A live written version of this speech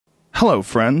Hello,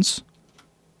 friends.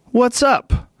 What's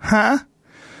up, huh?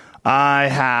 I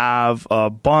have a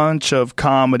bunch of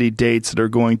comedy dates that are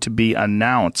going to be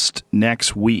announced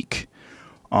next week.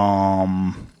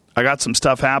 I got some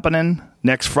stuff happening.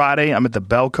 Next Friday, I'm at the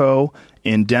Belco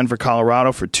in Denver,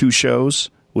 Colorado for 2 shows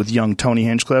with young Tony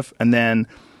Hinchcliffe. And then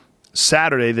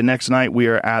Saturday, the next night, we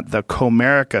are at the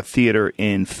Comerica Theater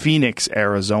in Phoenix,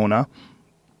 Arizona.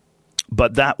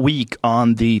 But that week,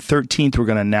 on the 13th, we're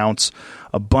going to announce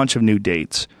a bunch of new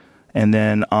dates. And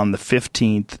then on the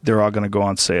 15th, they're all going to go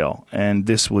on sale. And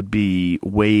this would be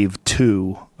wave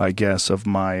 2, I guess, of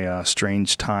my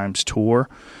Strange Times tour.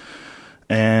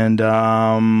 And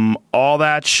all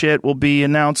that shit will be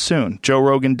announced soon.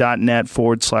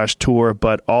 JoeRogan.net/tour.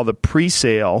 But all the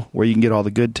pre-sale, where you can get all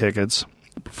the good tickets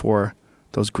before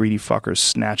those greedy fuckers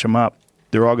snatch them up,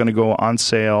 they're all going to go on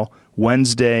sale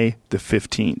Wednesday the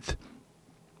 15th.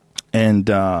 And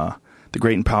the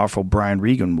great and powerful Brian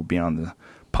Regan will be on the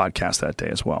podcast that day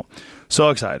as well.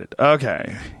 So excited.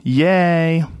 Okay.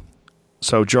 Yay.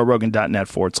 So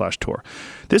JoeRogan.net/tour.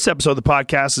 This episode of the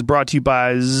podcast is brought to you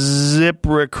by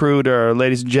ZipRecruiter.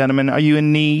 Ladies and gentlemen, are you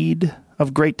in need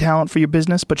of great talent for your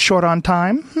business but short on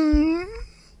time?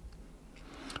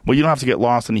 Well, you don't have to get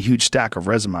lost in a huge stack of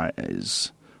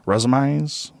resumes.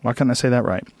 Resumes? Why can't I say that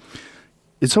right?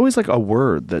 It's always like a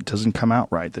word that doesn't come out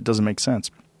right, that doesn't make sense.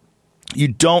 You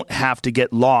don't have to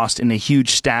get lost in a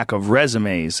huge stack of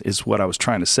resumes, is what I was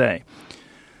trying to say.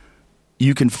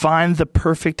 You can find the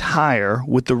perfect hire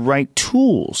with the right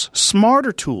tools,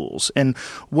 smarter tools. And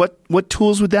what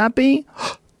tools would that be?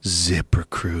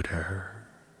 ZipRecruiter.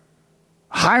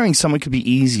 Hiring someone could be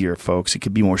easier, folks. It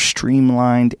could be more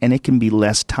streamlined, and it can be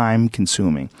less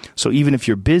time-consuming. So even if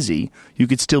you're busy, you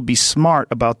could still be smart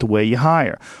about the way you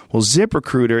hire. Well,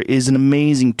 ZipRecruiter is an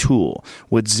amazing tool.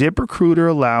 What ZipRecruiter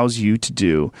allows you to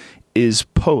do is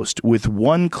post with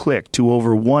one click to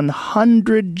over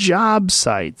 100 job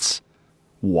sites.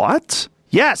 What?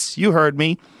 Yes, you heard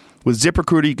me. With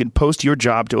ZipRecruiter, you can post your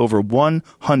job to over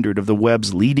 100 of the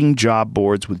web's leading job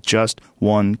boards with just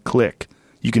one click.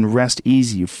 You can rest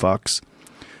easy, you fucks,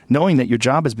 knowing that your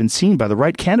job has been seen by the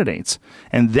right candidates.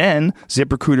 And then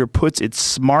ZipRecruiter puts its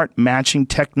smart matching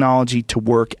technology to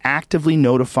work, actively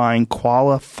notifying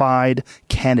qualified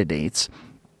candidates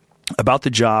about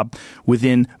the job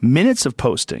within minutes of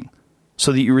posting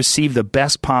so that you receive the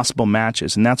best possible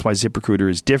matches. And that's why ZipRecruiter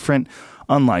is different.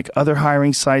 Unlike other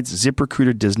hiring sites,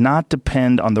 ZipRecruiter does not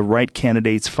depend on the right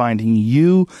candidates finding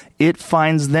you. It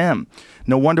finds them.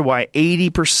 No wonder why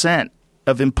 80%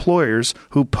 of employers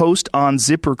who post on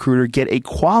ZipRecruiter get a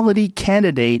quality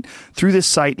candidate through the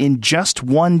site in just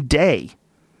one day.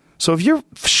 So if you're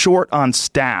short on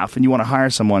staff and you want to hire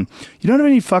someone, you don't have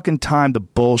any fucking time to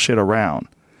bullshit around.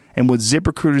 And with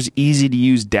ZipRecruiter's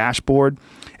easy-to-use dashboard,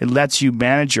 it lets you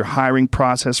manage your hiring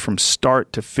process from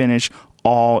start to finish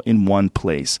all in one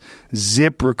place.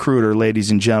 ZipRecruiter,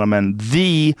 ladies and gentlemen,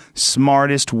 the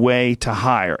smartest way to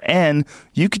hire. And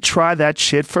you could try that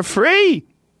shit for free.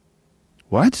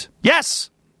 What?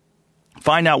 Yes!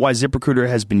 Find out why ZipRecruiter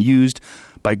has been used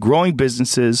by growing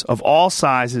businesses of all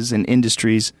sizes and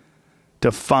industries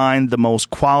to find the most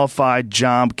qualified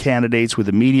job candidates with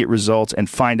immediate results, and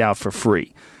find out for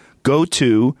free. Go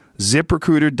to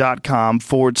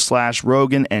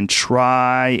ZipRecruiter.com/Rogan and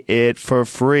try it for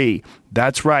free.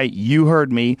 That's right. You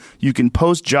heard me. You can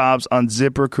post jobs on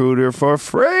ZipRecruiter for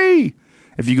free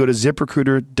if you go to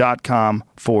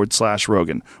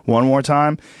ZipRecruiter.com/Rogan. One more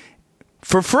time.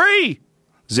 For free,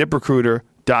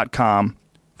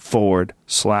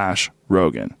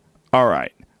 ZipRecruiter.com/Rogan. All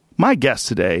right. My guest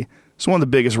today is one of the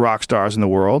biggest rock stars in the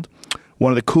world.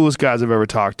 One of the coolest guys I've ever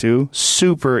talked to.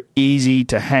 Super easy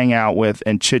to hang out with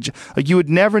and chit. Like, you would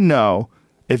never know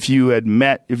if you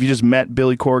just met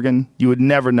Billy Corgan, you would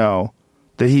never know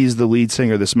that he's the lead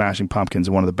singer of the Smashing Pumpkins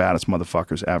and one of the baddest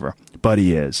motherfuckers ever. But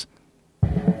he is.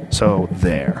 So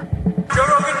there. Joe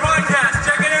Rogan Podcast,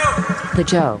 check it out. The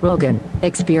Joe Rogan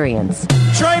Experience.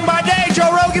 Train by day,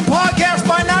 Joe Rogan Podcast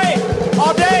by night,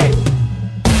 all day.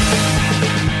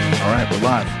 All right, we're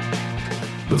live.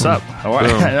 What's up? How are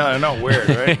you? I know, weird,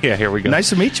 right? Yeah, here we go. Nice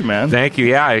to meet you, man. Thank you.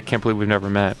 Yeah, I can't believe we've never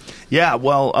met. Yeah,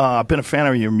 well, I've been a fan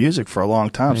of your music for a long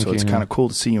time, so it's kind of cool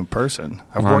to see you in person.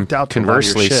 I've worked out to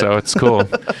conversely, your shit. so it's cool.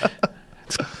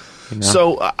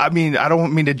 So, I mean, I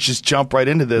don't mean to just jump right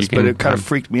into this, but it kind of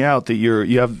freaked me out that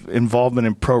you have involvement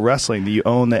in pro wrestling. Do you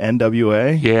own the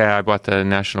NWA? Yeah, I bought the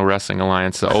National Wrestling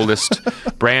Alliance, the oldest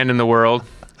brand in the world.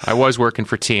 I was working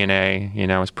for TNA.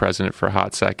 I was president for a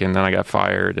hot second. Then I got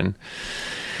fired. And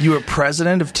you were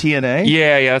president of TNA?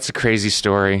 Yeah, that's a crazy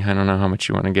story. I don't know how much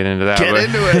you want to get into that. Get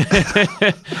into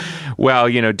it. Well,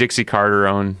 Dixie Carter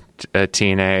owned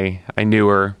TNA. I knew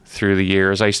her through the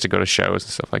years. I used to go to shows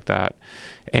and stuff like that.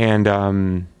 And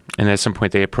at some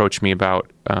point they approached me about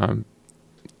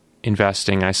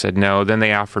investing. I said no. Then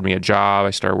they offered me a job. I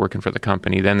started working for the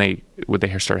company. Then they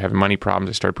started having money problems.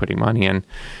 I started putting money in.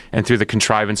 And through the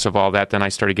contrivance of all that, then I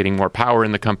started getting more power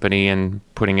in the company and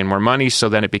putting in more money. So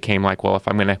then it became like, well, if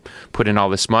I'm going to put in all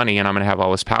this money and I'm going to have all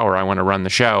this power, I want to run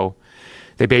the show.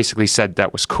 They basically said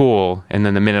that was cool. And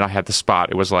then the minute I had the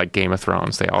spot, it was like Game of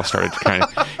Thrones. They all started to kind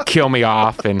of kill me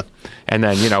off. And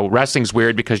then, wrestling's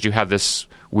weird because you have this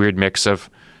weird mix of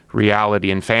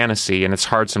reality and fantasy, and it's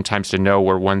hard sometimes to know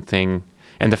where one thing,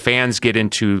 and the fans get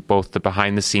into both the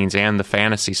behind the scenes and the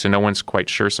fantasy, so no one's quite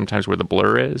sure sometimes where the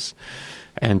blur is.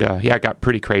 And it got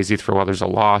pretty crazy for a while. There's a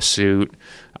lawsuit.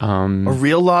 A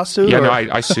real lawsuit? Yeah, no,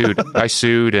 I sued. I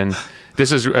sued, and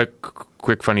this is a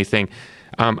quick funny thing.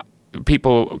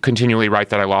 People continually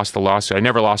write that I lost the lawsuit. I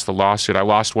never lost the lawsuit. I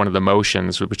lost one of the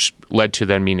motions, which led to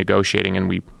then me negotiating, and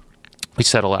we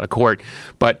settled out of court.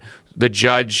 But the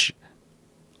judge,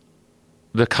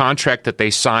 the contract that they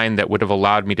signed that would have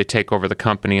allowed me to take over the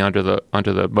company under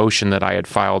the motion that I had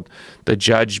filed, the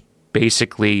judge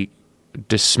basically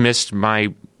dismissed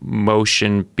my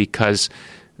motion because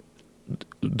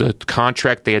the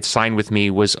contract they had signed with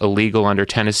me was illegal under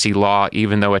Tennessee law,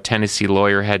 even though a Tennessee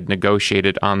lawyer had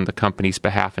negotiated on the company's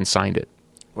behalf and signed it.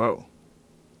 Whoa.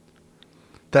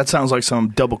 That sounds like some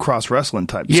double-cross wrestling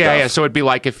type stuff. Yeah. So it'd be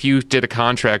like if you did a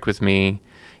contract with me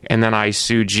and then I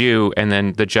sued you, and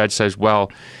then the judge says,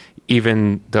 well,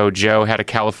 even though Joe had a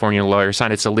California lawyer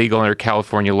sign, it's illegal under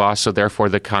California law, so therefore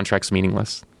the contract's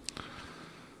meaningless.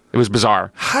 It was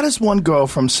bizarre. How does one go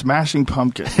from Smashing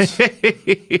Pumpkins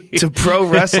to pro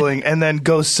wrestling and then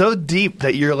go so deep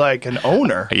that you're like an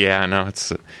owner? Yeah, no,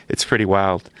 it's pretty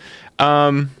wild.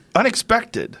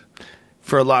 Unexpected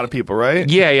for a lot of people, right?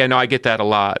 Yeah, no, I get that a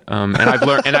lot, and I've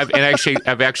learned,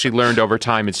 I've actually learned over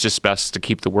time it's just best to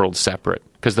keep the world separate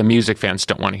because the music fans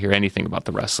don't want to hear anything about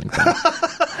the wrestling thing.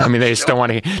 I mean, they just don't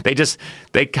want to.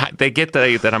 They get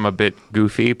that I'm a bit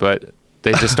goofy, but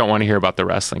they just don't want to hear about the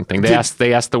wrestling thing. They ask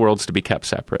the worlds to be kept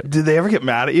separate. Did they ever get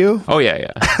mad at you? Oh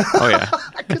yeah.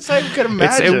 Because I could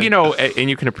imagine. And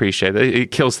you can appreciate it.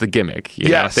 It kills the gimmick.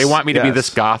 Yes. They want me to be this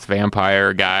goth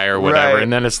vampire guy or whatever, Right.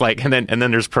 and then it's like, and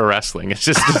then there's pro wrestling. It's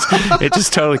just it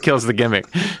just totally kills the gimmick.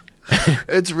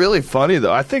 It's really funny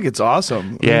though. I think it's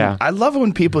awesome. Yeah. I love it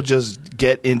when people just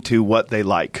get into what they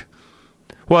like.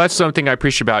 Well, that's something I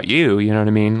appreciate about you. You know what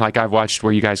I mean? Like I've watched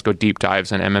where you guys go deep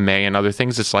dives in MMA and other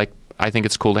things. It's like, I think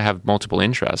it's cool to have multiple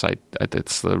interests.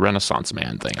 It's the Renaissance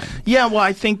man thing. Yeah, well,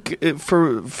 I think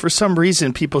for some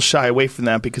reason people shy away from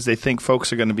that because they think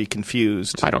folks are going to be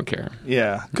confused. I don't care.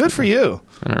 Yeah, good for you.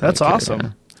 That's really awesome.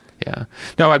 Care, yeah.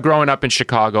 No, growing up in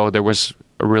Chicago, there was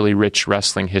a really rich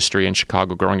wrestling history in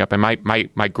Chicago growing up, and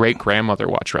my great grandmother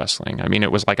watched wrestling. I mean,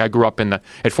 it was like I grew up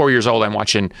at 4 years old, I'm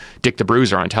watching Dick the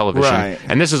Bruiser on television, Right.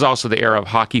 And this is also the era of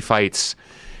hockey fights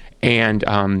and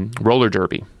roller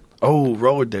derby. Oh,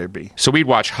 roller derby. So we'd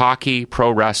watch hockey, pro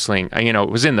wrestling. It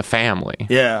was in the family.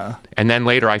 Yeah. And then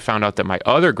later I found out that my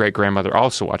other great-grandmother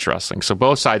also watched wrestling. So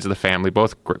both sides of the family,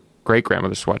 both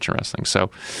great-grandmothers watching wrestling.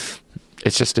 So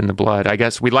it's just in the blood. I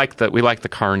guess we like the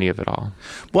carny of it all.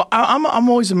 Well, I'm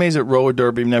always amazed that roller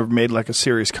derby never made like a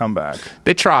serious comeback.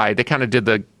 They tried. They kind of did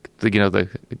the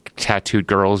tattooed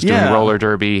girls doing roller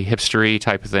derby, hipstery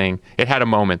type of thing. It had a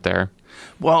moment there.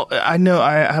 Well, I know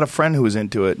I had a friend who was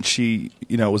into it, and she,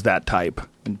 was that type.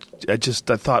 And I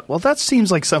thought, well, that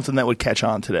seems like something that would catch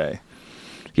on today.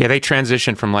 Yeah, they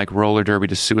transitioned from like roller derby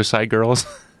to Suicide Girls.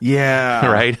 Yeah.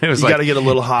 Right? It was you got to get a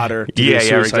little hotter to be a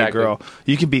suicide exactly. girl.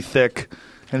 You can be thick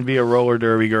and be a roller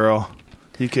derby girl.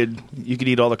 You could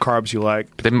eat all the carbs you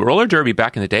like. The roller derby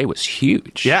back in the day was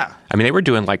huge. Yeah. I mean, they were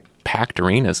doing like packed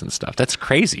arenas and stuff. That's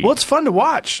crazy. Well, it's fun to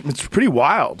watch. It's pretty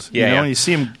wild. Yeah. And you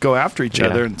see them go after each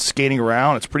other and skating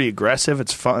around. It's pretty aggressive.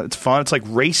 It's fun. It's like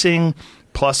racing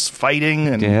plus fighting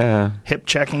and hip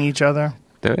checking each other.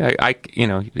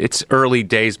 It's early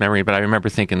days memory, but I remember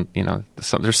thinking,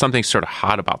 there's something sort of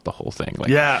hot about the whole thing. Like,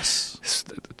 yes.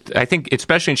 I think,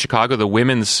 especially in Chicago, the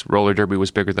women's roller derby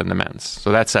was bigger than the men's.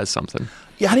 So that says something.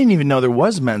 Yeah, I didn't even know there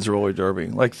was men's roller derby.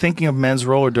 Like, thinking of men's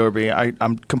roller derby,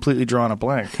 I'm completely drawing a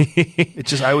blank.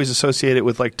 It's just, I always associate it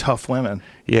with, like, tough women.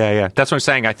 Yeah. That's what I'm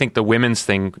saying. I think the women's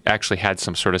thing actually had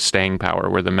some sort of staying power,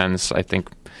 where the men's, I think,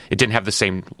 it didn't have the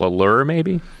same allure,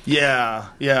 maybe? Yeah,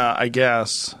 I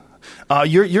guess.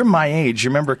 You're my age. You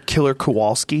remember Killer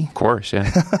Kowalski? Of course,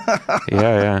 yeah.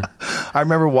 Yeah. I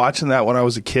remember watching that when I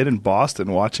was a kid in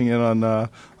Boston, watching it on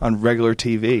regular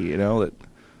TV, that...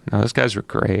 No, those guys were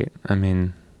great. I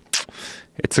mean,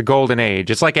 it's a golden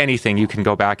age. It's like anything, you can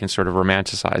go back and sort of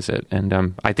romanticize it.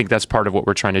 And I think that's part of what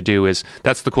we're trying to do. Is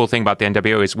that's the cool thing about the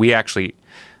NWO is we actually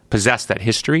possess that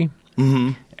history,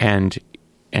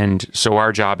 and so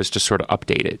our job is to sort of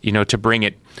update it,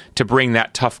 to bring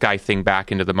that tough guy thing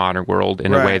back into the modern world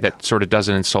in a way that sort of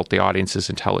doesn't insult the audience's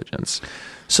intelligence.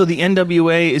 So the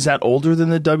NWA, is that older than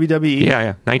the WWE?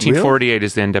 Yeah. 1948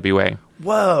 is the NWA.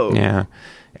 Whoa. Yeah.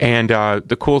 And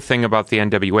the cool thing about the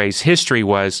NWA's history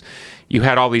was you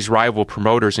had all these rival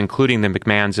promoters, including the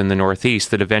McMahons in the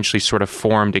Northeast, that eventually sort of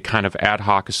formed a kind of ad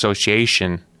hoc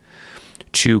association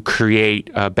to create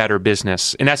a better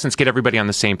business. In essence, get everybody on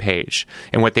the same page.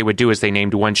 And what they would do is they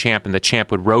named one champ, and the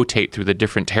champ would rotate through the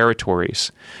different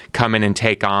territories, come in and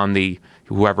take on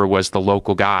whoever was the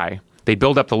local guy. They'd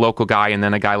build up the local guy, and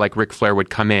then a guy like Ric Flair would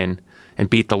come in and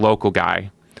beat the local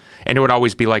guy. And it would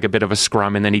always be like a bit of a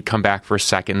scrum, and then he'd come back for a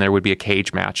second, and there would be a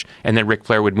cage match. And then Ric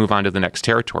Flair would move on to the next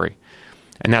territory.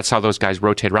 And that's how those guys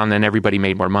rotated around. Then everybody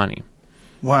made more money.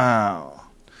 Wow.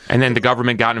 And then the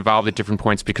government got involved at different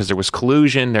points because there was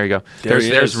collusion. There you go.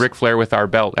 There's Ric Flair with our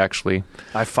belt, actually.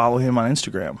 I follow him on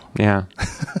Instagram. Yeah.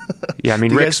 Yeah, I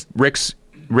mean,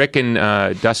 Rick and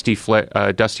Dusty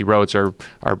Rhodes are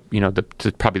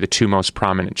probably the two most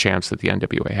prominent champs that the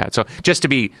NWA had. So just to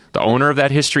be the owner of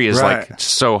that history is like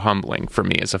so humbling for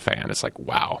me as a fan. It's like,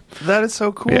 wow. That is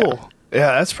so cool.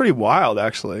 Yeah, that's pretty wild,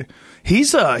 actually.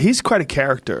 He's quite a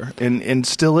character, and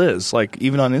still is. Like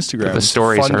even on Instagram, the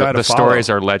stories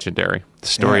are legendary. The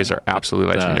stories are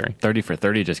absolutely legendary. 30 for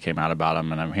 30 just came out about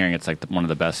him, and I'm hearing it's like one of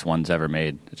the best ones ever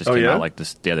made. It just came out like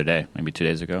this the other day, maybe 2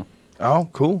 days ago. Oh,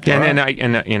 cool. Yeah,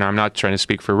 and I'm not trying to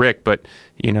speak for Rick, but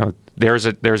there's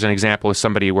an example of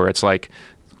somebody where it's like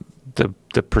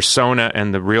the persona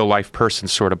and the real life person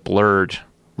sort of blurred,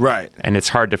 right? And it's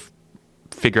hard to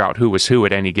figure out who was who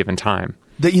at any given time.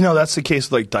 That's the case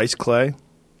with like Dice Clay.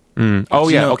 Oh,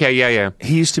 yeah. Okay, yeah.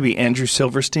 He used to be Andrew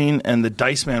Silverstein, and the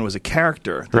Dice Man was a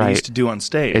character that he used to do on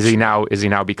stage. Is he now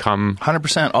become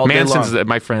 100% all day long? Manson's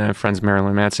my friend's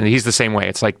Marilyn Manson. He's the same way.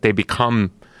 It's like they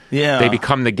become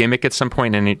the gimmick at some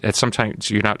point, and at sometimes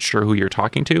you're not sure who you're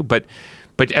talking to. But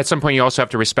at some point, you also have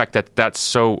to respect that that's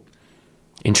so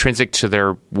intrinsic to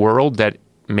their world that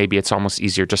maybe it's almost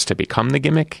easier just to become the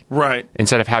gimmick, right?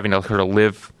 Instead of having to sort of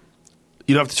live.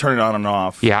 You don't have to turn it on and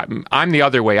off. Yeah, I'm the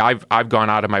other way. I've gone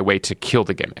out of my way to kill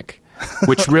the gimmick,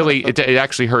 which really it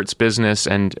actually hurts business,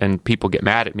 and people get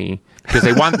mad at me because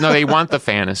they want the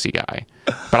fantasy guy,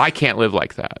 but I can't live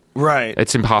like that. Right,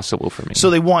 it's impossible for me. So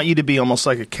they want you to be almost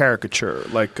like a caricature,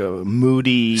 like a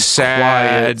moody,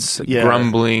 sad, quiet,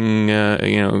 grumbling,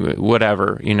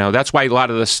 whatever. That's why a lot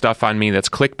of the stuff on me that's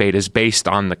clickbait is based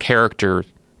on the character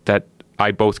that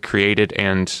I both created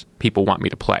and people want me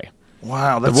to play.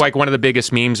 Wow, that's like one of the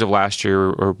biggest memes of last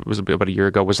year, or was it about a year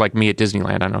ago, was like me at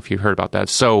Disneyland. I don't know if you heard about that.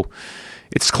 So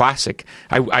it's classic.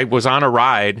 I was on a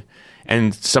ride,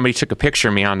 and somebody took a picture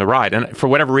of me on the ride, and for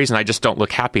whatever reason, I just don't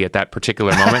look happy at that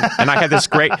particular moment. And I had this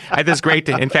great.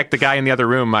 In fact, the guy in the other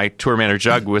room, my tour manager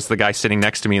Jug, was the guy sitting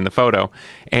next to me in the photo,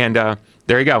 and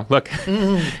there you go. Look,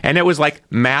 and it was like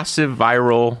massive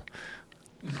viral.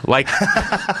 Like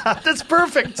that's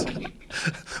perfect.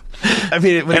 I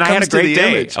mean, when and it comes I had a great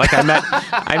day. Image. Like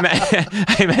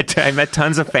I met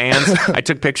tons of fans. I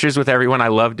took pictures with everyone. I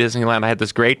love Disneyland. I had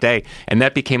this great day, and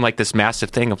that became like this massive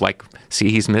thing of like,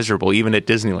 see, he's miserable even at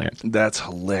Disneyland. That's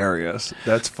hilarious.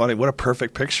 That's funny. What a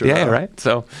perfect picture. Yeah, though. Right.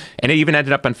 So, and it even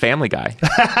ended up on Family Guy.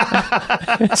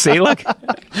 See, look.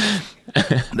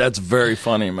 That's very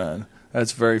funny, man.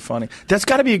 That's very funny. That's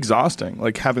got to be exhausting,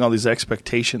 like having all these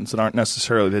expectations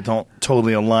that don't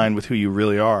totally align with who you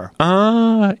really are.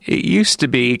 It used to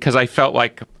be because I felt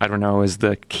like, I don't know, as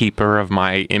the keeper of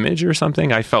my image or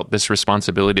something, I felt this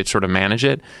responsibility to sort of manage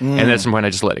it. And at some point I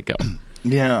just let it go.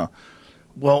 Yeah.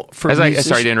 Well,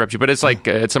 sorry to interrupt you, but it's like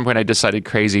at some point I decided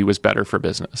crazy was better for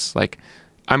business. Like,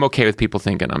 I'm okay with people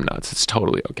thinking I'm nuts. It's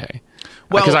totally okay.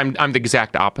 Well, because I'm the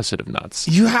exact opposite of nuts.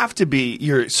 You have to be.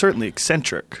 You're certainly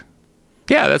eccentric.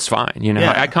 Yeah, that's fine.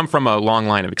 I come from a long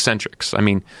line of eccentrics. I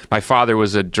mean, my father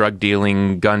was a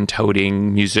drug-dealing,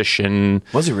 gun-toting musician.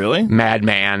 Was he really?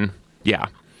 Madman. Yeah.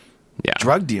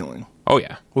 Drug dealing? Oh,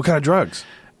 yeah. What kind of drugs?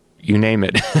 You name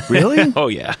it. Really? Oh,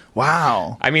 yeah.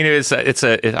 Wow. I mean,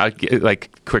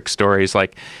 like quick stories.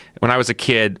 Like when I was a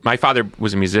kid, my father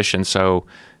was a musician, so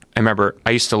I remember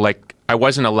I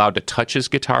wasn't allowed to touch his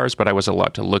guitars, but I was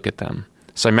allowed to look at them.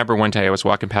 So I remember one day I was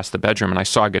walking past the bedroom and I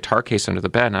saw a guitar case under the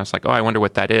bed, and I was like, oh, I wonder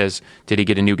what that is. Did he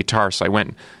get a new guitar? So I went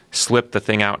and slipped the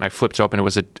thing out, and I flipped it open. It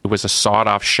was a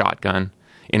sawed-off shotgun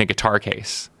in a guitar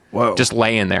case. Whoa. Just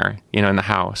laying there, in the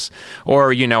house.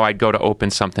 Or, I'd go to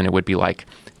open something. It would be like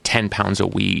 10 pounds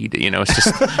of weed. That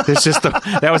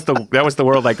was the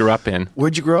world I grew up in.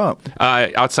 Where'd you grow up?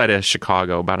 Outside of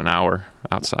Chicago, about an hour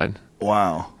outside.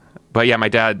 Wow. But yeah, my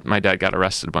dad got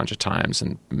arrested a bunch of times,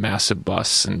 and massive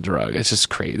busts and drug. It's just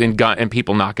crazy. And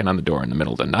people knocking on the door in the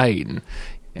middle of the night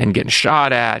and getting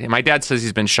shot at. And my dad says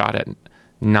he's been shot at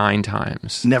 9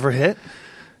 times. Never hit?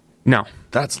 No.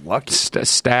 That's lucky.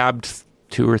 Stabbed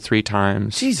 2 or 3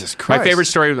 times. Jesus Christ. My favorite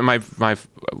story, one of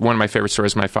my favorite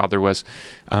stories with my father was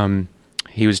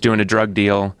he was doing a drug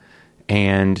deal,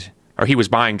 or he was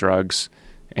buying drugs,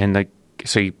 and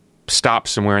so he stopped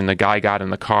somewhere, and the guy got in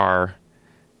the car,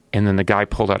 and then the guy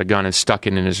pulled out a gun and stuck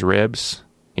it in his ribs,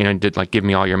 and did give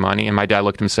me all your money. And my dad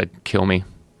looked at him and said, kill me.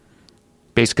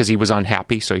 Basically, because he was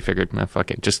unhappy, so he figured, nah,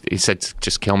 fuck it. He said,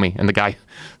 just kill me. And the guy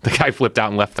flipped out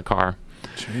and left the car.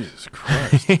 Jesus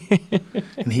Christ.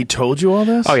 And he told you all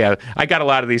this? Oh, yeah. I got a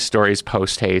lot of these stories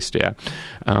post-haste, yeah.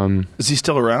 Is he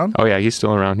still around? Oh, yeah, he's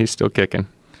still around. He's still kicking.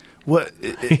 What?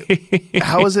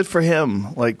 How is it for him,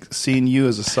 seeing you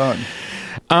as a son?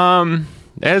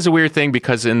 That is a weird thing,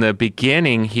 because in the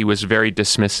beginning, he was very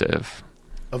dismissive.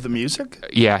 Of the music?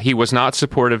 Yeah, he was not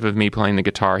supportive of me playing the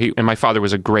guitar. And my father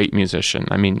was a great musician.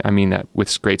 I mean that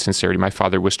with great sincerity. My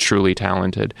father was truly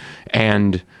talented.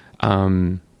 And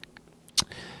in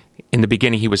the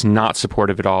beginning, he was not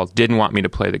supportive at all, didn't want me to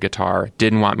play the guitar,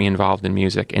 didn't want me involved in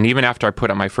music. And even after I put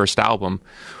out my first album,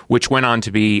 which went on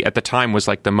to be, at the time, was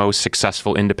the most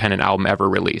successful independent album ever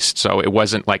released. So it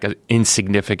wasn't an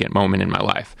insignificant moment in my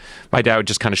life. My dad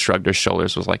just kind of shrugged his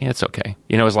shoulders, was like, yeah, it's okay.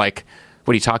 It was like,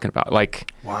 what are you talking about?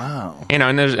 Wow.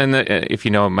 If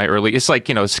you know my early, it's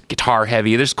it's guitar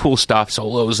heavy, there's cool stuff,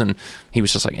 solos, and he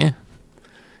was just like, eh.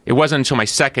 It wasn't until my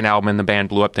second album and the band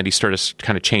blew up that he started to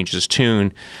kind of change his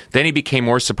tune. Then he became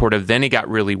more supportive. Then he got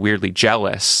really weirdly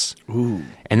jealous. Ooh.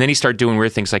 And then he started doing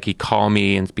weird things, he'd call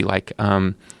me and be like,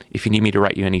 if you need me to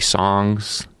write you any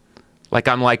songs,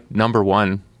 I'm number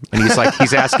one. And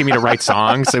he's asking me to write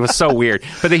songs. It was so weird.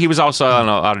 But then he was also on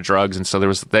a lot of drugs, and so there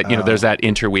was that, there's that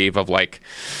interweave of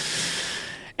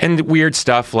and weird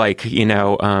stuff one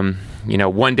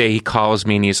day he calls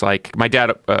me and he's like, my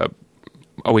dad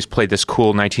always played this cool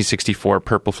 1964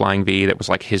 Purple Flying V that was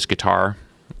his guitar,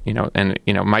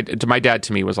 my dad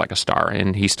to me was like a star,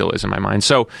 and he still is in my mind.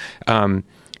 So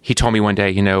he told me one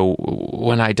day,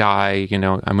 when I die,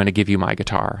 I'm going to give you my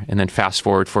guitar. And then fast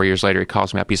forward 4 years later, he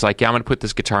calls me up. He's like, yeah, I'm going to put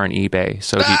this guitar on eBay.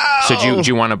 So do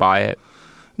you want to buy it?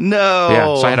 No.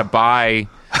 Yeah. So I had to buy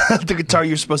the guitar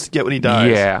you're supposed to get when he dies.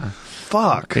 Yeah.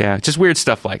 Fuck. Yeah, just weird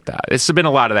stuff like that. It's been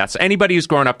a lot of that. So anybody who's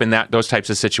grown up in those types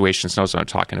of situations knows what I'm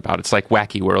talking about. It's like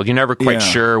Wacky World. You're never quite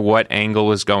sure what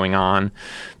angle is going on,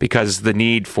 because the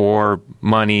need for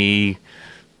money,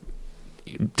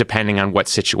 depending on what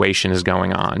situation is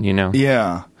going on,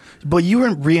 Yeah. But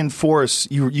you reinforce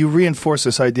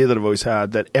this idea that I've always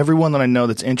had, that everyone that I know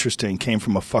that's interesting came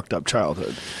from a fucked up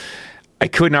childhood. I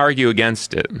couldn't argue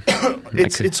against it.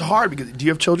 It's hard because, do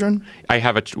you have children? I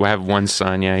have one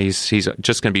son. Yeah, he's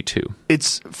just going to be 2.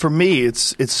 For me,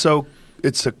 it's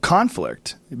a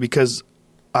conflict, because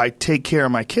I take care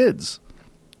of my kids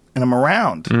and I'm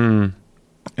around.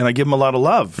 And I give them a lot of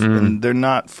love, and they're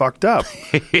not fucked up.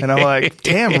 And I'm like,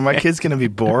 damn, are my kids going to be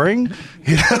boring?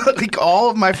 All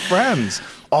of my friends,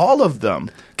 all of them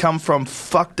come from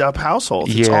fucked up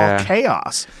households. It's all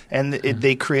chaos. And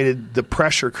the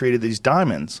pressure created these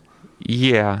diamonds.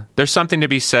 Yeah. There's something to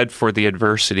be said for the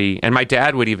adversity. And my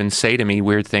dad would even say to me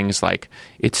weird things like,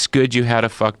 it's good you had a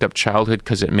fucked up childhood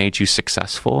because it made you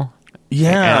successful.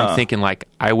 Yeah. And I'm thinking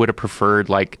I would have preferred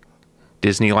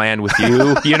Disneyland with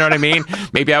you. You know what I mean?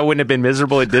 Maybe I wouldn't have been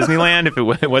miserable at Disneyland if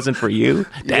it wasn't for you,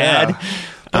 Dad. Yeah.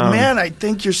 But man, I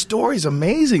think your story's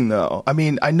amazing, though. I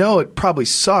mean, I know it probably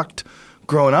sucked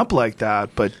growing up like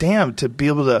that, but damn, to be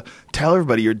able to tell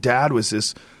everybody your dad was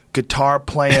this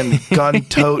guitar-playing,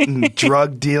 gun-toting,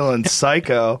 drug-dealing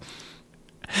psycho.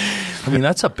 I mean,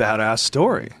 that's a badass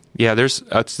story. Yeah, there's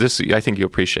this. I think you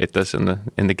appreciate this in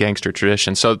the gangster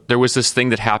tradition. So there was this thing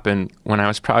that happened when I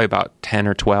was probably about 10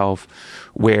 or 12,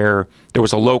 where there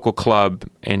was a local club,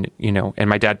 and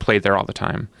my dad played there all the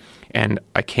time. And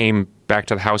I came back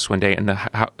to the house one day, and the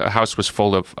house was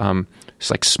full of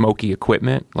smoky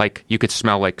equipment, you could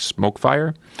smell smoke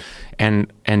fire.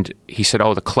 And he said,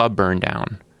 "Oh, the club burned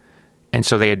down." And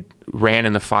so they had ran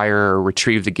in the fire or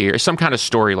retrieved the gear, some kind of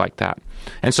story like that.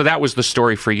 And so that was the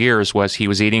story for years, was he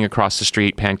was eating across the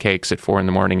street pancakes at 4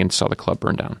 a.m. and saw the club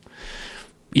burn down.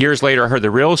 Years later, I heard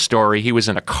the real story. He was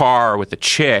in a car with a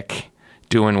chick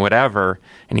doing whatever,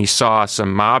 and he saw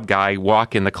some mob guy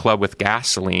walk in the club with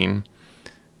gasoline,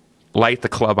 light the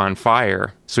club on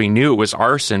fire. So he knew it was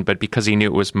arson, but because he knew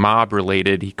it was mob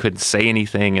related, he couldn't say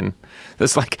anything. And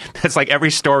that's like every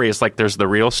story is like there's the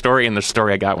real story and the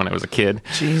story I got when I was a kid.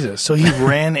 Jesus. So he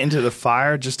ran into the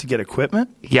fire just to get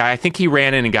equipment? Yeah, I think he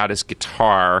ran in and got his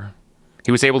guitar.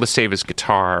 He was able to save his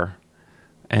guitar,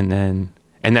 and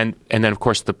then of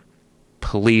course the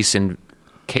police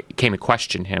came and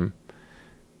questioned him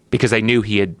because they knew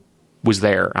he was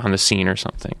there on the scene or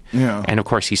something. Yeah. And of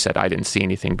course he said, I didn't see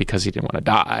anything because he didn't want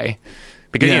to die.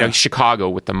 Because, Chicago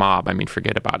with the mob, I mean,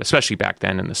 forget about it. Especially back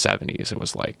then in the 70s, it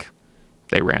was like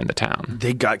they ran the town.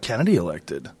 They got Kennedy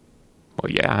elected.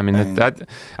 Well, yeah. I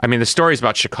mean, the stories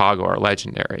about Chicago are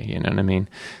legendary. You know what I mean?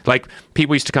 Like,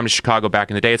 people used to come to Chicago back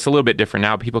in the day. It's a little bit different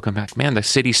now. People come back, man, the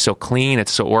city's so clean.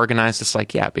 It's so organized. It's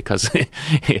like, yeah, because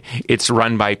it's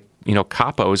run by,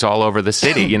 capos all over the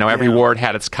city. Every ward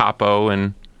had its capo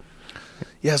and...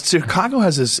 Yes, Chicago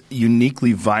has this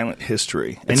uniquely violent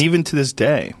history, and even to this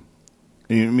day,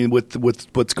 I mean, with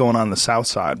what's going on the South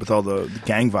Side with all the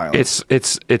gang violence,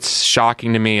 it's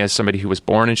shocking to me as somebody who was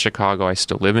born in Chicago. I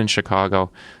still live in Chicago.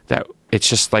 That it's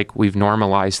just like we've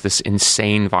normalized this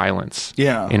insane violence.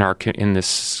 In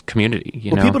this community.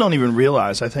 People don't even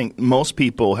realize. I think most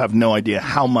people have no idea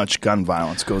how much gun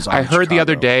violence goes on. I in heard Chicago. the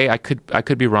other day. I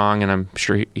could be wrong, and I'm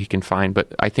sure he can find.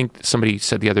 But I think somebody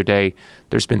said the other day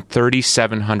there's been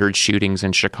 3,700 shootings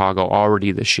in Chicago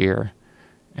already this year,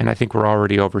 and I think we're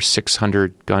already over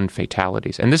 600 gun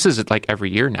fatalities. And this is like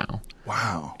every year now.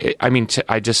 Wow.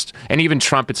 And even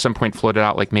Trump at some point floated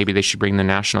out like maybe they should bring the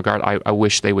National Guard. I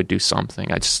wish they would do something.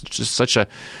 It's just such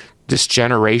this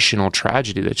generational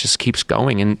tragedy that just keeps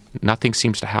going and nothing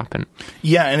seems to happen.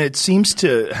 Yeah, and it seems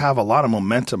to have a lot of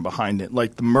momentum behind it.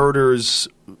 Like the murders,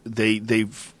 they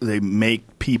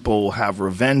make people have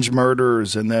revenge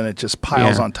murders, and then it just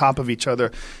piles on top of each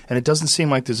other, and it doesn't seem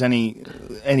like there's any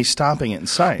stopping it in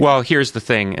sight. Well, here's the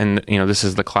thing, and this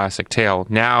is the classic tale.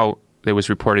 Now, it was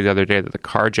reported the other day that the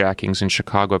carjackings in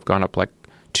Chicago have gone up like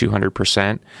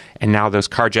 200%, and now those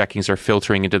carjackings are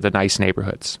filtering into the nice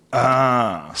neighborhoods.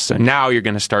 So now you're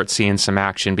going to start seeing some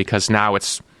action because now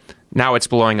it's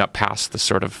blowing up past the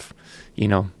sort of,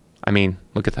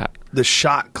 look at that. The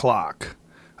shot clock.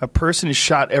 A person is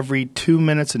shot every 2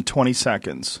 minutes and 20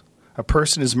 seconds. A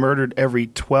person is murdered every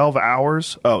 12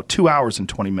 hours. 2 hours and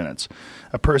 20 minutes.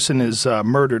 A person is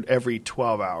murdered every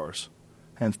 12 hours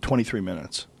and 23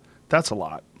 minutes. That's a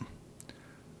lot.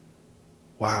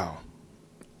 Wow.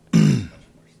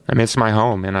 I mean, it's my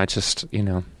home, and I just,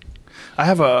 I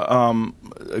have a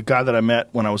guy that I met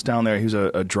when I was down there. He was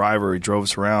a driver. He drove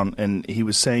us around, and he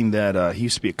was saying that he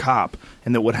used to be a cop,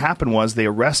 and that what happened was they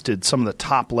arrested some of the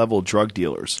top-level drug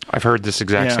dealers. I've heard this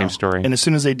exact same story. And as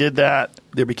soon as they did that,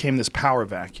 there became this power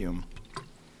vacuum.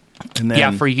 And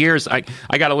then, for years, I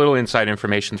got a little inside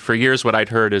information. For years, what I'd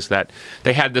heard is that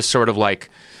they had this sort of like,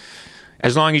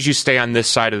 as long as you stay on this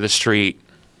side of the street,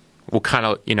 we'll kind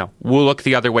of, we'll look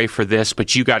the other way for this,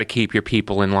 but you got to keep your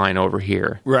people in line over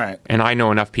here. Right. And I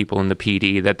know enough people in the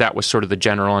PD that was sort of the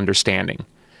general understanding.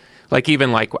 Like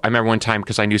even like I remember one time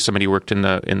because I knew somebody who worked in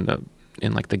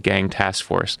like the gang task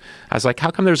force. I was like,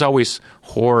 how come there's always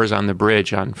whores on the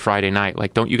bridge on Friday night?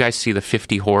 Like, don't you guys see the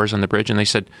 50 whores on the bridge? And they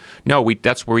said, no,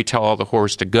 that's where we tell all the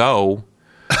whores to go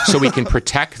so we can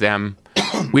protect them.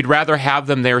 We'd rather have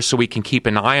them there so we can keep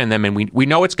an eye on them, and we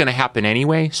know it's going to happen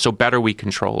anyway, so better we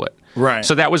control it. Right.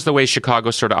 So that was the way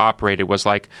Chicago sort of operated, was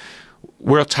like,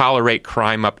 we'll tolerate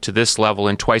crime up to this level,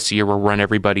 and twice a year we'll run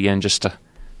everybody in just to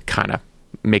kind of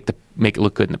make it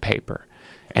look good in the paper.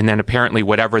 And then apparently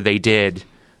whatever they did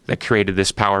that created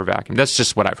this power vacuum. That's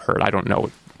just what I've heard. I don't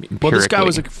know empirically. Well, this guy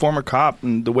was a former cop,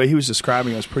 and the way he was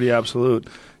describing it was pretty absolute.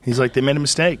 He's like, they made a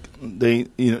mistake.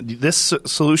 This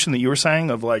solution that you were saying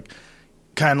of like,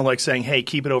 kind of like saying, hey,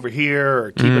 keep it over here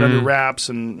or keep it under wraps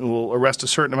and we'll arrest a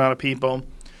certain amount of people.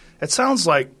 It sounds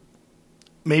like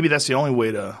maybe that's the only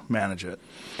way to manage it.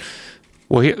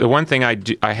 Well, the one thing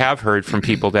I have heard from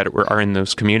people that are in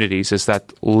those communities is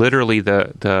that literally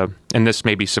and this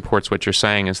maybe supports what you're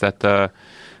saying, is that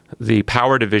the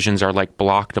power divisions are like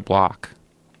block to block.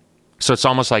 So it's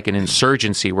almost like an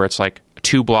insurgency where it's like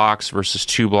 2 blocks versus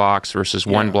 2 blocks versus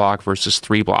 1 block versus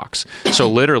 3 blocks. So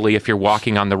literally, if you're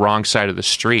walking on the wrong side of the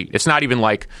street, it's not even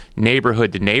like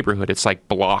neighborhood to neighborhood. It's like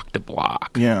block to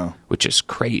block, which is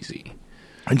crazy.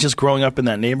 And just growing up in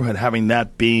that neighborhood, having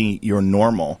that be your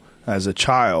normal as a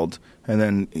child, and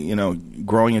then,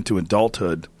 growing into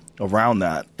adulthood around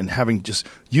that and having just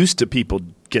used to people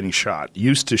getting shot,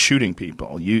 used to shooting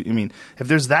people. If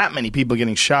there's that many people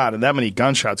getting shot and that many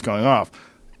gunshots going off,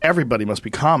 everybody must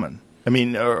be common.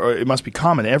 Or it must be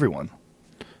common to everyone.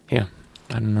 Yeah,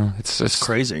 I don't know. It's just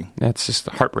crazy. That's just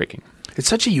heartbreaking. It's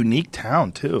such a unique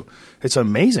town, too. It's an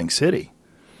amazing city.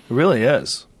 It really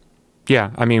is.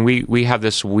 Yeah, I mean, we have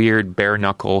this weird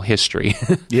bare-knuckle history.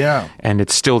 Yeah. And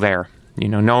it's still there. You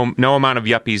know, no amount of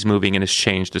yuppies moving in has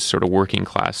changed this sort of working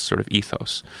class sort of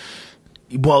ethos.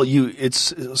 Well,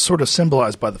 it's sort of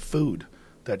symbolized by the food.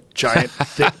 That giant,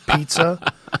 thick pizza.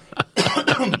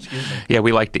 Excuse me. Yeah,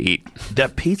 we like to eat.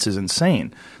 That pizza's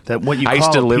insane. I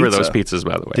used to deliver those pizzas,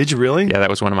 by the way. Did you really? Yeah, that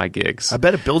was one of my gigs. I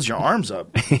bet it builds your arms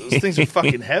up. Those things are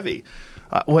fucking heavy.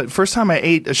 First time I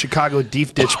ate a Chicago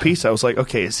deep dish pizza, I was like,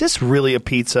 okay, is this really a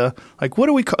pizza? Like, what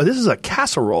do we call this? Is a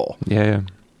casserole. Yeah.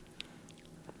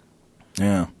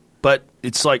 Yeah. But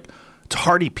it's like, it's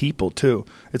hearty people, too.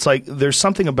 It's like, there's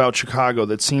something about Chicago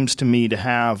that seems to me to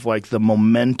have, like, the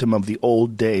momentum of the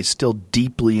old days still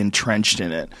deeply entrenched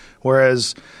in it.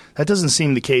 Whereas, that doesn't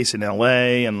seem the case in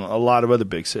L.A. and a lot of other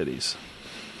big cities.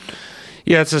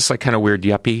 Yeah, it's just like kind of weird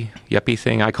yuppie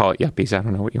thing. I call it yuppies. I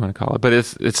don't know what you want to call it, but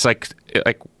it's like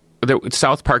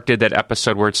South Park did that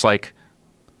episode where it's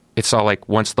all like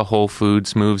once the Whole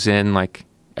Foods moves in, like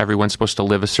everyone's supposed to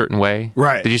live a certain way.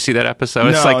 Right. Did you see that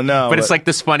episode? No. But it's like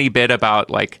this funny bit about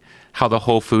like how the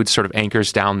Whole Foods sort of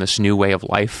anchors down this new way of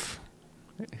life.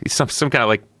 Some kind of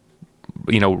like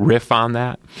riff on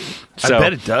that. So, I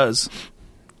bet it does.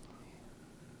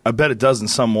 I bet it does in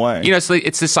some way.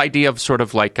 It's this idea of sort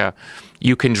of like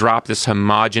you can drop this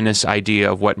homogenous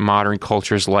idea of what modern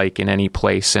culture is like in any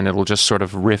place, and it'll just sort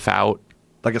of riff out.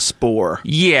 Like a spore.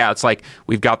 Yeah, it's like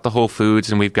we've got the Whole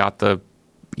Foods and we've got the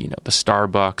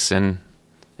Starbucks and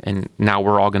now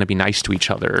we're all going to be nice to each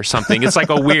other or something. It's like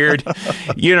a weird,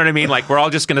 you know what I mean? Like we're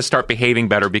all just going to start behaving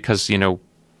better because,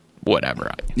 whatever.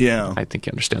 Yeah. I think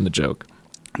you understand the joke.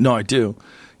 No, I do.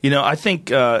 I think,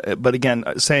 but again,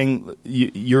 saying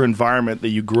your environment that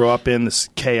you grew up in, this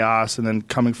chaos, and then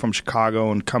coming from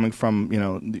Chicago and coming from,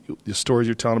 the stories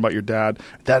you're telling about your dad,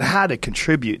 that had to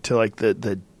contribute to like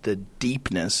the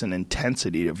deepness and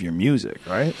intensity of your music,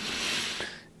 right?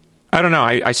 I don't know.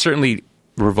 I certainly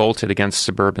revolted against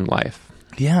suburban life.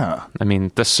 Yeah. I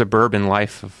mean, the suburban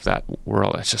life of that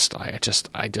world, I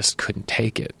just couldn't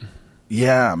take it.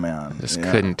 Yeah, man. Just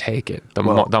couldn't take it. The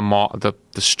mall,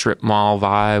 the strip mall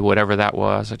vibe, whatever that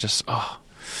was.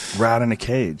 Rat in a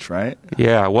cage, right?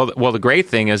 Yeah. Well, the great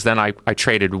thing is then I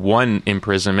traded one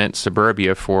imprisonment,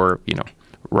 suburbia, for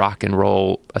rock and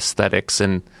roll aesthetics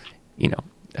and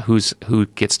who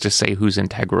gets to say who's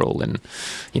integral and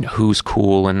who's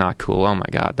cool and not cool. Oh my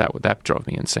God, that drove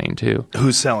me insane too.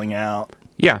 Who's selling out?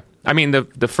 Yeah, I mean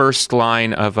the first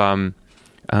line of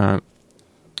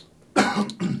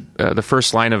the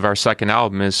first line of our second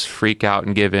album is "Freak out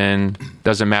and give in.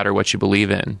 Doesn't matter what you believe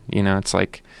in." It's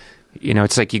like you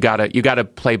gotta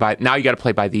play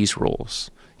by these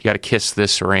rules. You gotta kiss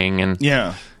this ring and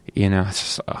it's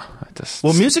just,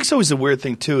 well, music's always a weird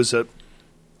thing too. Is that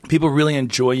people really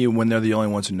enjoy you when they're the only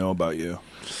ones who know about you.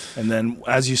 And then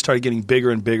as you start getting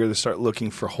bigger and bigger, they start looking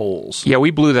for holes. Yeah,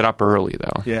 we blew that up early,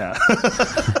 though. Yeah.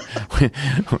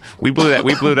 we blew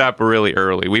that up really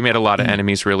early. We made a lot of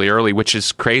enemies really early, which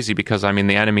is crazy because, I mean,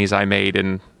 the enemies I made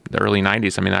in the early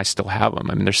 90s, I mean, I still have them.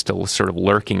 I mean, they're still sort of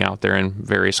lurking out there in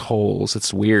various holes.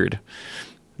 It's weird.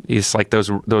 It's like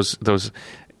those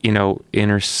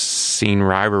inner scene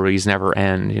rivalries never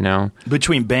end,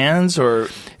 Between bands or?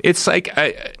 It's like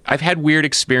I've had weird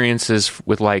experiences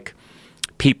with like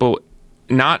people,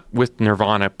 not with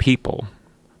Nirvana people,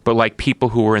 but like people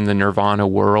who were in the Nirvana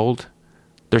world.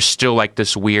 There's still like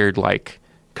this weird, like,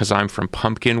 because I'm from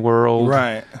Pumpkin world.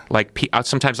 Right. Like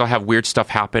sometimes I'll have weird stuff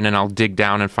happen and I'll dig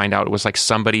down and find out it was like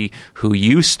somebody who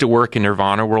used to work in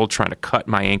Nirvana world trying to cut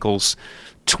my ankles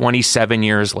 27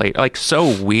 years later. Like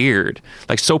so weird,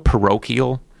 like so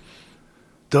parochial.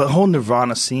 The whole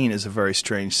Nirvana scene is a very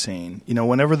strange scene.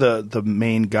 Whenever the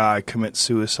main guy commits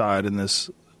suicide in this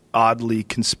oddly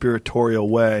conspiratorial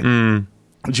way.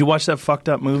 Did you watch that fucked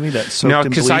up movie that soaked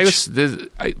in bleach? No, because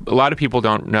a lot of people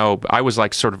don't know, but I was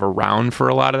like sort of around for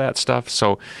a lot of that stuff,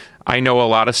 so I know a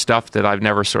lot of stuff that I've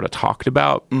never sort of talked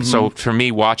about. Mm-hmm. So for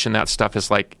me, watching that stuff is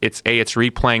like, it's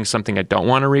replaying something I don't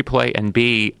want to replay, and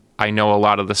B, I know a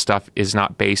lot of the stuff is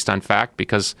not based on fact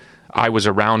because I was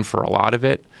around for a lot of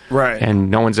it. Right.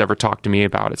 And no one's ever talked to me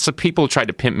about it. So people tried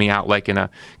to pimp me out like in a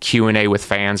Q&A with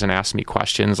fans and ask me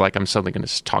questions like I'm suddenly going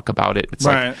to talk about it. It's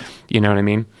right. like, you know what I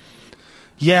mean?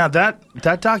 Yeah,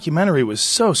 that documentary was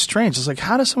so strange. It's like,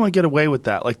 how does someone get away with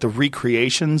that? Like the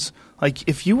recreations? Like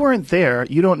if you weren't there,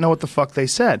 you don't know what the fuck they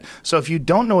said. So if you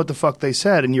don't know what the fuck they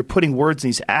said and you're putting words in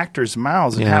these actors'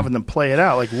 mouths and having them play it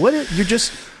out, like you're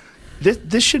just...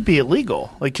 this should be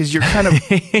illegal, like, because you're kind of,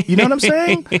 you know what I'm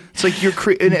saying? It's like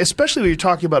and especially when you're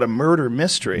talking about a murder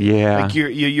mystery. Yeah, like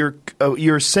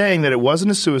you're saying that it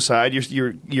wasn't a suicide.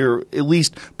 You're at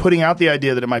least putting out the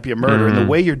idea that it might be a murder, and the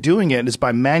way you're doing it is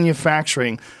by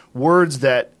manufacturing words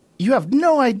that you have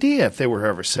no idea if they were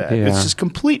ever said. Yeah. It's just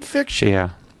complete fiction.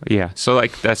 Yeah. So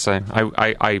like that's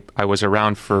I was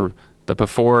around for the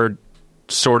before,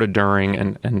 sort of during,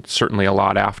 and certainly a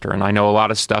lot after, and I know a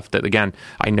lot of stuff that, again,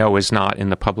 I know is not in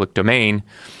the public domain,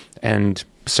 and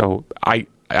so I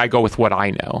go with what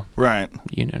I know. Right.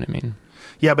 You know what I mean?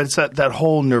 Yeah, but it's that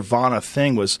whole Nirvana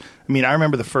thing was. I mean, I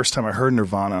remember the first time I heard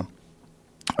Nirvana.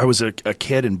 I was a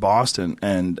kid in Boston,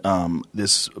 and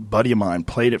this buddy of mine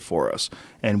played it for us,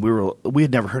 and we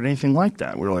had never heard anything like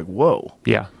that. We were like, "Whoa!"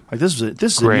 Yeah, like this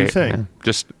is great, a new thing, man.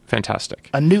 Just fantastic,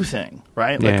 a new thing,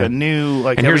 right? Like a new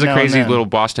like. And here's a crazy little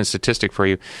Boston statistic for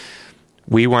you.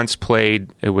 We once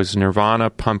played. It was Nirvana,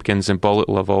 Pumpkins, and Bullet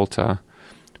La Volta.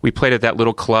 We played at that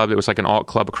little club. It was like an alt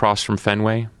club across from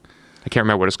Fenway. I can't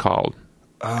remember what it's called.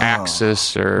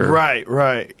 Axis or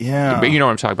right, yeah. But you know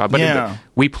what I'm talking about. But yeah.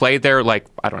 We played there like,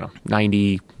 I don't know,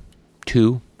 92.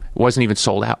 It wasn't even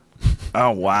sold out. Oh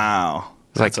wow,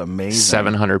 that's like amazing.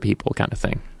 700 people kind of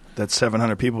thing. That's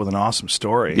 700 people with an awesome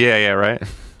story. Yeah, right.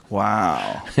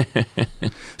 Wow.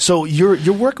 So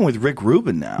you're working with Rick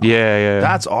Rubin now. Yeah.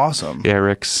 That's awesome. Yeah,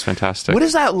 Rick's fantastic. What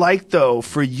is that like though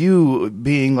for you,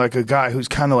 being like a guy who's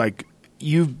kind of like,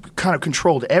 you've kind of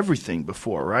controlled everything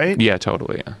before, right? Yeah,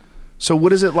 totally. Yeah. So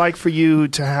what is it like for you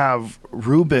to have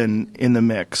Rubin in the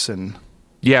mix? And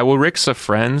yeah, well, Rick's a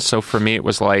friend, so for me it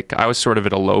was like I was sort of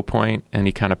at a low point, and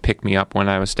he kind of picked me up when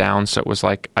I was down. So it was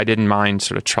like I didn't mind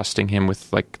sort of trusting him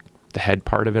with like the head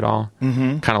part of it all.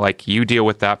 Mm-hmm. Kind of like, you deal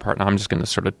with that part, and I'm just going to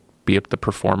sort of be the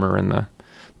performer and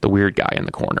the weird guy in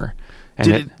the corner. And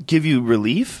did it give you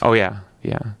relief? Oh yeah.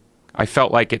 I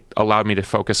felt like it allowed me to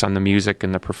focus on the music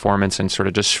and the performance, and sort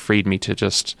of just freed me to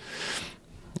just,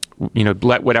 you know,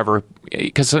 let whatever,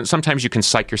 because sometimes you can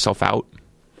psych yourself out.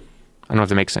 I don't know if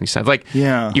that makes any sense. Like,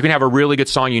 yeah. You can have a really good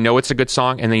song, you know it's a good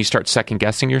song, and then you start second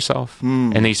guessing yourself,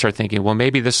 and then you start thinking, well,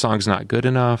 maybe this song's not good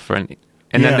enough, and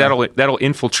then that'll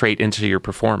infiltrate into your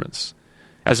performance,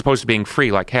 as opposed to being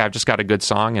free. Like, hey, I've just got a good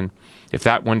song, and if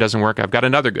that one doesn't work, I've got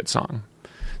another good song.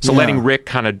 So letting Rick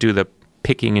kind of do the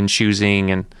picking and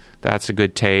choosing, and that's a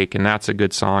good take, and that's a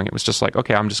good song. It was just like,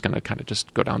 okay, I'm just going to kind of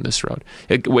just go down this road.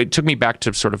 It took me back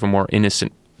to sort of a more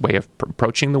innocent way of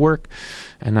approaching the work,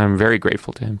 and I'm very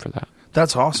grateful to him for that.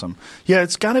 That's awesome. Yeah,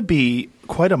 it's got to be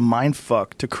quite a mind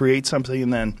fuck to create something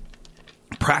and then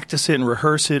practice it and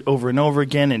rehearse it over and over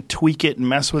again and tweak it and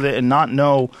mess with it and not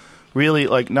know really,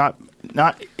 like,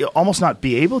 almost not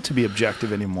be able to be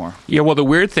objective anymore. Yeah, well, the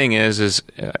weird thing is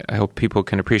I hope people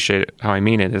can appreciate how I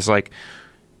mean it, is like,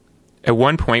 at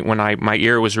one point when my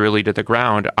ear was really to the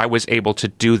ground, I was able to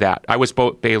do that. I was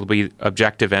both able to be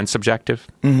objective and subjective,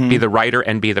 be the writer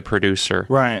and be the producer.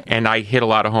 Right. And I hit a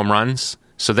lot of home runs.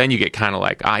 So then you get kind of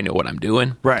like, I know what I'm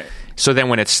doing. Right. So then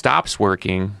when it stops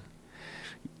working,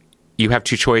 you have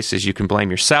two choices. You can blame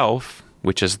yourself,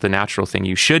 which is the natural thing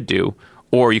you should do,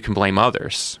 or you can blame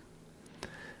others.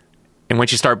 And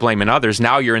once you start blaming others,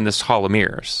 now you're in this hall of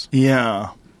mirrors.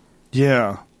 Yeah.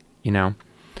 You know?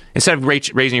 Instead of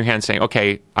raising your hand and saying,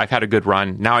 okay, I've had a good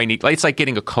run, now I need, it's like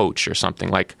getting a coach or something.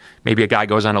 Like maybe a guy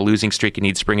goes on a losing streak and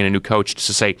needs to bring in a new coach just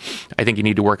to say, I think you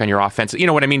need to work on your offense. You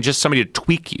know what I mean? Just somebody to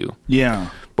tweak you. Yeah.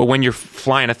 But when you're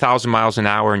flying 1,000 miles an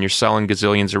hour and you're selling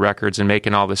gazillions of records and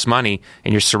making all this money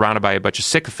and you're surrounded by a bunch of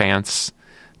sycophants,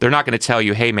 they're not going to tell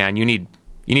you, hey man, you need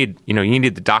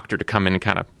the doctor to come in and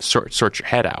kind of sort your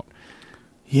head out.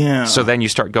 Yeah. So then you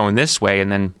start going this way, and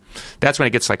then that's when it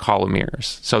gets like hollow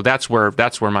mirrors. So that's where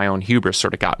my own hubris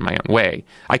sort of got in my own way.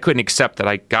 I couldn't accept that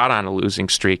I got on a losing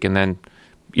streak and then,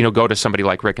 go to somebody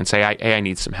like Rick and say, hey, I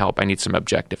need some help. I need some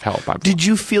objective help. Did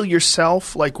you feel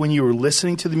yourself, like when you were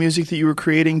listening to the music that you were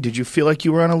creating, did you feel like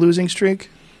you were on a losing streak?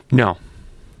 No.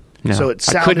 So it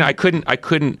sounded... I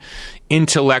couldn't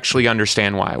intellectually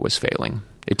understand why I was failing.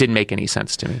 It didn't make any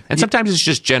sense to me. And sometimes it's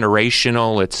just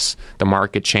generational. It's the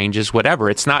market changes, whatever.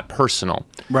 It's not personal.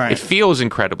 Right. It feels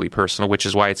incredibly personal, which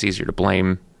is why it's easier to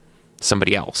blame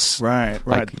somebody else. Right.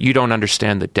 Like, you don't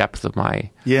understand the depth of my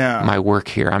work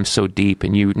here. I'm so deep,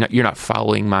 and you're not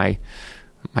following my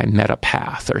meta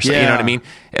path or something. You know what I mean?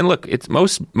 And look, it's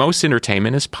most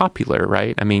entertainment is popular,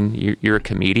 right? I mean, you're a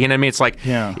comedian. I mean, it's like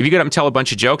if you get up and tell a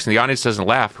bunch of jokes and the audience doesn't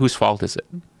laugh, whose fault is it?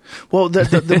 Well,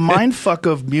 the mind fuck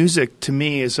of music to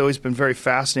me has always been very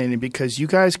fascinating because you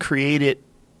guys create it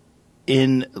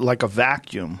in like a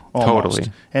vacuum almost.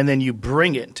 Totally. And then you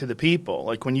bring it to the people.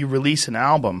 Like when you release an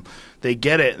album, they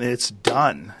get it and it's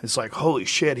done. It's like, holy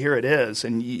shit, here it is.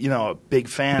 And you know, a big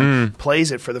fan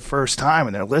plays it for the first time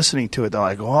and they're listening to it. They're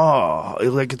like, oh,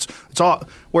 like it's all.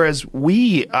 Whereas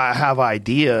we have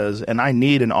ideas and I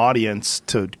need an audience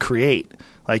to create.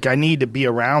 Like I need to be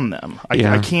around them.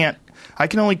 I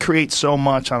can only create so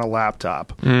much on a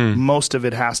laptop. Most of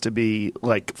it has to be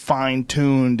like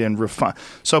fine-tuned and refined.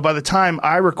 So by the time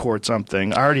I record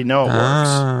something, I already know it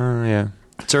works. Yeah.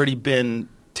 It's already been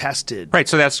tested. Right.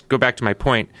 So go back to my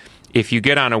point. If you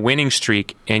get on a winning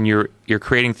streak and you're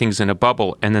creating things in a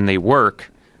bubble and then they work,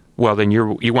 well, then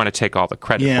you want to take all the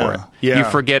credit for it. Yeah. You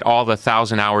forget all the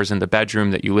 1,000 hours in the bedroom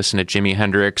that you listen to Jimi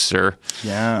Hendrix or,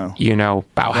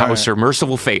 Bauhaus or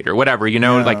Merciful Fate or whatever,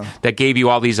 like that gave you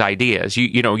all these ideas.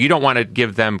 You don't want to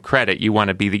give them credit. You want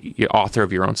to be the author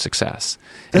of your own success.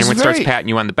 And everyone starts patting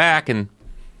you on the back and...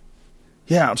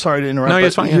 Yeah, I'm sorry to interrupt. No,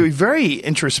 it's fine. You're very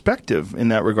introspective in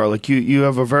that regard. Like you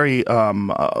have a very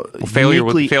failure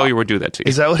would do that to you.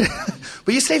 Is that what?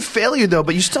 But you say failure though,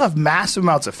 but you still have massive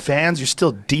amounts of fans. You're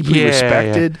still deeply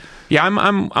respected. Yeah,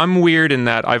 I'm weird in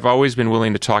that I've always been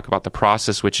willing to talk about the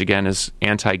process, which again is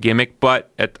anti-gimmick,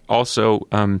 but also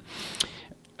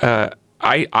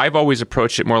I've always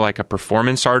approached it more like a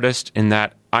performance artist in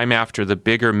that I'm after the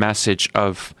bigger message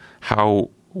of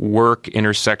how work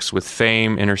intersects with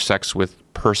fame, intersects with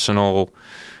personal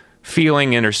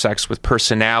feeling, intersects with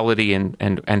personality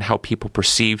and how people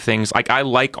perceive things. Like I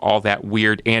like all that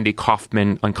weird Andy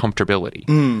Kaufman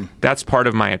uncomfortability. That's part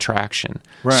of my attraction.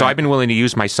 Right. So I've been willing to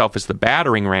use myself as the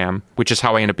battering ram, which is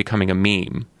how I end up becoming a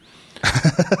meme.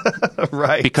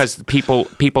 Right. Because people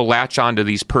latch onto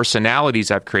these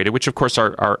personalities I've created, which of course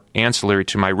are ancillary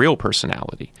to my real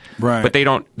personality. Right. But they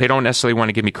don't necessarily want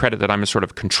to give me credit that I'm a sort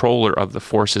of controller of the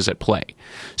forces at play.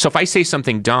 So if I say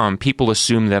something dumb, people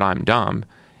assume that I'm dumb.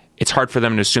 It's hard for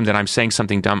them to assume that I'm saying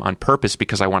something dumb on purpose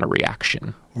because I want a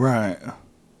reaction. Right.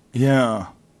 Yeah.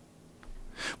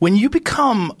 When you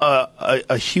become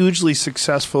a hugely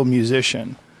successful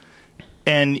musician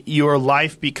and your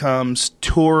life becomes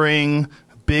touring,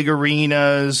 big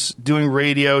arenas, doing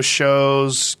radio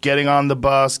shows, getting on the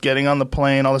bus, getting on the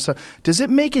plane, all this stuff, does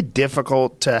it make it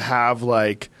difficult to have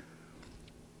like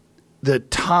the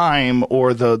time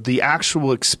or the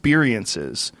actual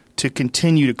experiences to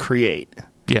continue to create?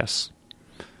 Yes.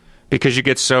 Because you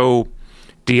get so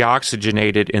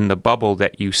deoxygenated in the bubble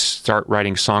that you start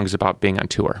writing songs about being on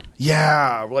tour.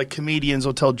 Yeah, like comedians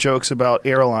will tell jokes about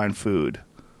airline food.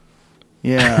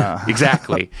 Yeah.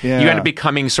 Exactly. Yeah. You end up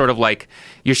becoming sort of like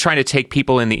you're trying to take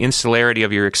people in the insularity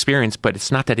of your experience, but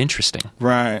it's not that interesting.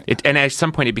 Right. And at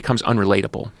some point it becomes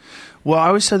unrelatable. Well, I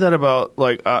always said that about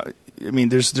like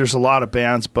there's a lot of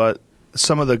bands, but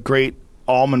some of the great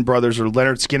Allman Brothers or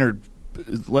Leonard Skinner,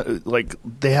 like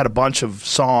they had a bunch of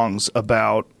songs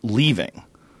about leaving,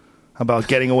 about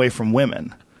getting away from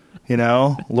women. You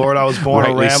know, Lord, I was born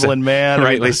a rambling man.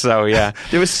 Rightly so, yeah.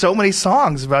 There was so many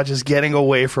songs about just getting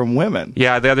away from women.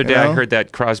 Yeah, the other day I heard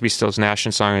that Crosby, Stills, Nash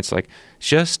song. It's like,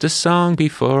 just a song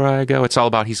before I go. It's all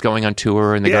about he's going on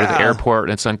tour and they go to the airport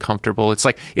and it's uncomfortable. It's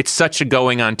like, it's such a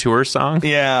going on tour song.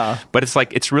 Yeah. But it's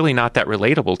like, it's really not that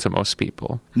relatable to most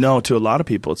people. No, to a lot of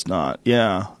people it's not.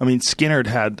 Yeah. I mean, Skinner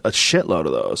had a shitload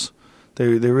of those. They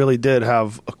really did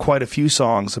have quite a few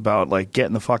songs about like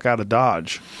getting the fuck out of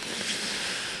Dodge.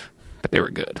 But they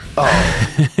were good.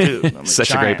 Oh, dude. I'm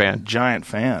Such a great band. Giant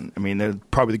fan. I mean, they're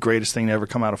probably the greatest thing to ever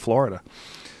come out of Florida.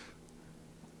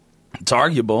 It's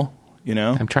arguable, you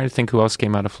know? I'm trying to think who else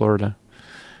came out of Florida.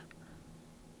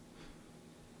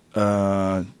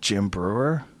 Jim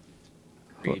Brewer?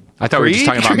 I thought we were just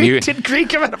talking about music. Did Creed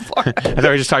come out of Florida? I thought we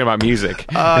were just talking about music.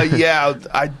 Yeah,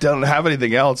 I don't have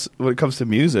anything else when it comes to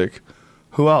music.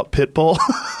 Who else? Pitbull?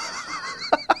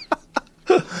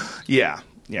 Yeah.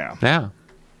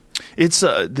 It's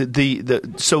so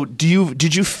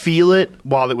did you feel it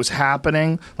while it was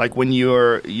happening? Like when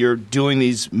you're doing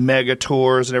these mega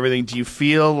tours and everything, do you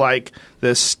feel like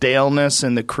the staleness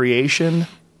in the creation?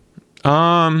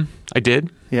 I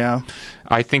did. Yeah.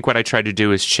 I think what I tried to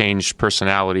do is change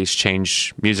personalities,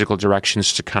 change musical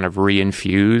directions to kind of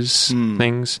reinfuse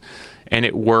things. And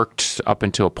it worked up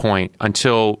until a point,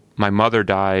 until my mother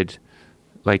died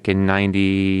like in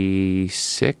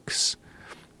 96.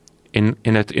 In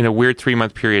a weird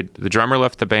 3-month period, the drummer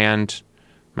left the band,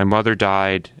 my mother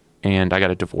died, and I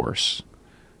got a divorce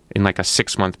in like a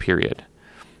 6-month period.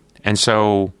 And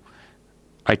so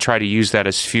I try to use that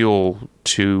as fuel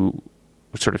to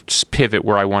sort of pivot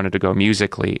where I wanted to go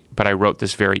musically. But I wrote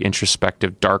this very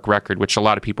introspective, dark record, which a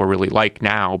lot of people really like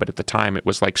now, but at the time it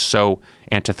was like so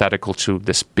antithetical to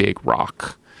this big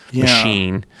rock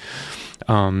machine.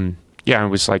 I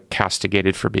was like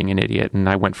castigated for being an idiot, and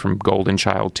I went from golden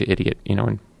child to idiot,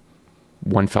 in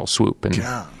one fell swoop. And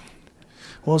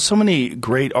well, so many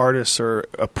great artists are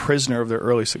a prisoner of their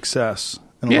early success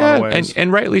in a lot of ways.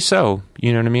 And rightly so.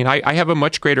 You know what I mean? I have a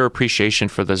much greater appreciation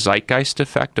for the zeitgeist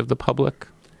effect of the public.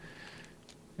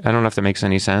 I don't know if that makes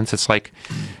any sense. It's like,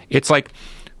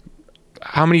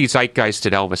 how many zeitgeists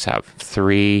did Elvis have?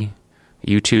 3.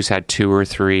 U2's had 2 or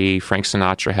 3. Frank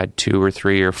Sinatra had 2 or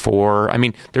 3 or 4. I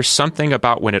mean, there's something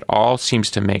about when it all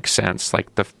seems to make sense,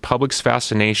 like the public's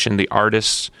fascination, the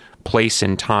artist's place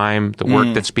in time, the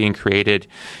work that's being created.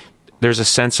 There's a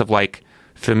sense of like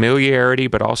familiarity,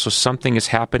 but also something is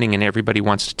happening and everybody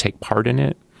wants to take part in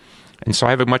it. And so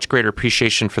I have a much greater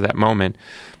appreciation for that moment.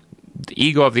 The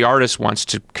ego of the artist wants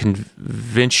to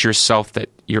convince yourself that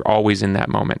you're always in that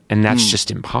moment, and that's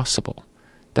just impossible.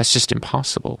 That's just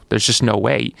impossible. There's just no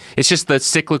way. It's just the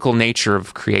cyclical nature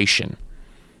of creation.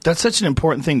 That's such an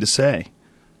important thing to say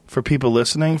for people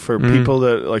listening, for people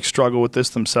that like struggle with this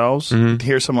themselves. To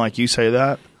hear someone like you say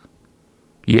that.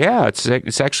 Yeah,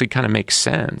 it's actually kind of makes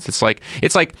sense. It's like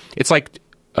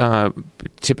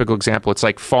typical example. It's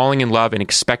like falling in love and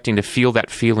expecting to feel that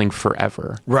feeling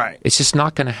forever. Right. It's just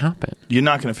not going to happen. You're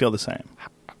not going to feel the same.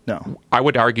 No. I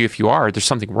would argue if you are, there's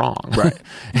something wrong. Right.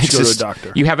 You should go to a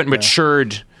doctor. You haven't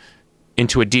matured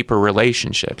into a deeper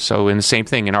relationship. So in the same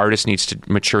thing, an artist needs to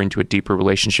mature into a deeper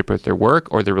relationship with their work,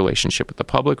 or their relationship with the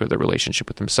public, or their relationship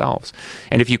with themselves.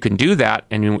 And if you can do that,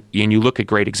 and you look at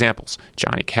great examples,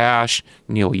 Johnny Cash,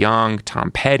 Neil Young,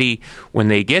 Tom Petty, when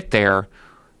they get there,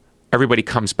 everybody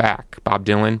comes back, Bob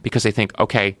Dylan, because they think,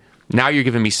 okay, now you're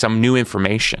giving me some new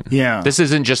information. Yeah. This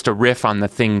isn't just a riff on the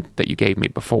thing that you gave me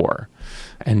before.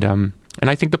 And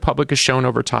I think the public has shown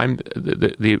over time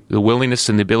the willingness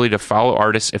and the ability to follow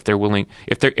artists if they're willing,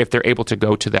 if they're able to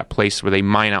go to that place where they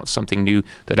mine out something new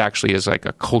that actually is like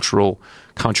a cultural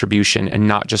contribution and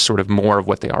not just sort of more of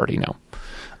what they already know.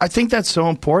 I think that's so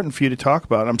important for you to talk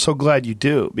about. I'm so glad you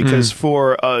do, because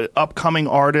for upcoming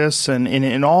artists and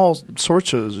in all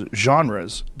sorts of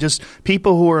genres, just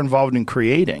people who are involved in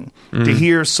creating, to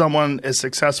hear someone as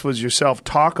successful as yourself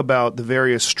talk about the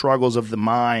various struggles of the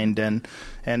mind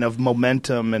and of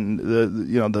momentum and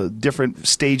the different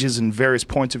stages and various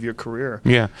points of your career.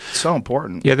 Yeah. It's so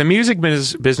important. Yeah, the music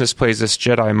business plays this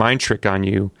Jedi mind trick on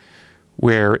you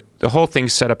where the whole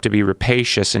thing's set up to be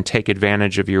rapacious and take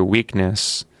advantage of your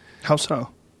weakness. How so?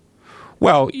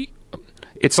 Well,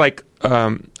 it's like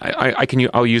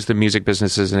I'll use the music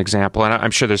business as an example, and I'm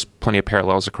sure there's plenty of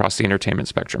parallels across the entertainment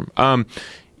spectrum.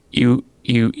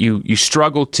 You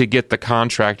struggle to get the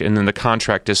contract, and then the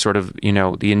contract is sort of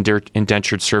the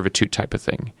indentured servitude type of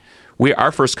thing.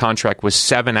 Our first contract was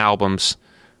 7 albums,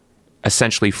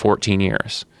 essentially 14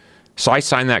 years. So I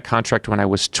signed that contract when I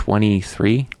was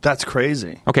 23. That's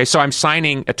crazy. Okay, so I'm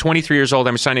signing at 23 years old.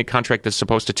 I'm signing a contract that's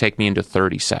supposed to take me into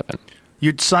 37.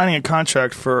 You're signing a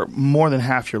contract for more than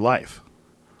half your life.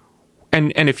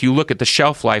 And if you look at the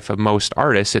shelf life of most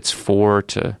artists, it's 4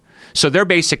 to... So they're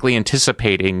basically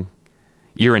anticipating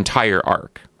your entire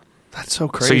arc. That's so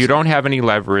crazy. So you don't have any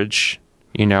leverage,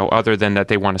 other than that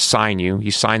they want to sign you.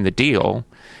 You sign the deal,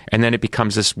 and then it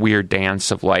becomes this weird dance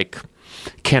of like,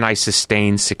 can I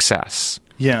sustain success?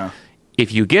 Yeah.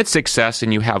 If you get success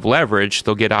and you have leverage,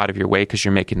 they'll get out of your way because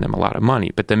you're making them a lot of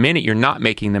money. But the minute you're not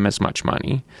making them as much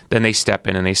money, then they step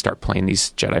in and they start playing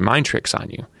these Jedi mind tricks on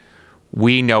you.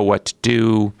 We know what to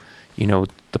do.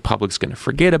 The public's going to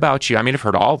forget about you. I mean, I've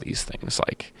heard all these things.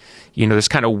 Like, this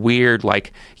kind of weird,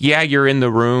 like, yeah, you're in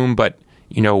the room, but,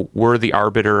 we're the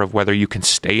arbiter of whether you can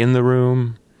stay in the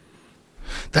room.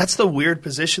 That's the weird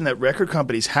position that record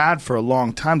companies had for a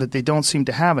long time that they don't seem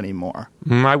to have anymore.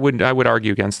 I would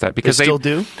argue against that because they still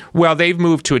do. Well, they've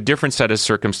moved to a different set of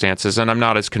circumstances, and I'm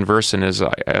not as conversant as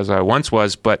I once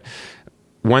was. But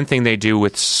one thing they do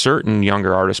with certain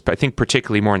younger artists, but I think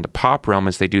particularly more in the pop realm,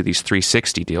 is they do these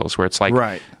 360 deals where it's like,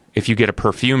 right. If you get a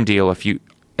perfume deal, like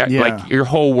your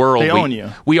whole world, they own you.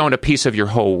 We own a piece of your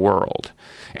whole world.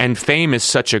 And fame is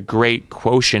such a great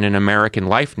quotient in American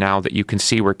life now that you can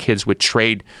see where kids would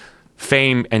trade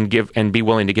fame and be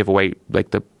willing to give away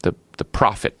like the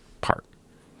profit part.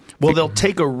 Well, they'll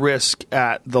take a risk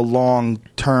at the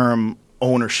long-term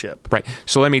ownership. Right.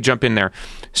 So let me jump in there.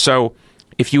 So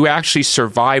if you actually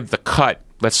survive the cut,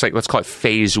 let's call it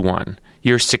phase 1.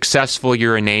 You're successful,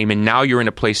 you're a name, and now you're in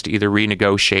a place to either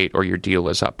renegotiate or your deal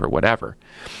is up or whatever.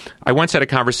 I once had a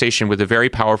conversation with a very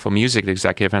powerful music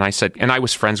executive, and I said, and I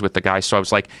was friends with the guy, so I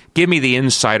was like, give me the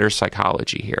insider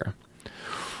psychology here.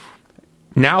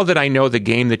 Now that I know the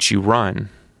game that you run,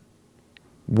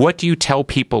 what do you tell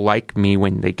people like me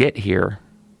when they get here?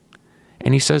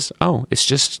 And he says, oh, it's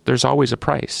just, there's always a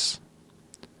price.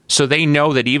 So they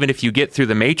know that even if you get through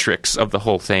the matrix of the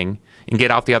whole thing and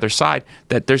get out the other side,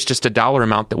 that there's just a dollar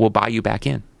amount that will buy you back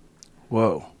in.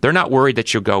 Whoa. They're not worried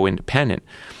that you'll go independent.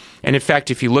 And in fact,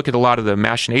 if you look at a lot of the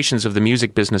machinations of the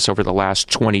music business over the last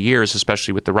 20 years,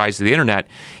 especially with the rise of the internet,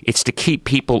 it's to keep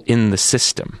people in the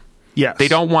system. Yes. They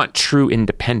don't want true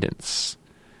independence.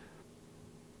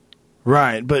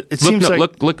 Right, but it seems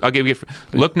like... Look, I'll give you...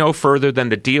 Look no further than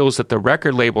the deals that the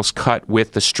record labels cut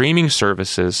with the streaming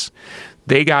services.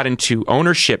 They got into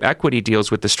ownership equity deals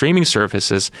with the streaming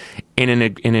services. In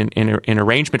an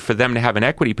arrangement for them to have an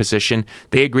equity position,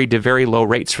 they agreed to very low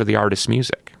rates for the artist's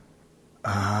music.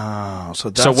 Oh,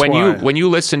 so that's so when why. when you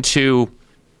listen to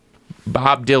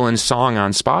Bob Dylan's song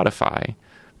on Spotify,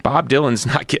 Bob Dylan's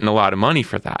not getting a lot of money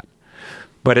for that.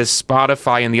 But as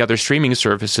Spotify and the other streaming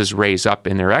services raise up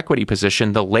in their equity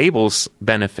position, the labels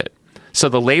benefit. So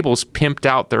the labels pimped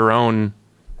out their own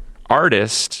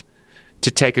artist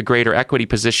to take a greater equity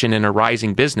position in a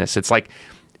rising business. It's like,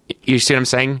 you see what I'm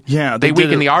saying? Yeah. They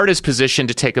weaken the artist's position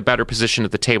to take a better position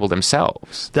at the table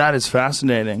themselves. That is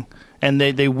fascinating. And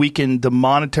they weaken the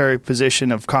monetary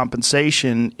position of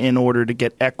compensation in order to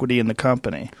get equity in the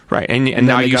company. Right, and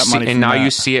now you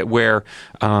see it where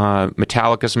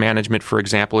Metallica's management, for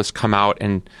example, has come out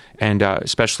and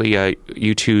especially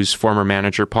U2's former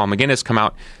manager Paul McGinn has come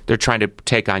out. They're trying to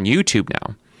take on YouTube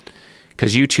now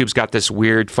because YouTube's got this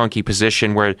weird, funky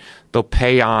position where they'll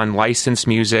pay on licensed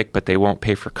music, but they won't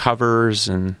pay for covers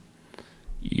and.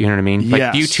 You know what I mean? Like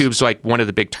yes. YouTube's like one of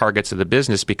the big targets of the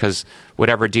business because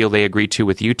whatever deal they agreed to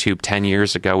with YouTube 10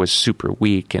 years ago was super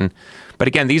weak. But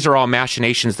again, these are all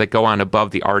machinations that go on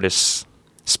above the artist's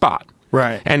spot.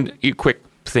 Right. And quick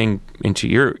thing into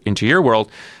your world,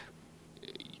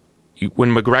 when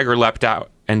McGregor leapt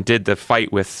out and did the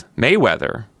fight with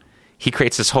Mayweather, he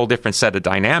creates this whole different set of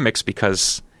dynamics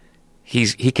because he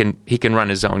can run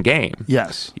his own game.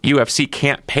 Yes. UFC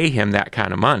can't pay him that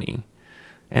kind of money.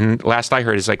 And last I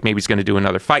heard is like maybe he's going to do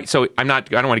another fight. So I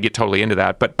don't want to get totally into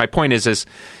that. But my point is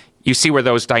you see where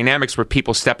those dynamics where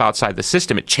people step outside the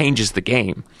system, it changes the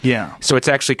game. Yeah. So it's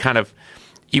actually kind of,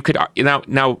 you could, now,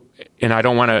 and I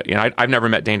don't want to, I've never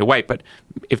met Dana White, but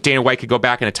if Dana White could go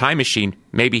back in a time machine,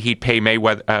 maybe he'd pay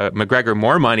McGregor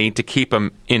more money to keep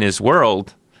him in his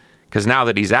world. Because now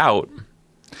that he's out.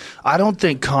 I don't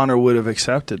think Conor would have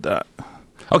accepted that.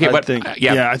 Okay,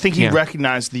 I think he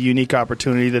recognized the unique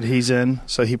opportunity that he's in,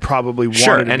 so he probably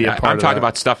wanted to be a part of that. I'm talking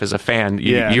about stuff as a fan.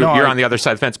 You're on the other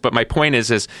side of the fence. But my point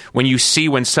is when you see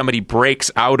when somebody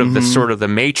breaks out of the sort of the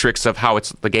matrix of how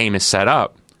the game is set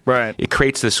up, right? It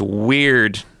creates this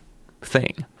weird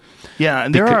thing. Yeah,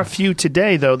 and there are a few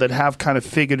today, though, that have kind of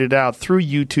figured it out through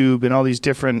YouTube and all these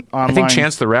different online... I think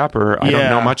Chance the Rapper, I don't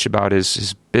know much about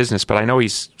his business, but I know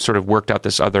he's sort of worked out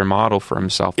this other model for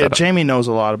himself. Yeah, Jamie knows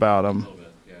a lot about him.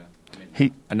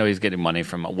 I know he's getting money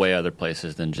from way other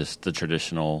places than just the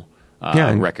traditional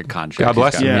record contracts. God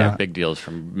bless him. Big deals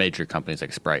from major companies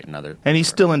like Sprite and other. And he's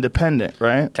still independent,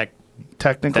 right?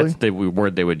 Technically? That's the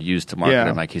word they would use to market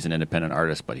him, like he's an independent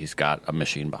artist, but he's got a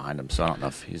machine behind him, so I don't know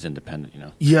if he's independent,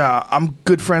 Yeah, I'm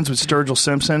good friends with Sturgill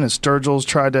Simpson, and Sturgill's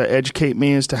tried to educate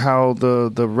me as to how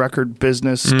the record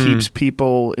business keeps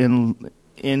people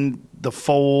in the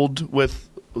fold with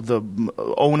the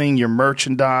owning your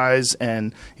merchandise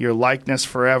and your likeness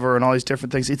forever and all these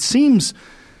different things. It seems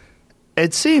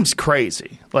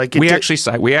crazy. Like we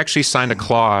actually signed a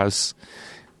clause.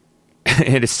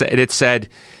 It said,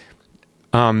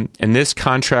 and this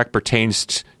contract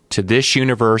pertains to this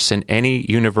universe and any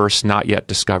universe not yet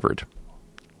discovered.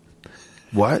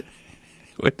 What?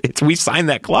 We signed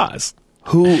that clause.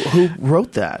 Who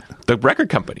wrote that? The record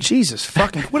company. Jesus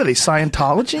fucking, what are they,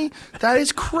 Scientology? That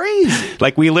is crazy.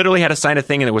 Like, we literally had to sign a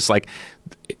thing, and it was like,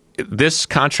 this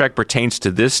contract pertains to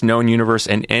this known universe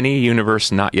and any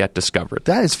universe not yet discovered.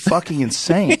 That is fucking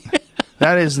insane.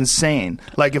 That is insane.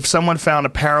 Like, if someone found a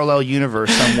parallel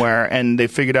universe somewhere and they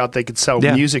figured out they could sell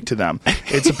music to them.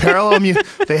 It's a parallel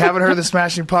they haven't heard of the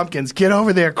Smashing Pumpkins. Get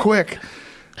over there quick.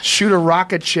 Shoot a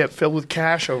rocket ship filled with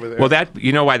cash over there. Well,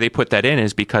 why they put that in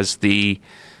is because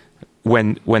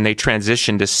when they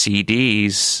transitioned to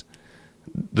CDs,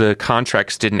 the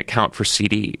contracts didn't account for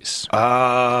CDs.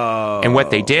 Oh. And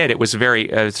what they did, it's a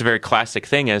very classic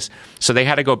thing so they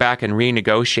had to go back and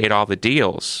renegotiate all the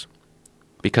deals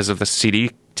because of the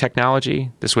CD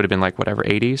technology. This would have been like whatever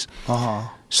 80s. Uh-huh.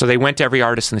 So they went to every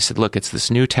artist and they said, "Look, it's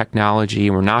this new technology,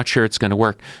 and we're not sure it's going to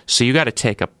work. So you got to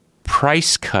take a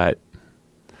price cut.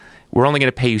 We're only going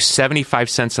to pay you 75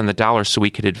 cents on the dollar so we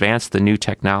could advance the new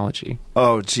technology."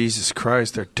 Oh, Jesus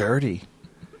Christ, they're dirty.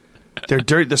 They're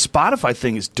dirty. The Spotify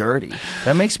thing is dirty.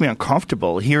 That makes me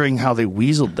uncomfortable hearing how they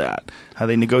weaseled that, how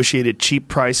they negotiated cheap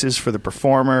prices for the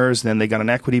performers, then they got an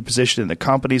equity position in the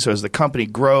company, so as the company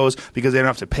grows, because they don't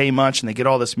have to pay much and they get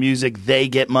all this music, they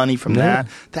get money from that.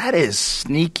 That is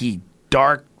sneaky,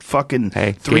 dark, fucking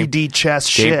 3D chess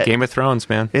shit. Game of Thrones,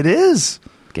 man. It is.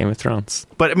 Game of Thrones.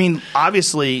 But I mean,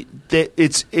 obviously,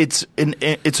 it's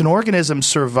an organism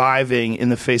surviving in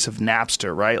the face of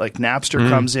Napster, right? Like Napster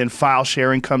comes in, file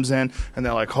sharing comes in, and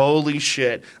they're like, "Holy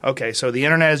shit! Okay, so the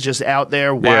internet is just out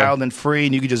there, wild and free,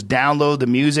 and you can just download the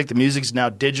music. The music's now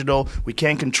digital. We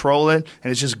can't control it, and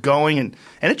it's just going and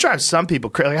it drives some people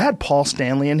crazy. Like I had Paul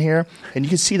Stanley in here, and you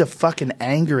can see the fucking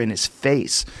anger in his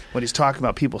face when he's talking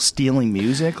about people stealing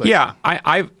music. Like, yeah,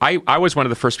 I was one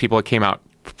of the first people that came out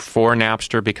for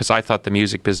Napster because I thought the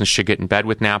music business should get in bed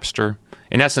with Napster.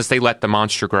 In essence, they let the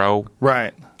monster grow.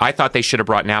 Right. I thought they should have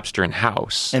brought Napster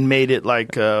in-house. And made it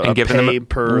like a given pay them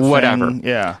per whatever. thing.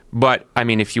 Yeah. But, I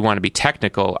mean, if you want to be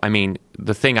technical, I mean,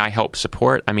 the thing I help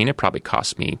support, I mean, it probably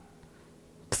cost me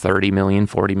 $30 million,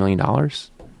 $40 million.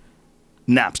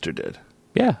 Napster did.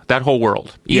 Yeah, that whole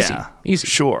world. Easy. Yeah. Easy.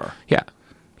 Sure. Yeah.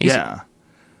 Easy. Yeah.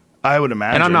 I would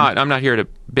imagine. And I'm not here to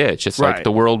bitch. It's like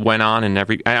the world went on, and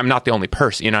I'm not the only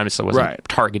person. You know, so it wasn't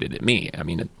targeted at me. I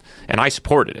mean, and I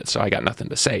supported it, so I got nothing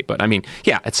to say. But I mean,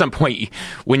 yeah, at some point,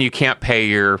 when you can't pay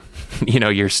your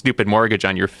stupid mortgage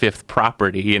on your fifth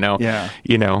property,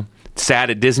 sad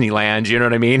at Disneyland, you know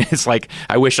what I mean? It's like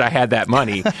I wish I had that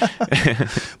money.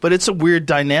 But it's a weird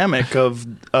dynamic of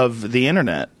the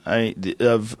internet,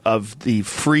 of the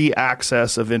free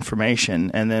access of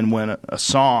information, and then when a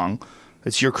song.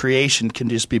 It's your creation can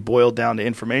just be boiled down to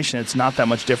information. It's not that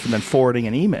much different than forwarding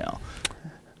an email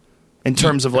in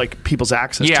terms of like people's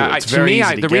access to it. It's very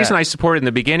easy to the get. reason I supported in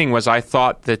the beginning was I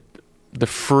thought that the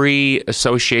free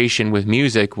association with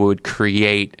music would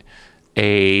create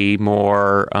a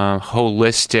more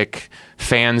holistic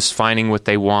fans finding what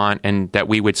they want, and that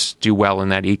we would do well in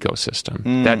that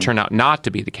ecosystem. That turned out not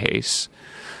to be the case.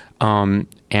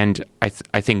 And I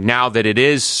think now that it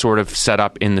is sort of set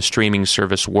up in the streaming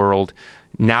service world,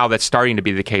 now that's starting to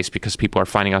be the case because people are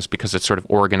finding us because it's sort of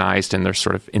organized and there's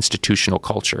sort of institutional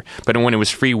culture. But when it was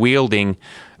free-wielding,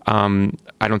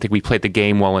 I don't think we played the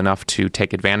game well enough to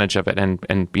take advantage of it, and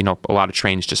a lot of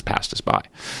trains just passed us by.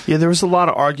 Yeah, there was a lot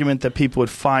of argument that people would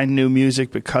find new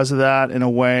music because of that in a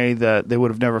way that they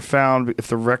would have never found if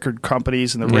the record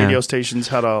companies and the radio stations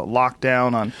had a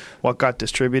lockdown on what got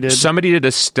distributed. Somebody did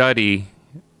a study.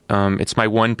 It's my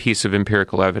one piece of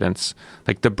empirical evidence.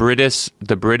 Like the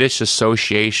British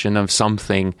Association of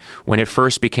something, when it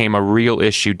first became a real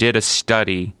issue, did a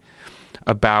study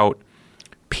about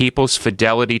people's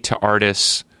fidelity to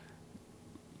artists,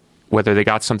 whether they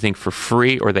got something for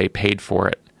free or they paid for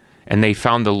it. And they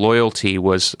found the loyalty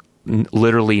was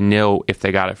literally nil if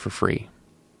they got it for free.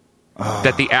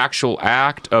 That the actual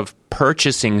act of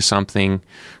purchasing something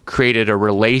created a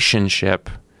relationship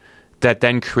that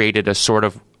then created a sort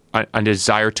of a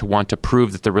desire to want to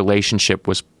prove that the relationship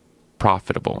was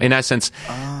profitable. In essence,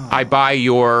 I buy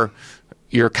your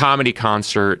comedy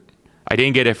concert, I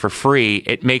didn't get it for free.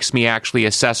 It makes me actually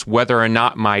assess whether or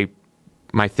not my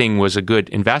thing was a good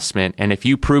investment. And if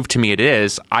you prove to me it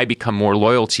is, I become more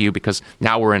loyal to you because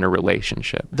now we're in a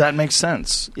relationship. That makes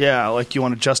sense. Yeah, like you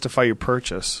want to justify your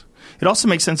purchase. It also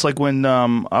makes sense like when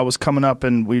I was coming up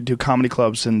and we'd do comedy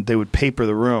clubs and they would paper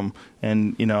the room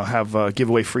and have give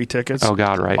away free tickets. Oh,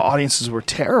 God, right. Audiences were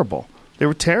terrible. They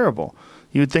were terrible.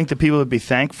 You would think that people would be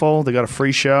thankful they got a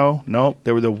free show. Nope.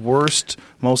 They were the worst,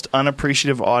 most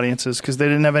unappreciative audiences because they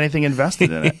didn't have anything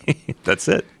invested in it. That's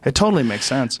it. It totally makes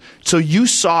sense. So you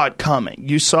saw it coming.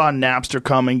 You saw Napster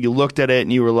coming. You looked at it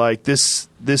and you were like, this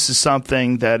is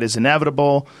something that is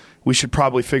inevitable. We should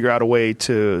probably figure out a way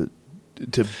to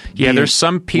there's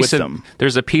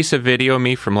a piece of video of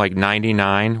me from like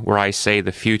 99 where I say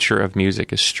the future of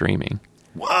music is streaming.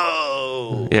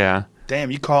 Whoa. Yeah.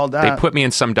 Damn, you called that. They put me in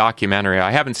some documentary.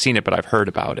 I haven't seen it, but I've heard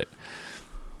about it.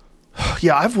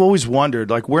 Yeah, I've always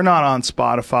wondered. Like, we're not on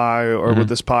Spotify or with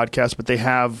this podcast, but they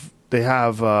have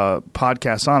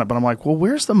podcasts on it. But I'm like, well,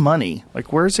 where's the money?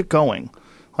 Like, where's it going?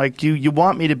 Like, you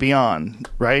want me to be on,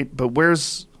 right? But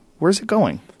where's it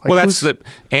going? Like,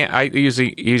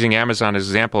 using Amazon as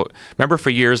an example. Remember for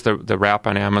years the rap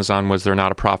on Amazon was they're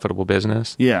not a profitable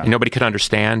business? Yeah. And nobody could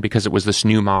understand because it was this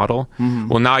new model. Mm-hmm.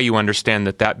 Well, now you understand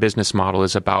that business model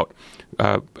is about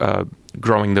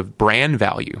growing the brand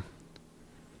value.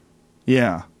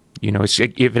 Yeah. In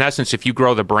essence, if you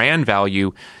grow the brand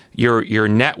value, your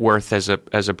net worth as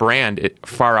a brand, it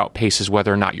far outpaces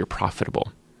whether or not you're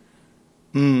profitable.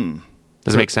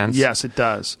 Does it make sense? Yes, it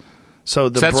does. So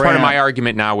that's part of my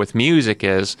argument now with music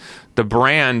is the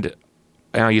brand,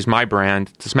 and I'll use my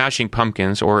brand, the Smashing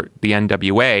Pumpkins or the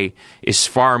NWA is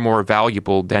far more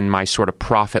valuable than my sort of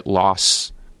profit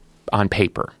loss on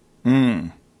paper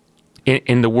in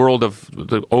the world of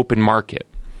the open market.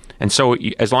 And so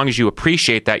as long as you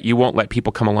appreciate that, you won't let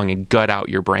people come along and gut out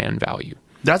your brand value.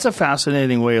 That's a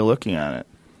fascinating way of looking at it.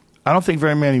 I don't think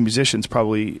very many musicians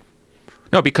probably...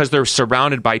 No, because they're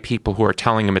surrounded by people who are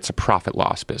telling them it's a profit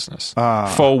loss business.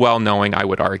 Full well knowing, I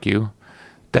would argue,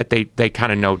 that they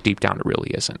kind of know deep down it really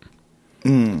isn't.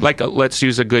 Like, let's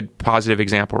use a good positive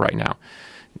example right now.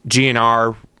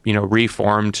 GNR,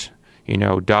 reformed,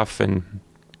 Duff and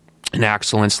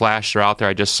Axl and Slash are out there.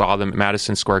 I just saw them at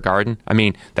Madison Square Garden. I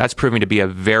mean, that's proving to be a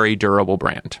very durable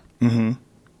brand. Mm-hmm.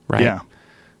 Right? Yeah.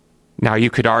 Now, you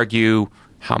could argue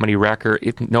how many records,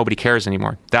 nobody cares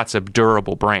anymore. That's a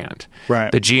durable brand.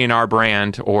 Right. The GNR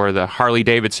brand or the Harley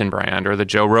Davidson brand or the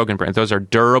Joe Rogan brand, those are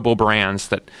durable brands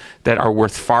that are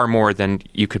worth far more than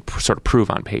you could sort of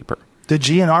prove on paper. The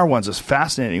GNR one's a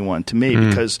fascinating one to me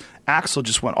because Axl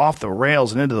just went off the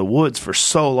rails and into the woods for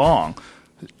so long,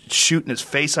 shooting his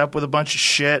face up with a bunch of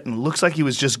shit, and looks like he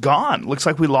was just gone. Looks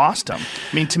like we lost him.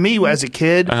 I mean, to me, as a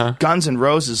kid, Guns N'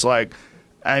 Roses,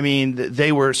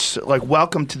 they were like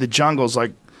Welcome to the Jungle's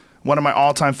like one of my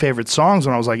all-time favorite songs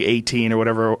when I was like 18 or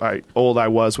whatever old I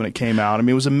was when it came out. I mean,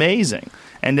 it was amazing.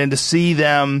 And then to see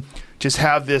them just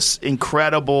have this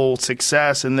incredible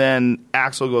success and then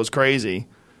Axl goes crazy.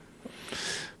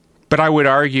 But I would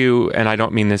argue, and I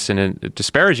don't mean this in a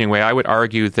disparaging way, I would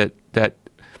argue that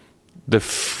the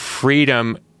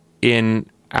freedom in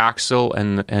Axl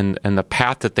and the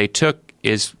path that they took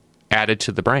is added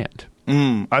to the brand.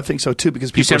 I think so too,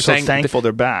 because people are so thankful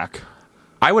they're back.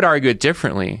 I would argue it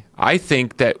differently. I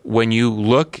think that when you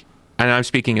look, and I'm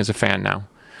speaking as a fan now,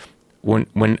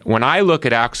 when I look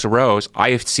at Axl Rose,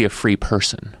 I see a free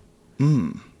person.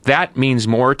 That means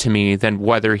more to me than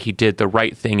whether he did the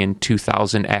right thing in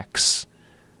 2000X.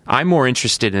 I'm more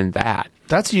interested in that.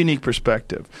 That's a unique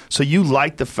perspective. So you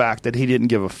like the fact that he didn't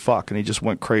give a fuck and he just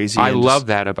went crazy. I love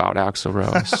that about Axl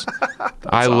Rose.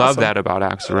 I love that about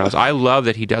Axl Rose. I love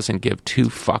that he doesn't give two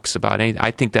fucks about anything.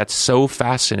 I think that's so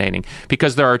fascinating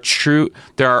because there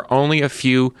are only a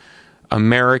few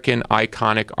American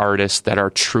iconic artists that are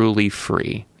truly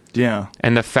free. Yeah.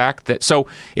 And the fact that, so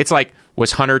it's like,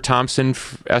 was Hunter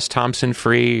S. Thompson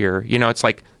free? Or, it's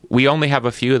like, we only have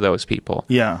a few of those people.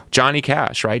 Yeah. Johnny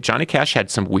Cash, right? Johnny Cash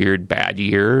had some weird bad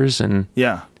years. And,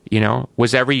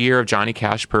 was every year of Johnny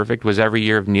Cash perfect? Was every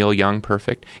year of Neil Young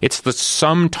perfect? It's the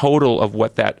sum total of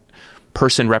what that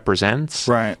person represents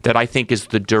that I think is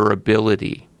the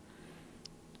durability.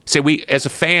 So we, as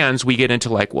fans, we get into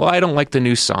like, well, I don't like the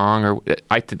new song, or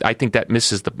I think that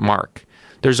misses the mark.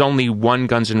 There's only one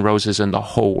Guns N' Roses in the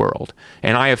whole world.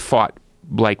 And I have fought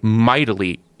like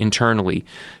mightily internally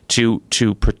to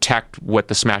protect what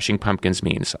the Smashing Pumpkins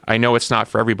means. I know it's not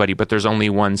for everybody, but there's only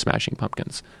one Smashing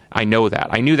Pumpkins. I know that.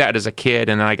 I knew that as a kid,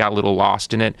 and then I got a little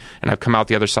lost in it, and I've come out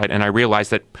the other side, and I realized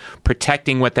that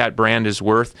protecting what that brand is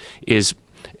worth is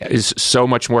so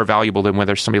much more valuable than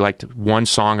whether somebody liked one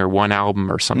song or one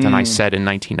album or something I said in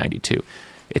 1992.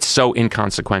 It's so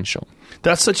inconsequential.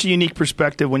 That's such a unique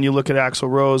perspective when you look at Axl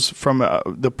Rose from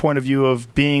the point of view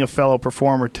of being a fellow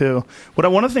performer too.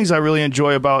 One of the things I really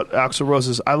enjoy about Axl Rose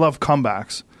is I love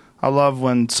comebacks. I love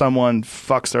when someone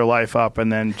fucks their life up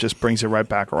and then just brings it right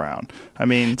back around. I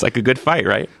mean, it's like a good fight,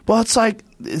 right? Well, it's like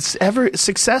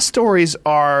success stories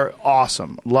are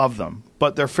awesome. Love them,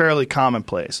 but they're fairly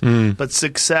commonplace. But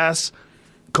success,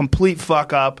 complete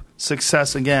fuck up,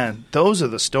 success again. Those are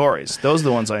the stories. Those are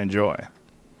the ones I enjoy.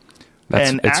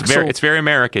 It's very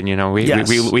American,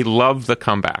 We love the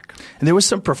comeback. And there was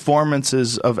some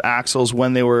performances of Axl's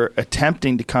when they were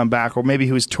attempting to come back, or maybe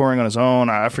he was touring on his own.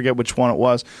 I forget which one it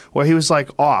was, where he was like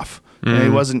off. And he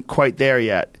wasn't quite there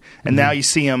yet. And now you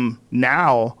see him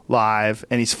now live,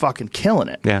 and he's fucking killing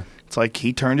it. Yeah, it's like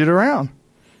he turned it around.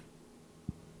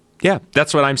 Yeah,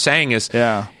 that's what I'm saying is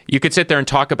you could sit there and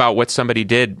talk about what somebody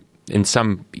did in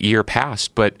some year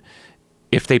past, but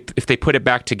if they put it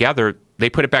back together, they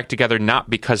put it back together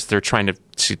not because they're trying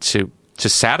to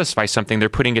satisfy something. They're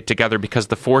putting it together because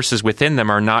the forces within them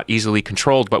are not easily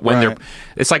controlled. But when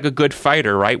it's like a good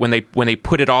fighter, right? When they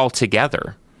put it all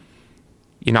together.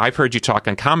 I've heard you talk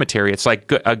on commentary. It's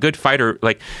like a good fighter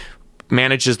like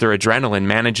manages their adrenaline,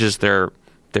 manages their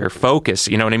focus.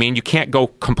 You know what I mean? You can't go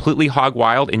completely hog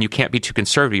wild, and you can't be too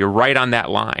conservative. You're right on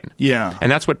that line. Yeah.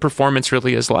 And that's what performance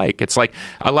really is like. It's like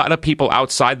a lot of people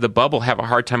outside the bubble have a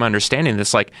hard time understanding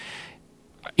this. Like,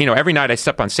 every night I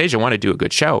step on stage, I want to do a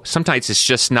good show. Sometimes it's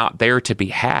just not there to be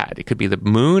had. It could be the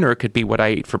moon or it could be what I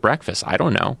ate for breakfast. I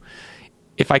don't know.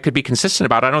 If I could be consistent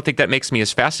about it, I don't think that makes me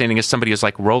as fascinating as somebody who's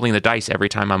like rolling the dice every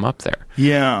time I'm up there.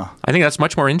 Yeah. I think that's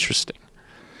much more interesting.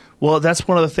 Well, that's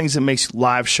one of the things that makes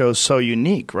live shows so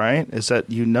unique, right? Is that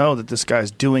that this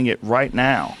guy's doing it right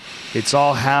now. It's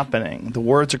all happening. The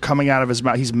words are coming out of his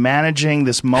mouth. He's managing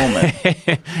this moment.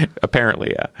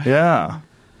 Apparently, yeah. Yeah.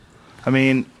 I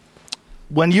mean,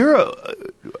 when you're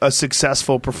a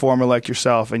successful performer like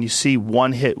yourself and you see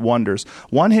one-hit wonders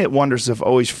have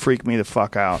always freaked me the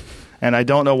fuck out. And I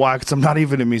don't know why, because I'm not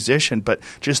even a musician, but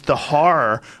just the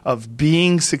horror of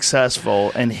being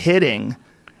successful and hitting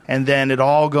and then it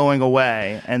all going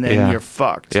away and then you're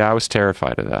fucked. Yeah, I was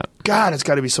terrified of that. God, it's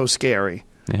got to be so scary.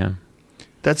 Yeah.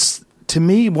 That's, to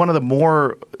me, one of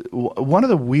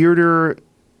the weirder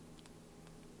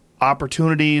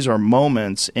opportunities or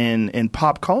moments in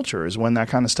pop culture is when that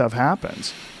kind of stuff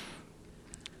happens.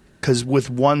 Because with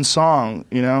one song,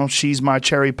 She's My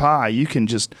Cherry Pie, you can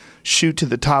just shoot to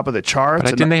the top of the charts.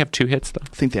 But didn't they have 2 hits, though?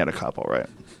 I think they had a couple, right?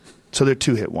 So they're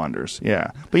 2-hit wonders,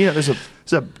 yeah. But, there's a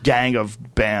gang of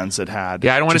bands that had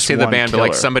I don't want to say the band, killer. but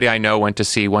like somebody I know went to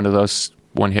see one of those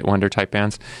one-hit wonder type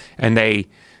bands, and they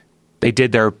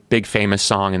did their big famous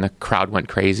song, and the crowd went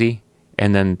crazy.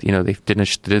 And then, they did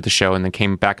the show, and then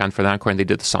came back on for the encore, and they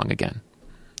did the song again.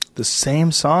 The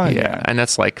same song? Yeah, and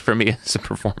that's like, for me as a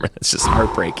performer, that's just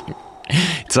heartbreaking.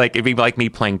 It's like, it'd be like me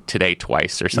playing Today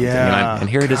twice or something, and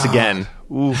here it is again.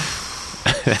 Oof.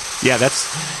 Yeah,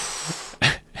 that's...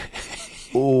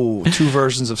 Ooh, 2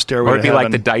 versions of Stairway to Or it'd be Heaven.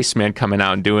 like the Dice Man coming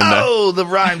out and doing the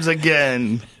rhymes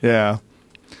again. Yeah.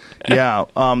 Yeah.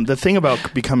 The thing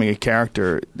about becoming a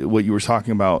character, what you were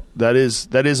talking about, that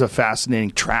is a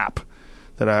fascinating trap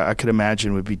that I could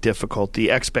imagine would be difficult.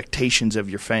 The expectations of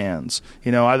your fans.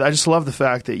 I just love the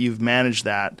fact that you've managed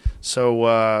that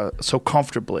so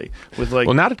comfortably with like.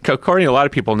 Well, not according to a lot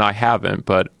of people, I haven't,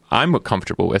 but I'm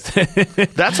comfortable with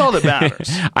it. That's all that matters.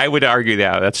 I would argue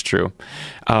that's true.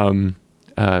 I've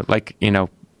been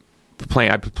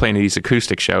playing these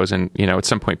acoustic shows, and at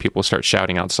some point people start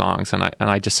shouting out songs, and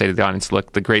I just say to the audience,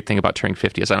 look, the great thing about turning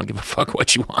 50 is I don't give a fuck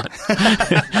what you want.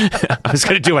 I'm just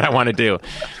going to do what I want to do.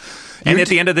 And at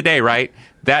the end of the day, right,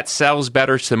 that sells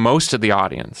better to most of the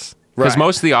audience. Because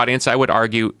most of the audience, I would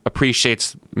argue,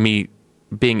 appreciates me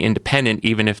being independent,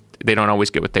 even if they don't always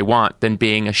get what they want, than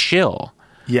being a shill.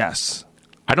 Yes.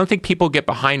 I don't think people get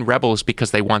behind rebels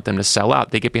because they want them to sell out.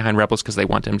 They get behind rebels because they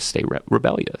want them to stay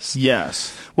rebellious.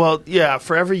 Yes. Well, yeah,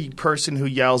 for every person who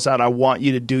yells out, I want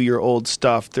you to do your old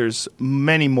stuff, there's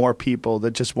many more people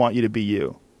that just want you to be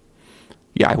you.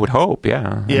 Yeah, I would hope,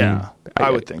 yeah. Yeah,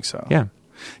 I would think so. Yeah.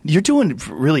 You're doing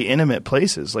really intimate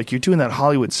places. Like, you're doing that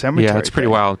Hollywood Cemetery. Yeah, it's pretty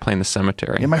wild playing the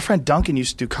cemetery. Yeah, my friend Duncan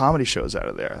used to do comedy shows out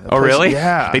of there. Oh, really?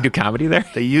 Yeah. They do comedy there?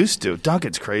 They used to.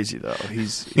 Duncan's crazy, though.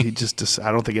 He just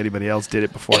I don't think anybody else did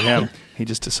it before him. He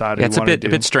just decided it's a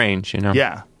bit strange,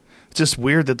 Yeah. It's just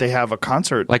weird that they have a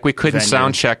concert. Like, we couldn't venue.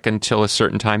 sound check until a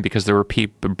certain time because there were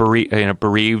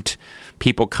bereaved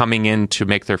people coming in to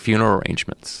make their funeral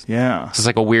arrangements. Yeah. So it's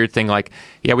like a weird thing. Like,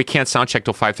 yeah, we can't sound check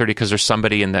till 5:30 because there's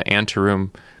somebody in the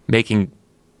anteroom making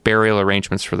burial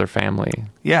arrangements for their family.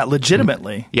 Yeah,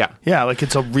 legitimately. Yeah. Yeah, like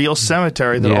it's a real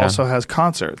cemetery that also has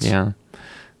concerts. Yeah.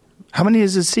 How many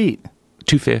is a seat?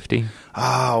 250.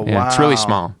 Oh, Yeah, wow. it's really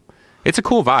small. It's a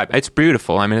cool vibe. It's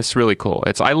beautiful. I mean, it's really cool.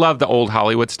 I love the old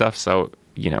Hollywood stuff, so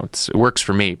it works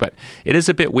for me. But it is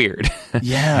a bit weird.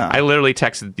 Yeah. I literally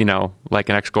texted, like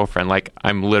an ex-girlfriend, like,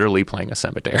 I'm literally playing a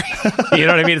cemetery. You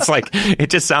know what I mean? It's like, it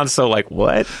just sounds so like,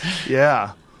 what?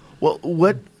 Yeah. Well,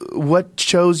 what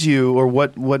chose you, or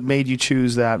what made you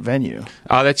choose that venue?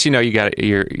 That's you got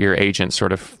your agent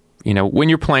sort of when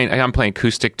you're playing. I'm playing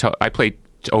acoustic. I played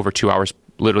over 2 hours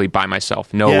literally by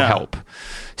myself, no help.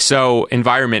 So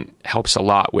environment helps a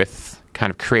lot with kind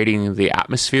of creating the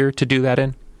atmosphere to do that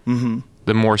in. Mm-hmm.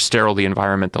 The more sterile the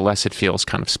environment, the less it feels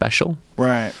kind of special.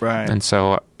 Right. And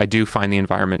so I do find the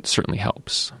environment certainly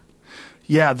helps.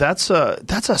 Yeah, that's a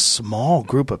small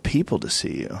group of people to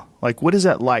see you. Like, what is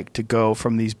that like to go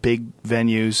from these big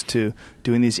venues to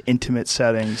doing these intimate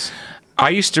settings? I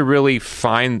used to really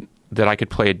find that I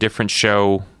could play a different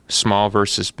show, small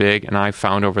versus big, and I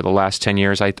found over the last 10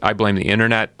 years, I blame the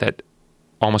internet, that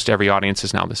almost every audience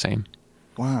is now the same.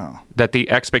 Wow. That the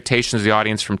expectations of the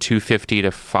audience from 250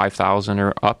 to 5,000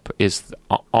 or up is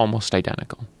almost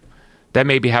identical. That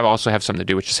maybe also have something to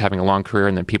do with just having a long career,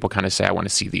 and then people kind of say, I want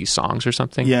to see these songs or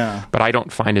something. Yeah. But I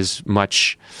don't find as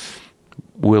much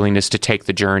willingness to take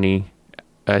the journey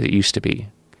as it used to be.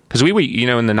 Because we would,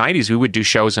 in the 90s, we would do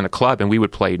shows in a club and we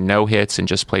would play no hits and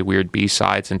just play weird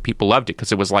B-sides, and people loved it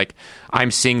because it was like, I'm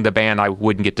seeing the band I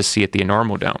wouldn't get to see at the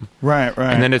Enormal Dome. Right.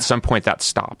 And then at some point that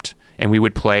stopped. And we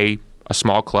would play a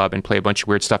small club and play a bunch of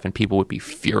weird stuff, and people would be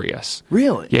furious.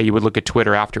 Really? Yeah, you would look at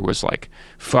Twitter after, it was like,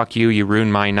 fuck you, you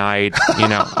ruined my night.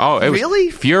 Oh, it was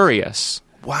really? Furious.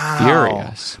 Wow.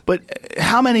 Furious. But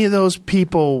how many of those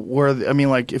people were,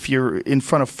 if you're in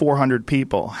front of 400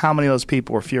 people, how many of those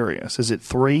people were furious? Is it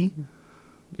 3?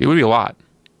 It would be a lot.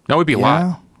 No, it would be a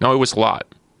lot. No, it was a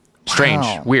lot. Strange.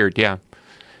 Wow. Weird, yeah.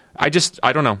 I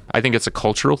don't know. I think it's a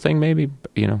cultural thing, maybe,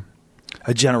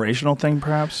 A generational thing,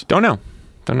 perhaps? Don't know.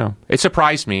 It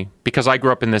surprised me because I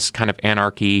grew up in this kind of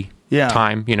anarchy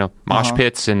time, mosh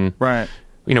pits, and right.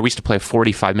 We used to play a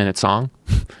 45-minute song.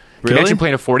 Really? Can you imagine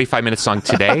playing a 45-minute song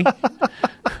today?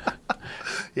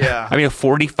 Yeah. I mean, a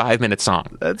 45-minute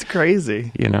song. That's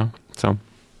crazy. So.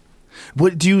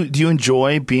 What do you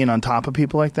enjoy being on top of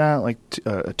people like that, like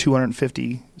a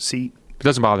 250 seat? It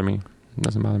doesn't bother me. It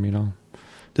doesn't bother me at all.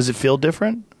 Does it feel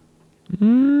different? Or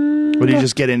do you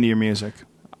just get into your music?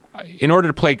 In order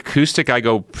to play acoustic, I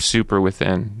go super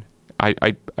within.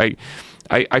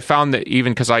 I found that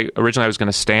even because originally I was going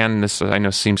to stand, this I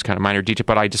know seems kind of minor detail,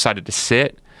 but I decided to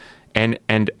sit. And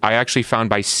I actually found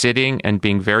by sitting and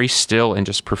being very still and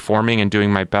just performing and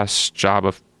doing my best job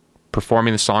of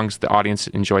performing the songs, the audience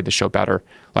enjoyed the show better.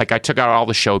 Like I took out all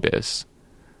the showbiz.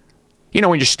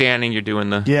 When you're standing, you're doing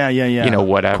the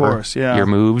whatever, of course, your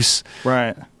moves.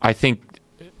 Right. I think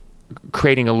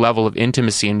creating a level of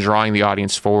intimacy and drawing the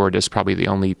audience forward is probably the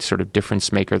only sort of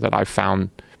difference maker that I've found,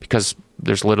 because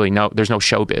there's literally no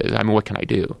showbiz. I mean, what can I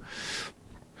do?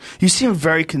 You seem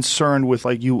very concerned with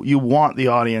you want the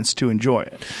audience to enjoy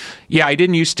it. Yeah, I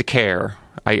didn't used to care.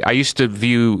 I used to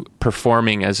view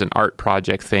performing as an art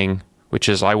project thing, which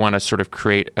is I want to sort of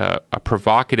create a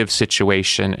provocative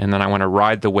situation, and then I want to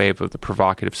ride the wave of the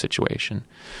provocative situation.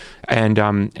 And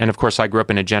of course, I grew up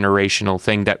in a generational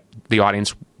thing that the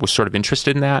audience was sort of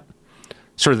interested in that,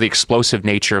 sort of the explosive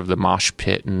nature of the mosh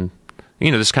pit and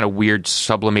this kind of weird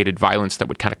sublimated violence that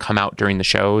would kind of come out during the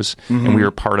shows. Mm-hmm. And we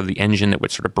were part of the engine that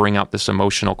would sort of bring out this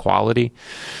emotional quality.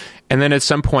 And then at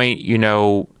some point,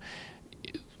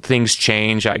 things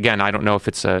change. Again, I don't know if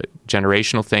it's a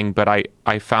generational thing, but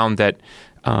I found that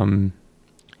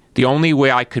the only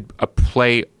way I could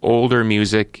play older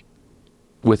music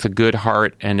with a good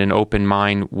heart and an open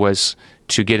mind was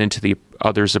to get into the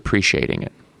others appreciating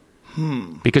it.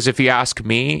 Because if you ask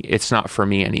me, it's not for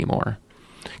me anymore.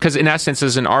 Because in essence,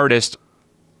 as an artist,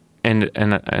 and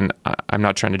I'm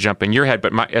not trying to jump in your head,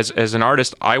 but as an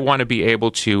artist, I want to be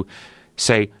able to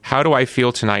say, how do I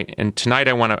feel tonight? And tonight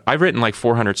I've written like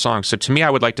 400 songs. So to me, I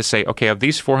would like to say, okay, of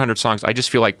these 400 songs, I just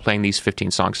feel like playing these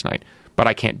 15 songs tonight. But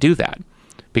I can't do that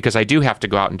because I do have to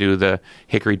go out and do the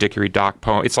Hickory Dickory Dock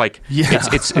poem. It's like,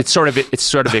 it's sort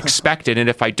of expected. And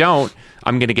if I don't,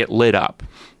 I'm going to get lit up.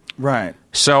 Right.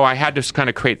 So I had to kind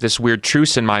of create this weird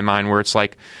truce in my mind where it's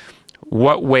like,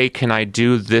 what way can I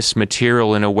do this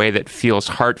material in a way that feels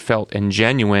heartfelt and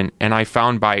genuine? And I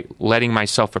found by letting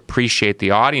myself appreciate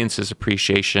the audience's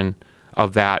appreciation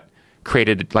of that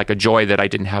created like a joy that I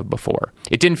didn't have before.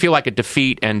 It didn't feel like a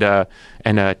defeat and a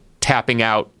tapping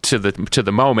out to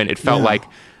the moment. It felt like,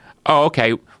 oh,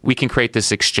 okay, we can create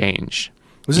this exchange.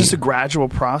 Was this a gradual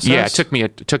process? Yeah, it took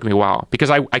me a while because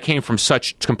I came from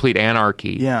such complete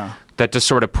anarchy that to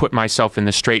sort of put myself in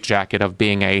the straitjacket of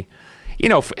being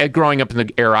growing up in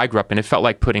the era I grew up in, it felt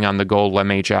like putting on the gold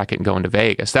lame jacket and going to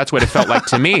Vegas. That's what it felt like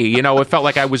to me. It felt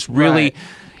like I was really,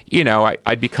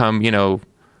 I'd become,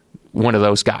 one of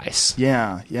those guys.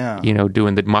 Yeah.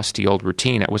 Doing the musty old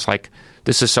routine. It was like,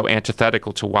 this is so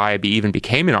antithetical to why I even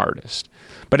became an artist.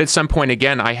 But at some point,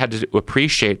 again, I had to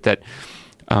appreciate that,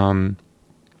 and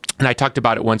I talked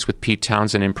about it once with Pete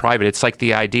Townsend in private. It's like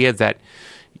the idea that,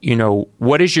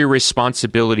 what is your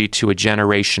responsibility to a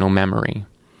generational memory?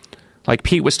 Like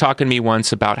Pete was talking to me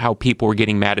once about how people were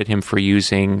getting mad at him for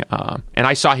using, and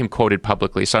I saw him quoted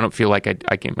publicly, so I don't feel like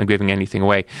I'm giving anything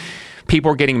away.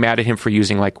 People were getting mad at him for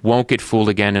using like, won't get fooled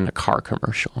again in a car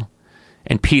commercial.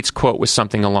 And Pete's quote was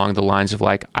something along the lines of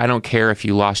like, I don't care if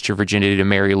you lost your virginity to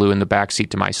Mary Lou in the backseat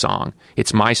to my song.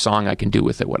 It's my song. I can do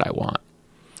with it what I want.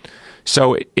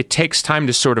 So it takes time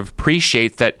to sort of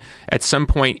appreciate that at some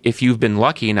point, if you've been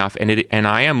lucky enough, and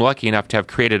I am lucky enough to have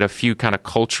created a few kind of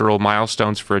cultural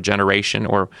milestones for a generation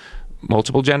or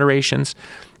multiple generations,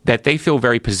 that they feel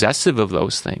very possessive of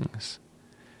those things.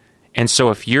 And so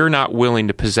if you're not willing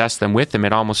to possess them with them,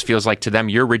 it almost feels like to them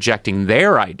you're rejecting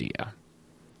their idea,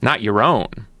 not your own.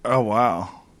 Oh,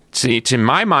 wow. See, to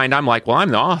my mind, I'm like, well, I'm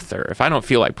the author. If I don't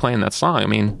feel like playing that song, I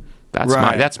mean,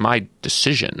 That's my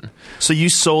decision. So you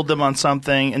sold them on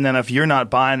something, and then if you're not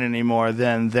buying it anymore,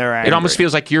 then they're angry. It almost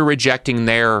feels like you're rejecting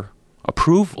their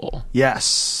approval.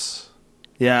 Yes.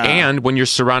 Yeah. And when you're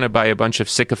surrounded by a bunch of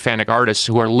sycophantic artists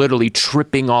who are literally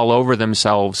tripping all over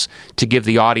themselves to give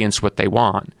the audience what they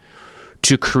want,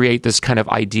 to create this kind of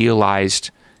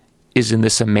idealized, isn't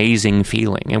this amazing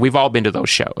feeling? And we've all been to those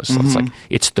shows. So it's like,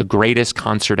 it's the greatest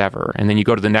concert ever. And then you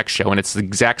go to the next show and it's the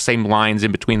exact same lines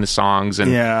in between the songs.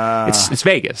 And it's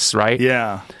Vegas, right?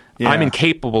 Yeah. I'm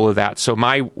incapable of that. So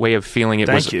my way of feeling it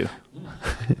was... Thank you.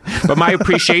 But my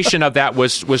appreciation of that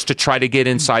was to try to get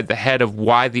inside the head of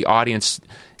why the audience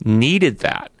needed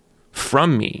that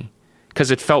from me.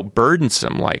 Because it felt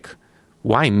burdensome. Like,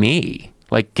 why me?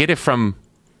 Like, get it from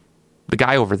the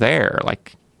guy over there.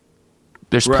 Like,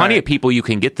 there's plenty of people you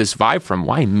can get this vibe from.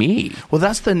 Why me? Well,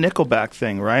 that's the Nickelback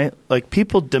thing, right? Like,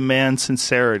 people demand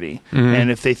sincerity. And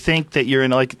if they think that you're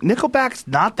in, like, Nickelback's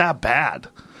not that bad.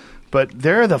 But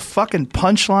they're the fucking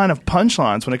punchline of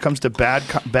punchlines when it comes to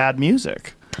bad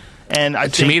music. And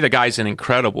to me, the guy's an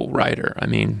incredible writer. I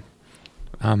mean,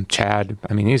 Chad.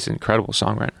 I mean, he's an incredible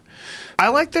songwriter. I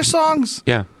like their songs.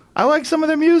 Yeah, I like some of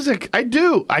their music. I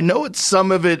do. I know some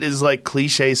of it is like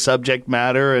cliche subject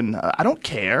matter, and I don't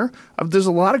care. There's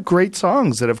a lot of great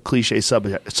songs that have cliche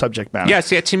subject matter.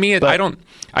 Yes, yeah. To me, I don't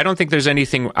think there's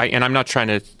anything. And I'm not trying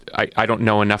to. I don't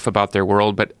know enough about their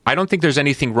world, but I don't think there's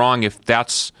anything wrong if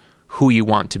that's who you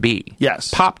want to be.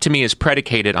 Yes. Pop to me is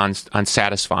predicated on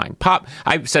satisfying. Pop,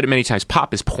 I've said it many times,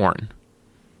 pop is porn.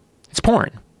 It's porn.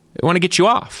 They want to get you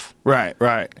off. Right.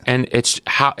 And it's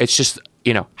just,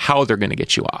 how they're going to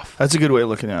get you off. That's a good way of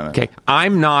looking at it. Okay.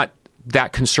 I'm not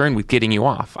that concerned with getting you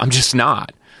off. I'm just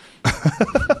not.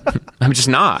 I'm just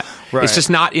not. Right. It's just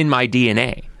not in my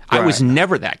DNA. I was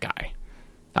never that guy.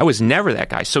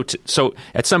 So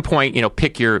at some point,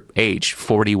 pick your age,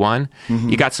 41.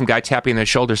 You got some guy tapping their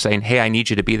shoulder saying, hey, I need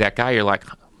you to be that guy. You're like,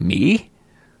 me?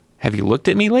 Have you looked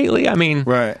at me lately? I mean,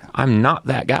 I'm not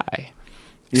that guy.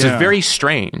 It's very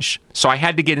strange. So I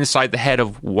had to get inside the head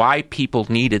of why people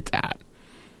needed that.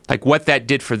 Like what that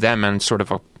did for them on sort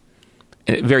of a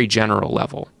very general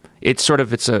level. It's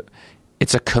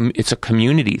a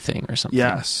community thing or something.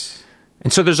 Yes.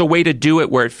 And so there's a way to do it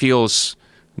where it feels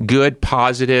good,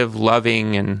 positive,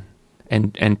 loving,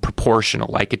 and proportional.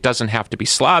 Like it doesn't have to be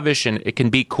slavish, and it can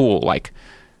be cool. Like,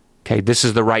 okay, this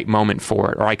is the right moment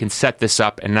for it, or I can set this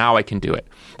up, and now I can do it.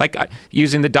 Like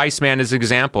using the Dice Man as an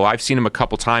example, I've seen him a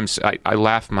couple times. I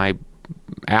laughed my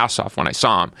ass off when I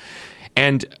saw him.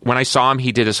 And when I saw him,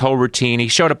 he did his whole routine. He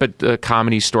showed up at the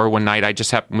Comedy Store one night. I just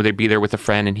happened to be there with a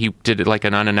friend, and he did it like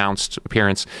an unannounced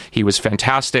appearance. He was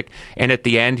fantastic. And at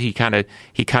the end, he kind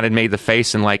of made the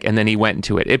face and then he went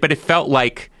into it. But it felt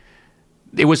like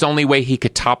it was the only way he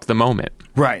could top the moment.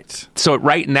 Right. So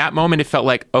right in that moment, it felt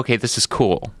like, okay, this is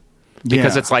cool.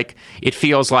 Because it's like, it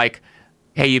feels like,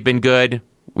 hey, you've been good.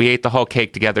 We ate the whole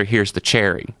cake together. Here's the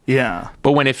cherry. Yeah.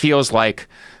 But when it feels like,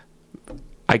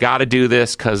 I got to do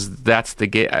this because that's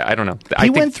the I don't know. He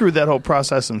went through that whole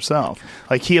process himself.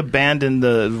 Like he abandoned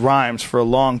the rhymes for a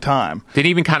long time. Did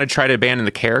he even kind of try to abandon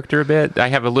the character a bit? I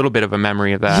have a little bit of a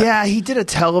memory of that. Yeah, he did a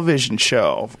television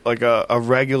show, like a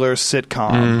regular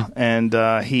sitcom,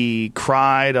 and he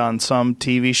cried on some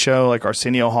TV show like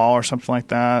Arsenio Hall or something like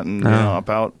that, and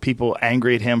about people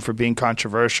angry at him for being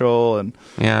controversial. And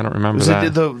yeah, I don't remember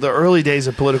that. The early days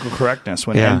of political correctness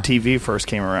when MTV first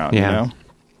came around. Yeah. You know?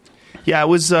 Yeah, it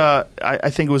was. I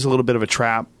think it was a little bit of a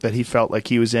trap that he felt like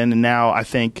he was in, and now I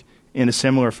think in a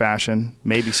similar fashion,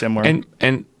 maybe similar.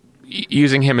 And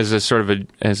using him as a sort of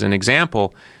as an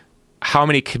example, how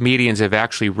many comedians have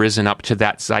actually risen up to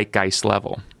that zeitgeist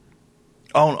level?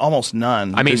 Oh, almost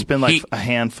none. I mean, there's been like a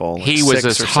handful. Like he was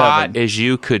as hot as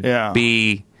you could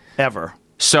be ever.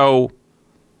 So,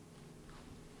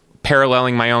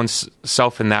 paralleling my own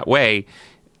self in that way,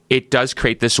 it does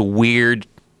create this weird.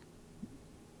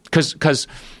 Because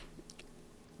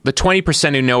the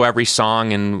 20% who know every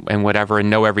song and whatever and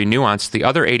know every nuance, the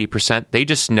other 80%, they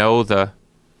just know the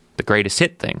greatest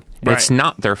hit thing. Right. It's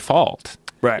not their fault.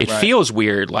 Right. It feels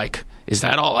weird. Like, is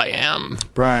that all I am?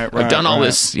 Right. I've done all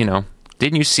this.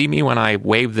 Didn't you see me when I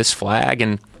waved this flag?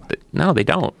 And no, they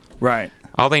don't. Right.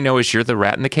 All they know is you're the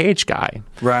rat in the cage guy.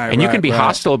 Right. And you can be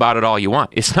hostile about it all you want.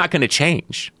 It's not going to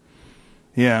change.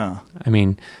 Yeah. I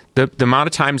mean, the amount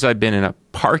of times I've been in a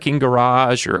parking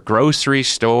garage or a grocery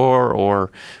store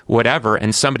or whatever,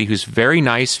 and somebody who's very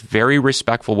nice, very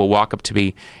respectful will walk up to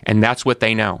me, and that's what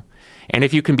they know. And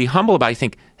if you can be humble about it, I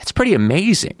think that's pretty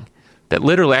amazing that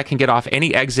literally I can get off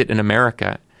any exit in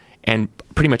America, and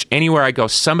pretty much anywhere I go,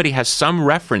 somebody has some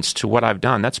reference to what I've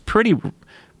done. That's pretty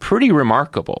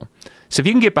remarkable. So if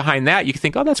you can get behind that, you can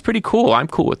think, oh, that's pretty cool. I'm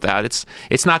cool with that.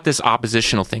 It's not this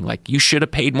oppositional thing like you should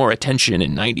have paid more attention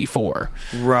in '94.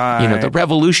 Right. You know, the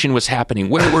revolution was happening.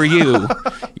 Where were you?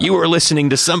 You were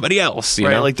listening to somebody else. You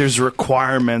know? Like there's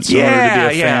requirements in order to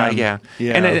be a fan.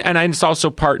 Yeah. And it's also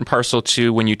part and parcel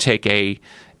to when you take a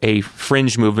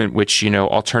fringe movement, which, you know,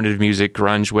 alternative music,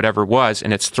 grunge, whatever it was,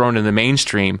 and it's thrown in the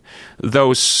mainstream,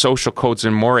 those social codes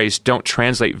and mores don't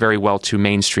translate very well to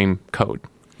mainstream code.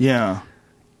 Yeah.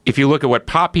 If you look at what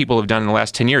pop people have done in the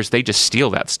last 10 years, they just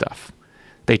steal that stuff.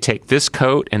 They take this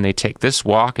coat, and they take this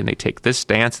walk, and they take this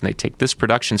dance, and they take this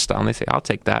production style, and they say, I'll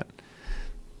take that.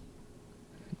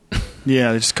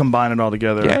 Yeah, they just combine it all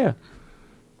together. Yeah.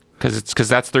 Because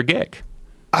that's their gig.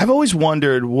 I've always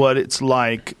wondered what it's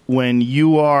like when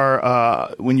you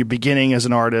are when you're beginning as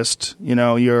an artist. You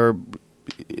know, you're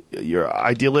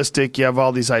idealistic. You have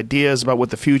all these ideas about what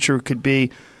the future could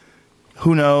be.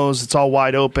 Who knows? It's all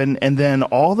wide open. And then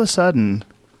all of a sudden,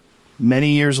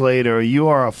 many years later, you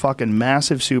are a fucking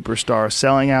massive superstar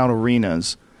selling out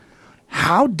arenas.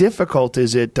 How difficult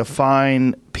is it to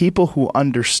find people who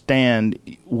understand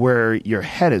where your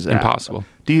head is at? Impossible.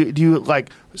 Do you like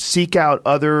seek out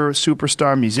other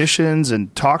superstar musicians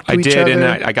and talk to each other? I did,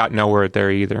 and I got nowhere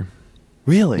there either.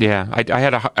 Really? Yeah,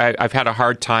 I've had a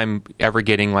hard time ever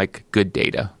getting like good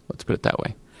data. Let's put it that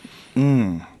way.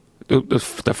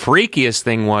 The freakiest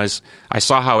thing was I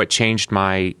saw how it changed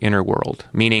my inner world,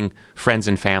 meaning friends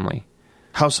and family.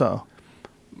 How so?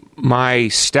 My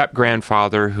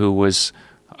step-grandfather, who was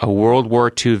a World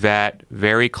War II vet,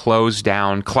 very closed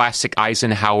down, classic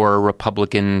Eisenhower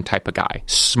Republican type of guy,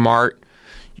 smart,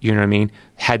 you know what I mean,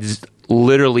 had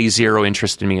literally zero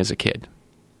interest in me as a kid.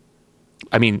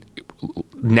 I mean,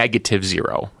 negative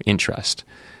zero interest.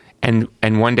 And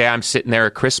one day I'm sitting there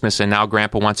at Christmas, and now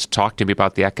Grandpa wants to talk to me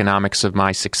about the economics of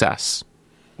my success.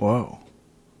 Whoa.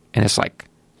 And it's like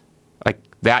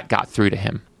that got through to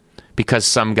him because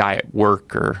some guy at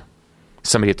work or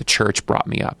somebody at the church brought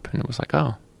me up, and it was like,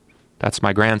 oh, that's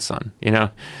my grandson. You know,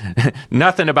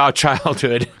 nothing about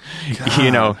childhood,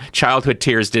 you know, childhood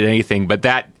tears did anything, but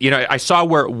that, you know, I saw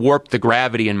where it warped the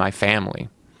gravity in my family.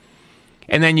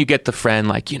 And then you get the friend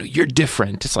like, you know, you're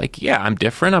different. It's like, yeah, I'm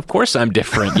different. Of course I'm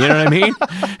different. You know what I mean?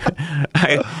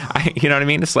 You know what I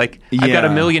mean? It's like, I've got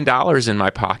 $1 million in my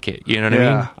pocket. You know what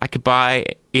I mean? I could buy,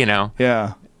 you know.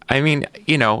 Yeah. I mean,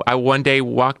 you know, I one day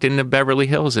walked into Beverly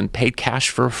Hills and paid cash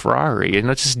for a Ferrari. And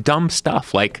it's just dumb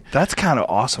stuff. Like, that's kind of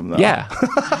awesome, though. Yeah.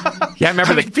 Yeah, I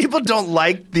remember people don't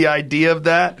like the idea of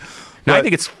that. No, I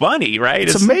think it's funny, right?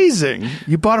 It's amazing.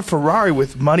 You bought a Ferrari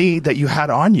with money that you had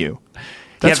on you.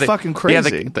 That's fucking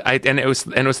crazy. Yeah, and it was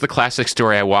the classic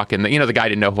story. I walk in, you know, the guy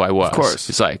didn't know who I was. Of course.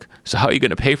 He's like, so how are you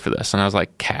going to pay for this? And I was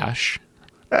like, cash.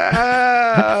 You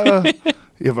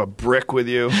have a brick with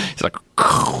you. He's like,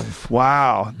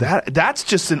 wow, that's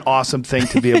just an awesome thing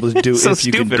to be able to do. So if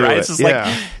you stupid, can do right? it. It's just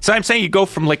like, so I'm saying you go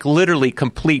from like literally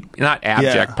complete, not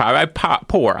abject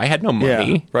poor. I had no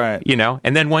money, right? You know,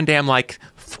 and then one day I'm like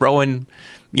throwing,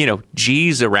 you know,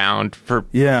 G's around for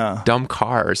dumb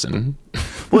cars and.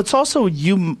 Well, it's also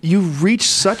you reach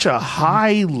such a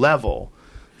high level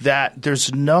that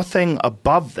there's nothing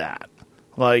above that.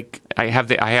 Like I have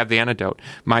the antidote.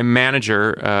 My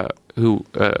manager, who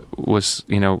was,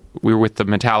 you know, we were with the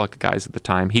Metallica guys at the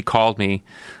time. He called me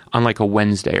on like a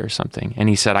Wednesday or something, and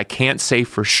he said, "I can't say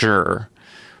for sure,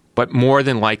 but more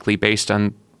than likely, based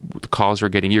on the calls we're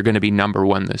getting, you're going to be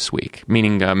 #1 this week,"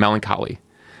 meaning Melancholy.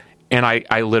 And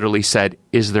I literally said,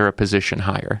 "Is there a position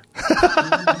higher?"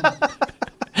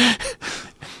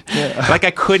 Like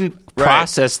I couldn't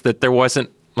process that there wasn't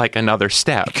like another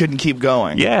step. You couldn't keep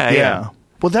going. Yeah.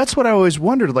 Well, that's what I always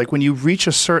wondered. Like when you reach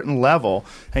a certain level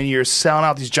and you're selling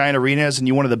out these giant arenas and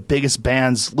you're one of the biggest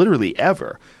bands literally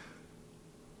ever.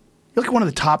 You're like one of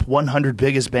the top 100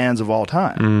 biggest bands of all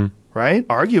time, right?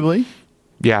 Arguably.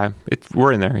 Yeah,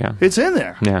 we're in there, yeah. It's in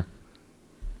there. Yeah.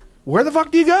 Where the fuck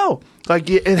do you go? Like,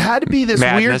 it had to be this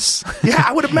madness. Weird... Yeah,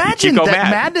 I would imagine that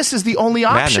madness is the only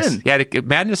option. Madness. Yeah,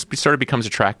 madness sort of becomes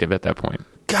attractive at that point.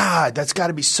 God, that's got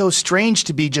to be so strange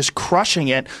to be just crushing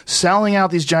it, selling out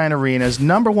these giant arenas,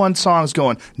 #1 songs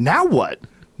going, now what?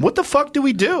 What the fuck do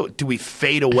we do? Do we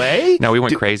fade away? No, we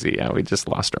went crazy. Yeah, we just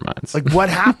lost our minds. Like, what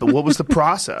happened? What was the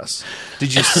process?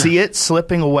 Did you see it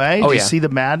slipping away? Did you see the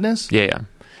madness? Yeah.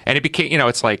 And it became, you know,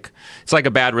 it's like a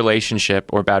bad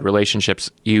relationship or bad relationships.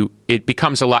 It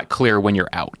becomes a lot clearer when you're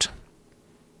out.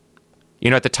 You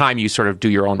know, at the time you sort of do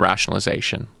your own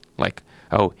rationalization. Like,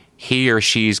 oh, he or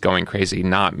she's going crazy,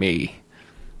 not me.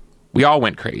 We all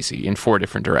went crazy in 4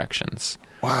 different directions.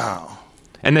 Wow.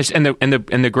 And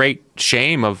the great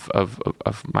shame of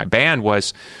my band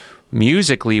was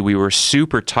musically, we were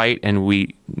super tight, and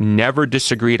we never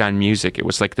disagreed on music. It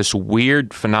was like this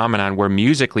weird phenomenon where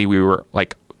musically we were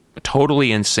like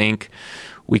totally in sync.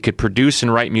 We could produce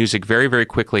and write music very, very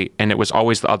quickly, and it was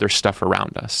always the other stuff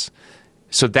around us.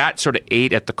 So that sort of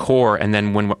ate at the core, and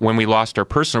then when we lost our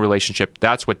personal relationship,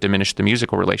 that's what diminished the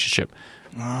musical relationship.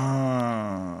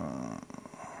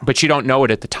 But you don't know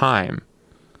it at the time,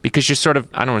 because you're sort of,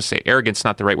 I don't want to say arrogant's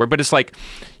not the right word, but it's like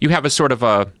you have a sort of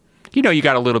a, you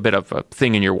got a little bit of a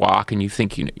thing in your walk, and you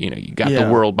think you got the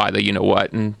world by the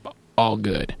you-know-what, and all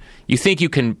good. You think you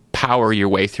can power your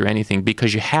way through anything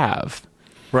because you have.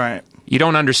 Right. You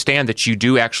don't understand that you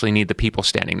do actually need the people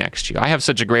standing next to you. I have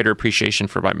such a greater appreciation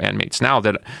for my bandmates now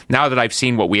that I've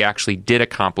seen what we actually did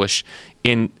accomplish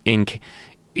in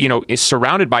is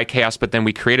surrounded by chaos, but then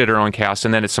we created our own chaos,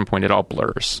 and then at some point it all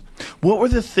blurs. What were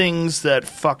the things that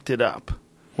fucked it up?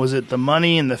 Was it the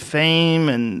money and the fame,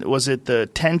 and was it the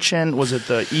tension? Was it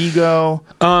the ego?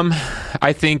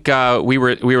 I think we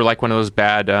were like one of those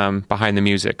bad behind the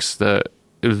musics. It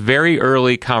was very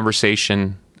early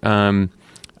conversation.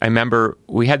 I remember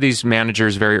we had these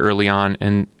managers very early on,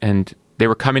 and they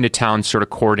were coming to town sort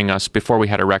of courting us before we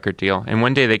had a record deal. And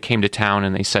one day they came to town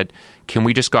and they said, "Can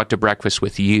we just go out to breakfast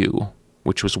with you?"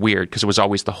 Which was weird because it was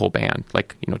always the whole band,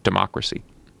 like, democracy.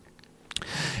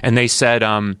 And they said,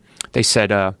 "Now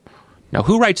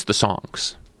who writes the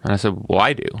songs?" And I said, "Well,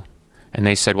 I do." And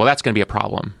they said, "Well, that's going to be a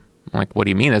problem." I'm like, "What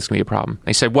do you mean that's going to be a problem?"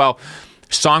 They said, "Well,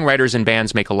 songwriters and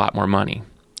bands make a lot more money.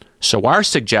 So our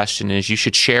suggestion is you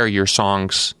should share your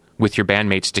songs with your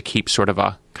bandmates to keep sort of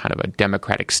a kind of a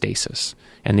democratic stasis."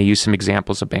 And they used some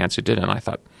examples of bands who did it, and I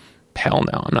thought, hell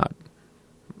no,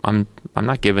 I'm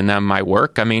not giving them my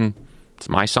work. I mean, it's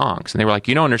my songs. And they were like,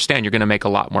 "You don't understand, you're going to make a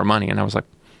lot more money." And I was like,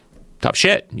 tough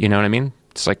shit, you know what I mean?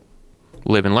 It's like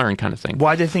live and learn kind of thing.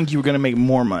 Why did they think you were going to make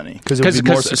more money? Because it would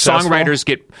be more successful? Songwriters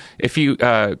get,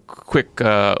 quick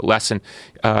lesson,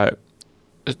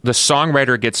 the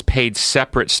songwriter gets paid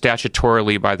separate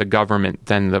statutorily by the government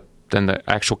than the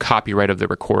actual copyright of the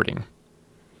recording.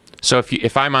 So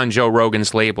if I'm on Joe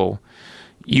Rogan's label,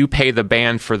 you pay the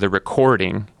band for the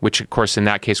recording, which of course in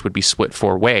that case would be split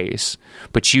 4 ways,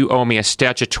 but you owe me a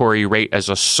statutory rate as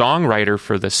a songwriter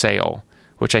for the sale,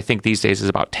 which I think these days is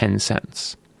about 10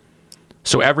 cents.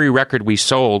 So every record we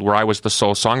sold where I was the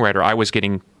sole songwriter, I was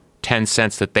getting 10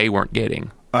 cents that they weren't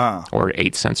getting. Or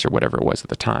 8 cents or whatever it was at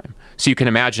the time. So you can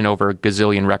imagine over a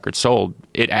gazillion records sold,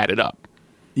 it added up.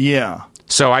 Yeah.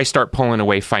 So I start pulling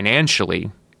away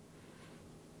financially.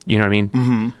 You know what I mean?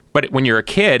 Mm-hmm. But when you're a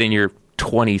kid and you're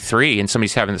 23 and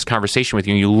somebody's having this conversation with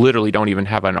you and you literally don't even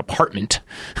have an apartment,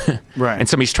 right? And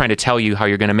somebody's trying to tell you how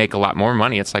you're going to make a lot more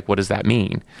money, it's like, what does that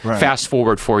mean? Right. Fast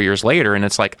forward 4 years later and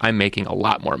it's like, I'm making a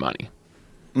lot more money.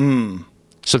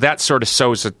 So that sort of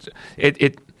sows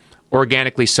it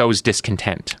organically sows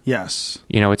discontent. Yes.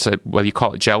 It's whether you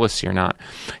call it jealousy or not.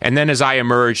 And then as I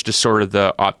emerged as sort of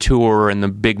the auteur and the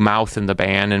big mouth in the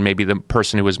band and maybe the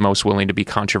person who was most willing to be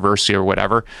controversial or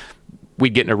whatever,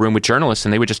 we'd get in a room with journalists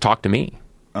and they would just talk to me.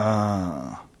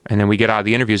 And then we get out of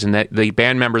the interviews and the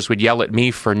band members would yell at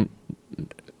me for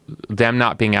them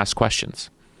not being asked questions.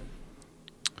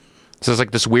 So it's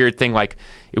like this weird thing, like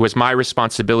it was my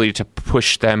responsibility to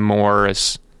push them more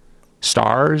as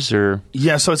stars, or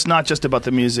so it's not just about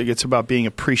the music, it's about being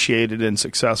appreciated and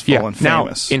successful and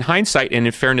famous. Now, in hindsight and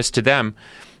in fairness to them,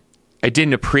 I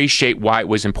didn't appreciate why it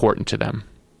was important to them,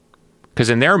 because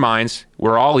in their minds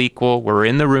we're all equal, we're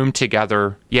in the room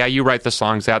together. Yeah, you write the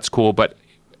songs, that's cool, but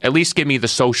at least give me the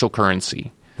social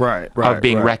currency of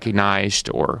being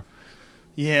recognized, or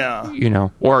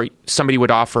or somebody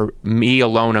would offer me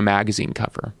alone a magazine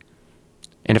cover.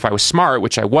 And if I was smart,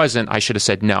 which I wasn't, I should have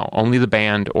said no, only the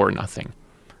band or nothing.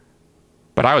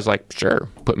 But I was like, sure,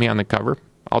 put me on the cover.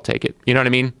 I'll take it. You know what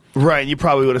I mean? Right. You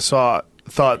probably would have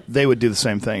thought they would do the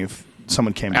same thing if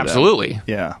someone came to them. Absolutely.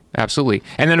 Yeah. Absolutely.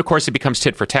 And then, of course, it becomes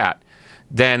tit for tat.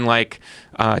 Then,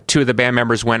 2 of the band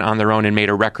members went on their own and made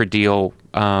a record deal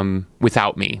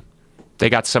without me.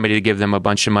 They got somebody to give them a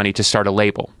bunch of money to start a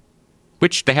label,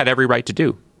 which they had every right to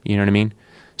do. You know what I mean?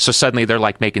 So suddenly they're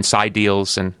making side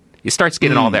deals, and it starts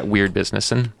getting all that weird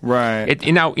business. And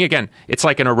again, it's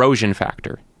like an erosion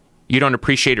factor. You don't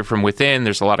appreciate it from within.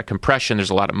 There's a lot of compression.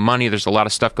 There's a lot of money. There's a lot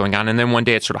of stuff going on. And then one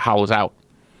day it sort of hollows out.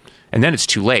 And then it's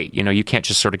too late. You can't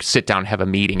just sort of sit down and have a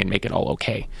meeting and make it all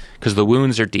okay, because the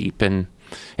wounds are deep. And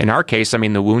in our case, I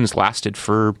mean, the wounds lasted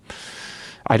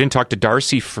I didn't talk to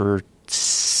Darcy for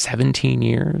 17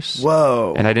 years.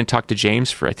 Whoa. And I didn't talk to James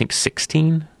for, I think,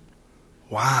 16.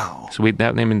 Wow. So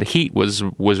the heat was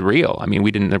real. I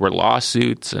mean, there were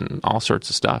lawsuits and all sorts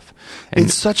of stuff. And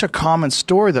it's such a common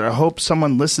story that I hope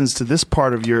someone listens to this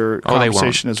part of your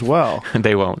conversation as well.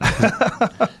 They won't.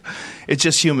 It's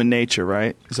just human nature,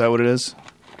 right? Is that what it is?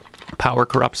 Power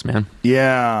corrupts, man.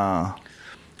 Yeah.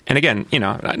 And again,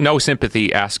 no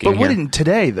sympathy asking. But wouldn't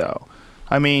today, though?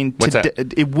 I mean,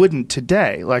 it wouldn't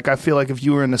today. Like, I feel like if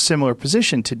you were in a similar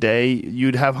position today,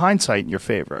 you'd have hindsight in your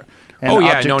favor. No,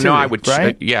 I would.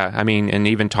 Right? I mean, and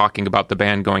even talking about the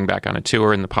band going back on a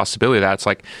tour and the possibility of that, it's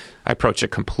like I approach it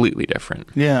completely different.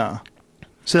 Yeah.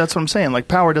 So that's what I'm saying. Like,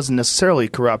 power doesn't necessarily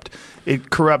corrupt. It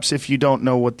corrupts if you don't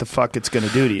know what the fuck it's going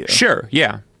to do to you. Sure,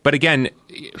 yeah. But again,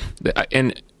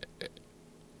 and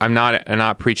I'm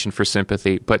not preaching for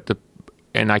sympathy,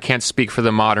 and I can't speak for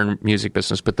the modern music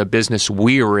business, but the business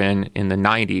we were in the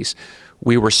 90s,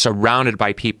 we were surrounded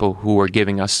by people who were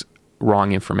giving us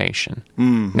wrong information.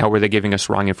 Now, were they giving us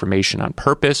wrong information on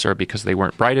purpose or because they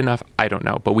weren't bright enough? I don't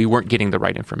know, but we weren't getting the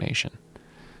right information.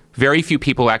 Very few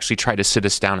people actually try to sit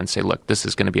us down and say, look, this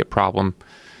is going to be a problem.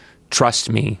 Trust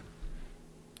me.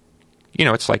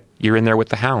 It's like you're in there with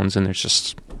the hounds and there's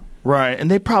just... Right, and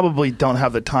they probably don't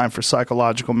have the time for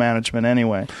psychological management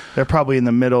anyway. They're probably in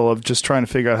the middle of just trying to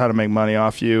figure out how to make money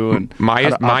off you. And my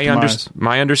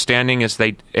understanding is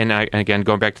again,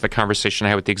 going back to the conversation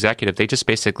I had with the executive, they just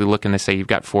basically look and they say, you've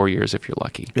got 4 years if you're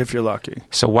lucky. If you're lucky.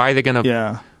 So why are they going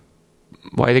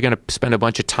to spend a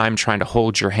bunch of time trying to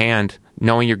hold your hand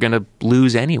knowing you're going to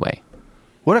lose anyway?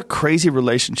 What a crazy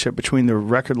relationship between the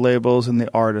record labels and the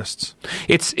artists.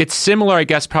 It's similar, I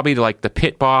guess, probably to like the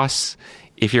pit boss.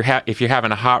 If you're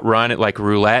having a hot run at like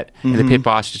roulette, and the pit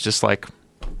boss is just like,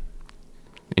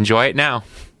 enjoy it now,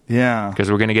 because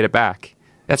we're going to get it back.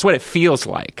 That's what it feels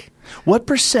like. What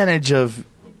percentage of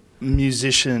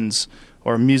musicians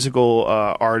or musical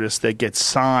artists that get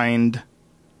signed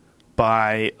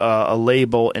by a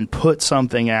label and put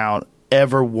something out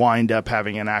ever wind up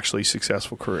having an actually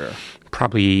successful career?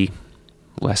 Probably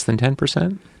less than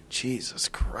 10%. Jesus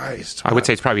Christ. I would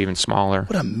say it's probably even smaller.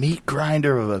 What a meat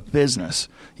grinder of a business.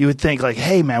 You would think like,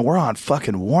 hey, man, we're on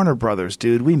fucking Warner Brothers,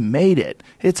 dude. We made it.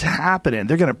 It's happening.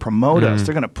 They're going to promote us.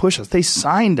 They're going to push us. They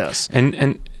signed us.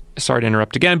 And sorry to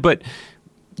interrupt again, but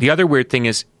the other weird thing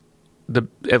is, the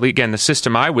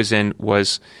system I was in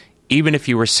was, even if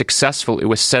you were successful, it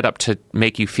was set up to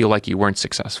make you feel like you weren't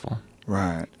successful.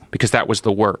 Right. Because that was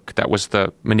the work. That was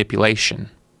the manipulation.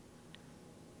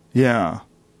 Yeah.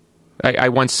 I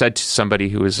once said to somebody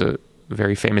who is a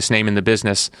very famous name in the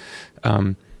business,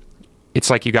 it's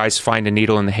like you guys find a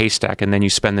needle in the haystack and then you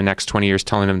spend the next 20 years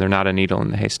telling them they're not a needle in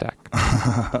the haystack.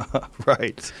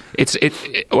 Right.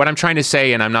 What I'm trying to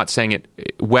say, and I'm not saying it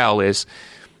well, is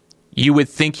you would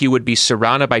think you would be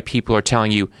surrounded by people who are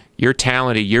telling you, you're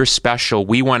talented, you're special,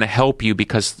 we want to help you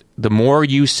because the more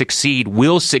you succeed,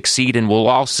 we'll succeed and we'll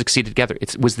all succeed together.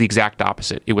 It was the exact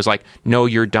opposite. It was like, no,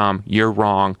 you're dumb, you're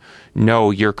wrong, no,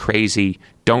 you're crazy,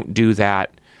 don't do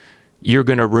that, you're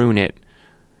going to ruin it.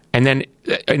 And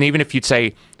even if you'd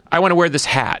say, I want to wear this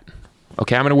hat,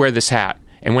 okay, I'm going to wear this hat.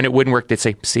 And when it wouldn't work, they'd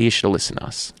say, see, you should have listened to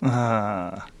us.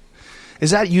 Is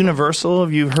that universal?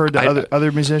 Have you heard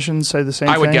other musicians say the same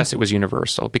thing? I would guess it was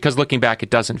universal, because looking back,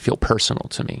 it doesn't feel personal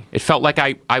to me. It felt like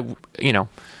I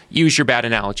use your bad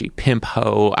analogy, pimp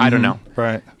hoe, I don't know.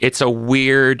 Right. It's a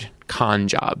weird con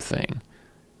job thing.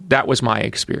 That was my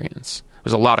experience. It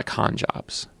was a lot of con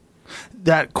jobs.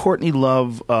 That Courtney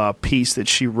Love piece that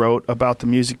she wrote about the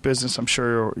music business, I'm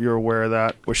sure you're aware of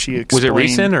that, where she explained... Was it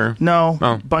recent or? No,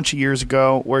 a bunch of years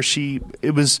ago, where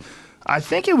I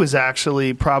think it was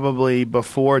actually probably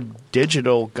before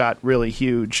digital got really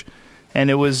huge. And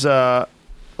it was, a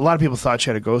lot of people thought she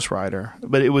had a ghostwriter,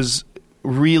 but it was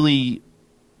really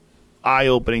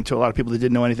eye-opening to a lot of people that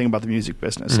didn't know anything about the music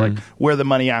business, like where the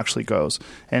money actually goes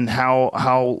and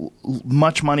how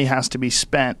much money has to be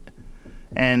spent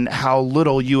and how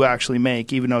little you actually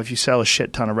make, even though if you sell a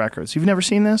shit ton of records. You've never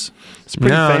seen this? It's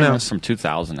pretty famous. No. It's from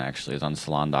 2000, actually. It's on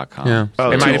salon.com. Yeah.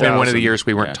 Oh, it might have been one of the years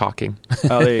we weren't talking.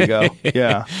 Oh, there you go.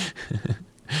 Yeah.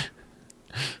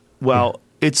 Well,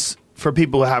 it's for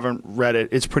people who haven't read it,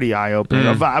 it's pretty eye-opening.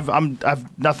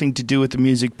 I've nothing to do with the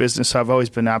music business, so I've always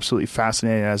been absolutely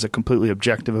fascinated as a completely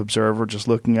objective observer, just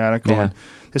looking at it, going,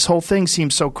 this whole thing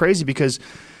seems so crazy because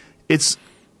it's...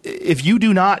 If you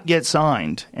do not get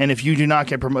signed, and if you do not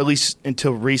get promoted, at least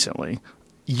until recently,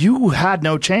 you had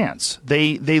no chance.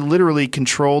 They literally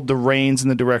controlled the reins in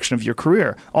the direction of your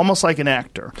career, almost like an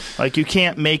actor. Like, you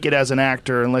can't make it as an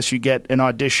actor unless you get an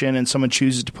audition and someone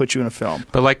chooses to put you in a film.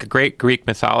 But like a great Greek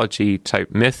mythology type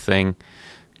myth thing,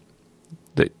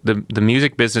 the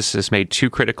music business has made two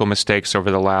critical mistakes over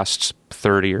the last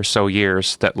 30 or so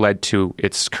years that led to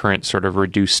its current sort of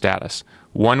reduced status.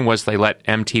 One was they let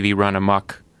MTV run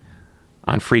amok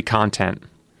on free content.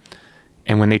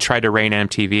 And when they tried to rein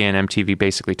MTV in, MTV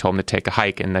basically told them to take a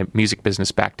hike, and the music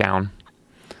business backed down.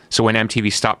 So when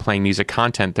MTV stopped playing music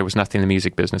content, there was nothing the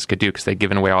music business could do because they'd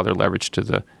given away all their leverage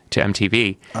to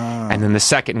MTV. And then the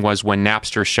second was when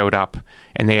Napster showed up,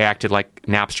 and they acted like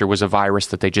Napster was a virus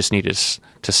that they just needed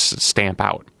to stamp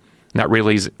out, not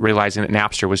realizing that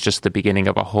Napster was just the beginning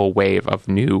of a whole wave of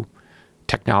new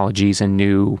technologies and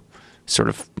new sort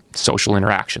of social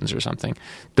interactions or something.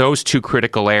 Those two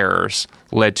critical errors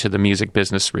led to the music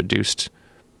business reduced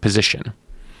position.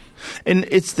 And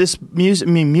it's this music.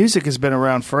 I mean, music has been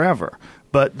around forever,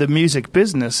 but the music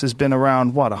business has been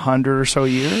around, what, 100 or so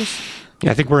years?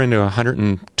 Yeah, I think we're into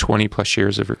 120 plus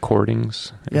years of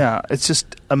recordings. Yeah, it's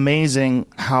just amazing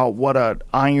what an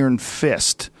iron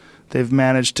fist they've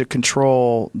managed to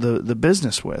control the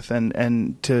business with,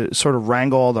 and to sort of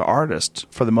wrangle all the artists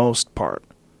for the most part.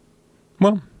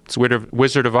 Well, it's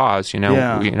Wizard of Oz,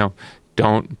 Yeah.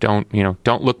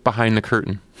 Don't look behind the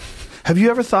curtain. Have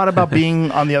you ever thought about being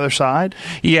on the other side?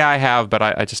 Yeah, I have, but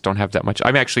I just don't have that much.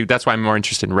 I'm actually, that's why I'm more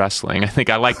interested in wrestling. I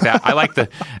think I like that. I like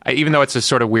even though it's a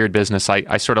sort of weird business,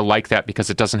 I sort of like that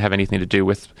because it doesn't have anything to do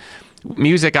with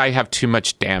music. I have too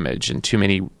much damage and too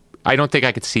many. I don't think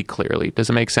I could see clearly.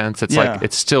 Does it make sense? It's like,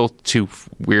 it's still too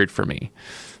weird for me.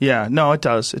 Yeah, no, it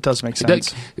does. It does make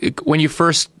sense. When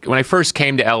I first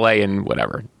came to LA in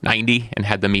 90 and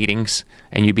had the meetings,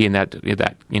 and you'd be in that hit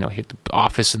the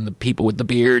office and the people with the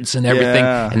beards and everything,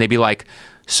 and they'd be like,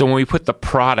 so when we put the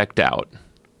product out,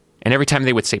 and every time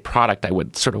they would say product, I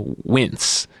would sort of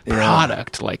wince.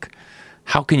 Product, like,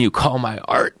 how can you call my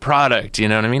art product? You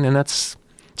know what I mean? And that's,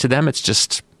 to them, it's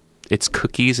just, it's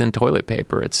cookies and toilet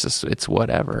paper. It's just, it's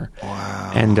whatever.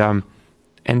 Wow.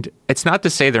 And it's not to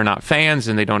say they're not fans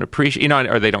and they don't appreciate,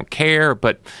 or they don't care,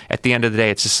 but at the end of the day,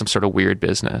 it's just some sort of weird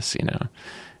business,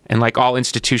 And like all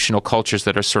institutional cultures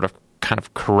that are sort of kind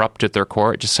of corrupt at their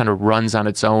core, it just kind of runs on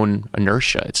its own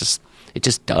inertia. It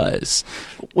just does.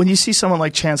 When you see someone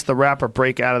like Chance the Rapper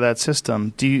break out of that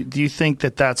system, do you think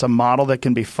that that's a model that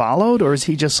can be followed, or is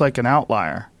he just like an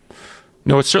outlier?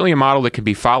 No, it's certainly a model that can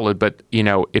be followed, but,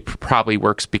 it probably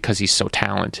works because he's so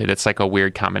talented. It's like a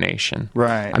weird combination.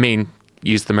 Right. I mean,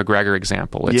 use the McGregor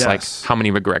example. It's like, how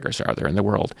many McGregors are there in the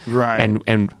world? Right.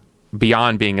 And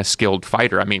beyond being a skilled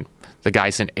fighter, I mean, the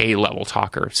guy's an A-level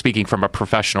talker. Speaking from a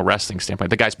professional wrestling standpoint,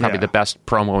 the guy's probably the best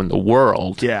promo in the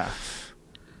world. Yeah.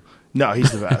 No,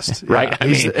 he's the best. Right? I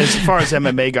mean, as far as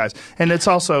MMA guys. And it's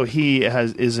also,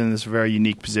 is in this very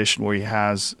unique position where he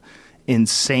has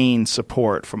insane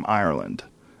support from Ireland.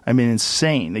 I mean,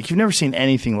 insane. Like, you've never seen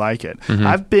anything like it. Mm-hmm.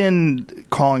 I've been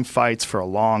calling fights for a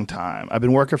long time. I've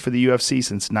been working for the UFC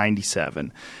since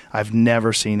 97. I've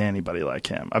never seen anybody like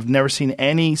him. I've never seen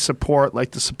any support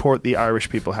like the support the Irish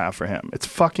people have for him. It's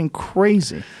fucking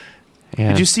crazy. Yeah.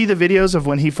 Did you see the videos of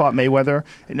when he fought Mayweather?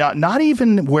 Not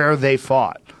even where they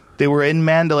fought. They were in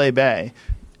Mandalay Bay.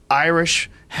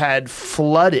 Irish had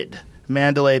flooded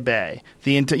Mandalay Bay.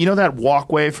 That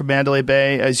walkway from Mandalay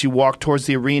Bay as you walk towards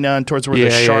the arena and towards where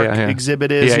the shark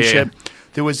exhibit is and shit.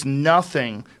 There was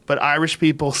nothing but Irish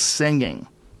people singing.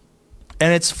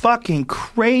 And it's fucking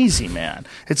crazy, man.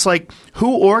 It's like,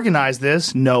 who organized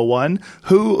this? No one.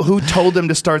 Who told them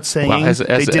to start singing? Well,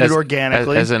 they did it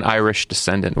organically. As an Irish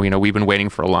descendant, we've been waiting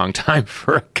for a long time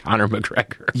for a Conor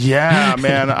McGregor. Yeah,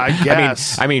 man, I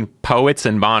guess. I mean, poets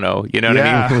and Bono, what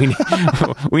I mean?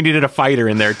 We needed a fighter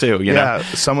in there too, Yeah,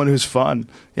 someone who's fun.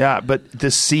 Yeah, but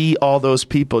to see all those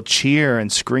people cheer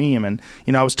and scream, and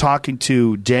I was talking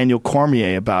to Daniel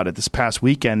Cormier about it this past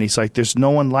weekend. He's like, "There's no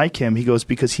one like him." He goes,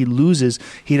 because he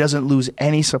doesn't lose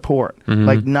any support.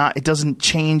 Mm-hmm. It doesn't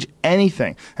change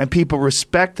anything, and people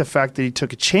respect the fact that he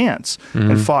took a chance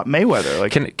and fought Mayweather.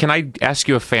 Like, can I ask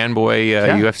you a fanboy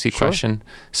UFC question?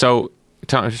 So,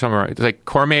 tell me, like,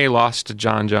 Cormier lost to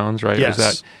John Jones, right? Yes.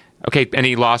 Was that? Okay, and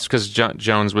he lost because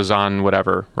Jones was on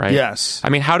whatever, right? Yes. I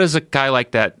mean, how does a guy like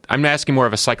that... I'm asking more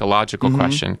of a psychological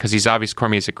question, because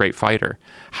Cormier's a great fighter.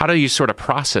 How do you sort of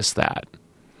process that?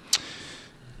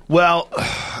 Well,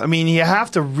 I mean, you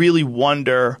have to really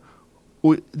wonder...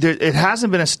 It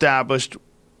hasn't been established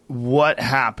what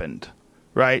happened,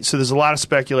 right? So there's a lot of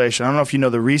speculation. I don't know if you know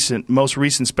the most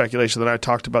recent speculation that I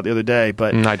talked about the other day,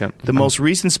 but I don't. The most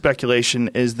recent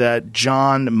speculation is that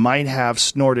John might have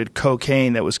snorted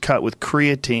cocaine that was cut with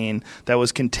creatine that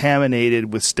was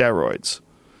contaminated with steroids.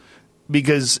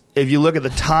 because if you look at the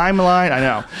timeline, I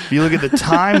know. If you look at the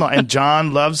timeline, and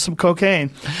John loves some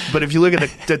cocaine, but if you look at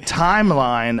the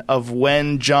timeline of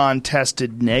when John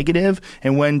tested negative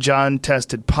and when John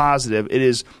tested positive, it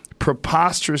is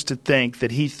preposterous to think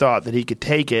that he thought that he could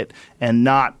take it and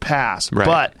not pass. Right.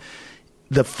 But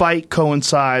the fight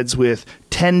coincides with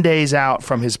 10 days out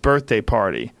from his birthday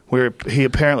party, where he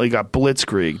apparently got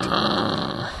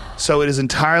blitzkrieged. So it is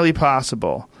entirely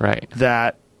possible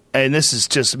that, and this is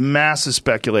just massive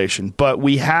speculation, but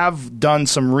we have done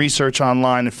some research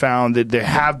online and found that there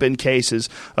have been cases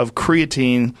of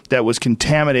creatine that was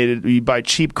contaminated by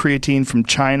cheap creatine from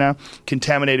China,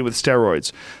 contaminated with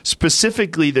steroids,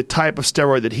 specifically the type of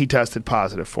steroid that he tested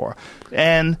positive for.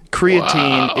 And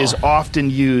creatine is often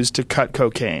used to cut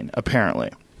cocaine,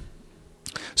 apparently.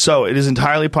 So it is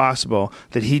entirely possible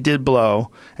that he did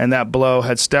blow, and that blow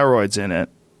had steroids in it,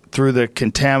 through the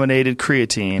contaminated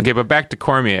creatine. Okay, but back to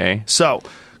Cormier. So,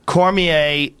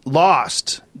 Cormier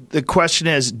lost. The question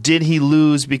is, did he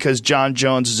lose because John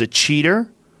Jones is a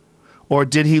cheater? Or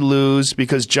did he lose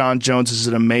because John Jones is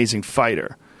an amazing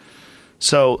fighter?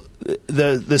 So,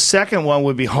 the second one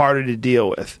would be harder to deal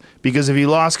with. Because if he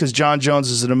lost because John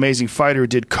Jones is an amazing fighter who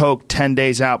did coke 10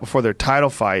 days out before their title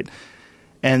fight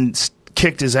and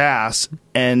kicked his ass,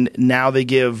 and now they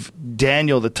give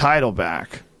Daniel the title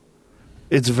back,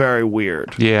 it's very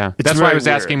weird. Yeah. That's why I was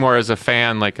asking more as a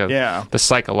fan, like the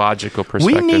psychological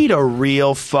perspective. We need a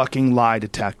real fucking lie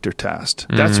detector test.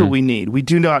 That's what we need. We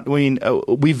do not,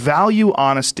 we value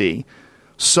honesty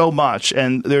so much,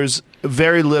 and there's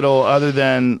very little other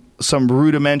than some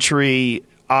rudimentary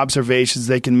observations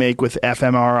they can make with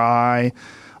fMRI,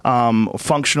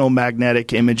 functional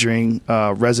magnetic imaging,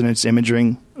 resonance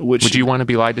imaging. Would you want to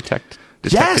be lie detected?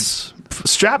 Yes.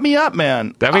 Strap me up,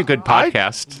 man. That'd be a good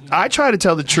podcast. I try to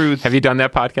tell the truth. Have you done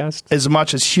that podcast? As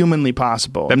much as humanly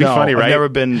possible. That'd be funny, right? I've never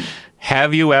been.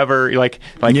 Have you ever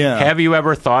have you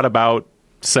ever thought about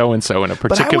so and so in a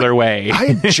particular way?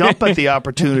 I jump at the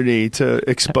opportunity to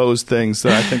expose things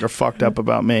that I think are fucked up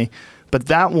about me. But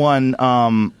that one,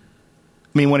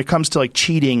 when it comes to like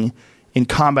cheating in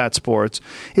combat sports,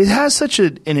 it has such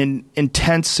an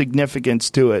intense significance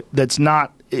to it. It's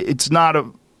not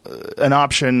an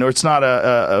option, or it's not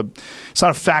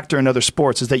a factor in other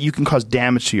sports, is that you can cause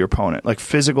damage to your opponent, like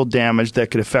physical damage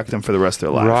that could affect them for the rest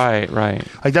of their life. Right.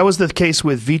 Like that was the case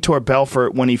with Vitor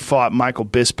Belfort when he fought Michael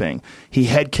Bisping. He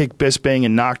head kicked Bisping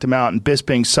and knocked him out, and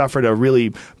Bisping suffered a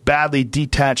really badly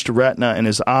detached retina in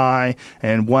his eye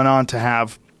and went on to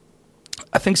have,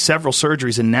 I think, several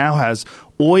surgeries, and now has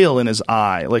oil in his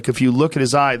eye. Like if you look at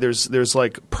his eye, there's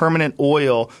like permanent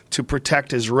oil to protect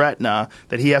his retina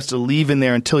that he has to leave in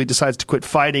there until he decides to quit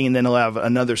fighting, and then he'll have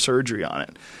another surgery on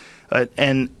it.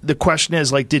 And the question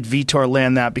is, like, did Vitor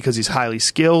land that because he's highly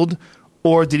skilled,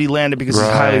 or did he land it because he's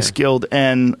highly skilled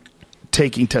and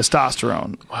taking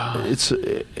testosterone? Wow. It's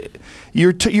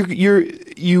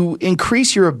you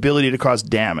increase your ability to cause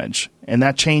damage, and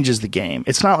that changes the game.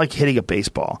 It's not like hitting a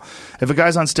baseball. If a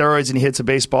guy's on steroids and he hits a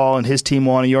baseball and his team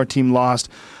won and your team lost,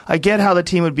 I get how the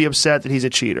team would be upset that he's a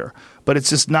cheater, but it's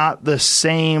just not the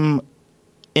same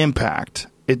impact.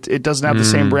 It doesn't have the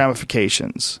same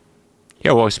ramifications.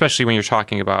 Yeah, well, especially when you're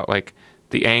talking about like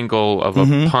the angle of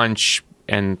a punch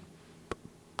and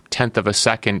tenth of a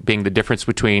second being the difference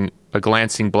between a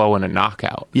glancing blow and a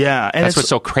knockout. Yeah, and that's what's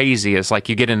so crazy, is like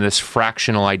you get into this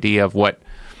fractional idea of what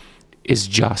is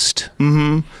just.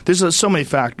 There's so many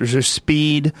factors. There's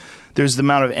speed, there's the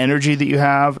amount of energy that you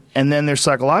have, and then there's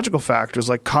psychological factors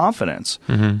like confidence.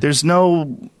 There's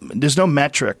no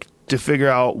metric to figure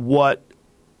out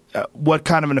what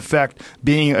kind of an effect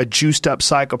being a juiced up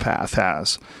psychopath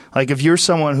has. Like if you're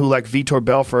someone who, like Vitor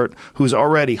Belfort, who's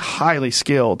already highly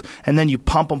skilled, and then you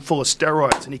pump him full of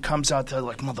steroids and he comes out there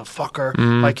like, motherfucker,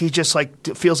 like he just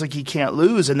like feels like he can't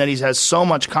lose, and then he has so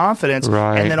much confidence,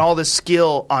 and then all this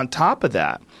skill on top of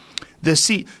that.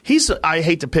 I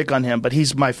hate to pick on him, but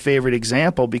he's my favorite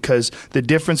example, because the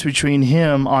difference between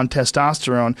him on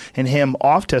testosterone and him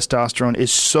off testosterone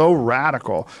is so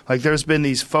radical. Like there's been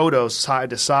these photos side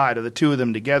to side of the two of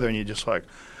them together, and you're just like,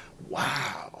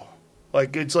 wow.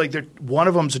 Like it's like one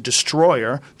of them's a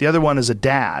destroyer, the other one is a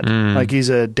dad. Like he's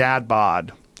a dad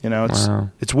bod.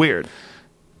 It's weird.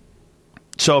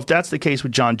 So if that's the case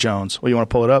with John Jones, you want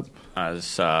to pull it up?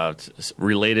 It's a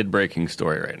related breaking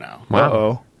story right now. Wow.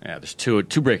 Uh-oh. Yeah, there's two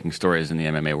breaking stories in the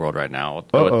MMA world right now. I'll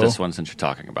go with this one since you're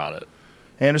talking about it.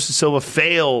 Anderson Silva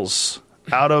fails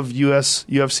out of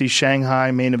UFC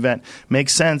Shanghai main event.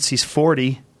 Makes sense. He's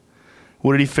 40.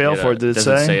 What did he fail for? Did it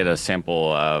say? Doesn't say it. A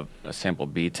sample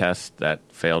B test that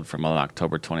failed from an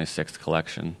October 26th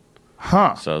collection.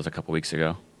 Huh. So it was a couple weeks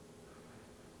ago.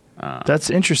 That's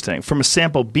interesting. From a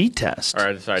sample B test.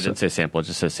 Sorry, I didn't say sample. It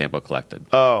just says sample collected.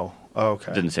 Oh,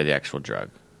 okay. It didn't say the actual drug.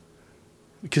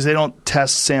 Because they don't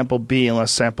test sample B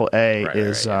unless sample A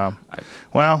is... yeah.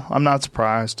 Well, I'm not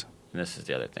surprised. This is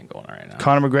the other thing going on right now.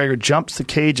 Conor McGregor jumps the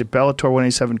cage at Bellator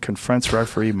 187, confronts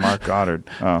referee Mark Goddard.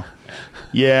 Oh.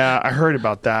 Yeah, I heard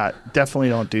about that. Definitely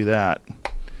don't do that.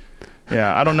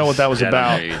 Yeah, I don't know what that was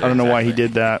about. I don't know why he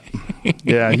did that.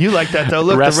 Yeah, you like that though.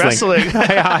 Look, wrestling. the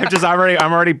wrestling.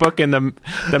 I'm already booking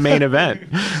the main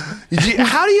event.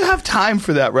 How do you have time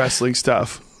for that wrestling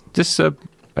stuff?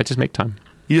 I just make time.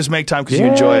 You just make time because you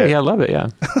enjoy it. Yeah, I love it. Yeah.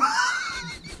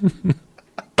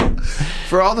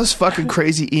 For all those fucking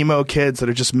crazy emo kids that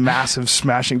are just massive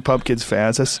Smashing Pumpkins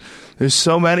fans, there's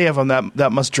so many of them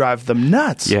that must drive them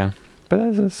nuts. Yeah,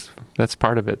 but that's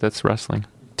part of it. That's wrestling.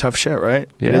 Tough shit, right?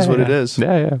 Yeah, it is what it is.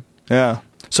 Yeah.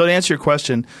 So to answer your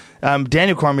question,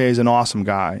 Daniel Cormier is an awesome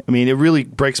guy. I mean, it really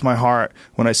breaks my heart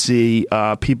when I see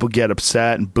people get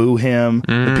upset and boo him,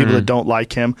 the people that don't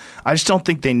like him. I just don't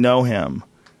think they know him.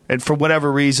 And for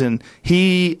whatever reason,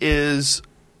 he is,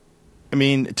 I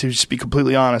mean, to just be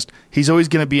completely honest, he's always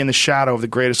going to be in the shadow of the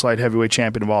greatest light heavyweight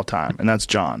champion of all time, and that's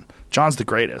John. John's the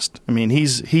greatest. I mean,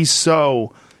 he's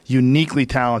so uniquely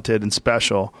talented and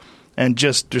special. And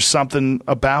just there's something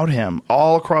about him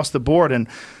all across the board. And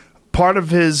part of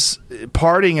his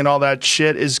partying and all that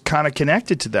shit is kind of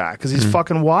connected to that because he's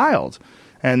fucking wild.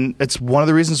 And it's one of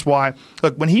the reasons why,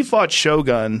 look, when he fought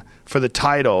Shogun for the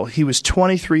title, he was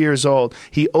 23 years old.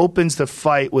 He opens the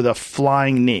fight with a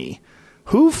flying knee.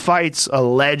 Who fights a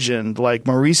legend like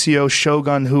Mauricio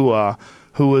Shogun Hua,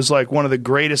 who was like one of the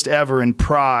greatest ever in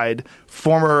Pride,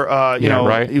 former,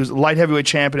 right. He was light heavyweight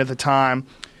champion at the time.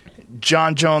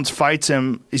 John Jones fights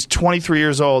him. He's 23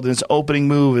 years old, and his opening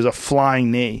move is a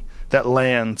flying knee that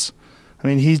lands. I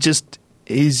mean,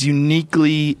 he's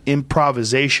uniquely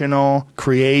improvisational,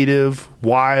 creative,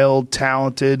 wild,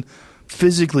 talented,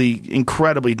 physically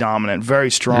incredibly dominant, very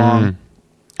strong.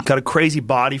 Got a crazy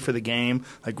body for the game,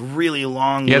 like really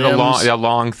long limbs. The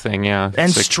long thing, yeah.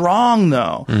 And strong,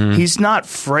 though. He's not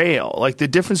frail. Like, the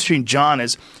difference between John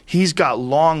is he's got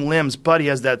long limbs, but he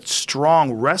has that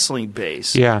strong wrestling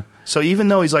base. Yeah. So even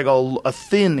though he's like a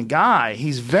thin guy,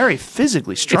 he's very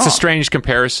physically strong. It's a strange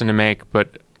comparison to make,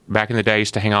 but back in the day, I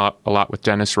used to hang out a lot with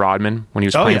Dennis Rodman when he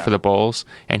was playing for the Bulls,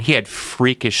 and he had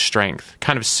freakish strength,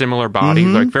 kind of similar body,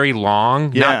 like very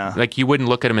long. Yeah. Like you wouldn't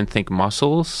look at him and think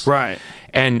muscles. Right.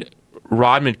 And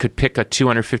Rodman could pick a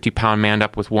 250-pound man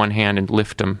up with one hand and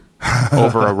lift him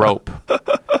over a rope.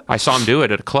 I saw him do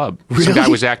it at a club. Really? Some guy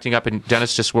was acting up, and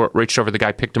Dennis just reached over the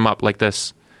guy, picked him up like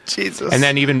this. Jesus. And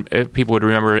then even people would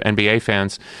remember, NBA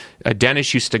fans,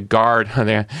 Dennis used to guard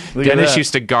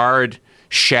used to guard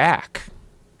Shaq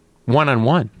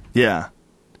one-on-one. Yeah.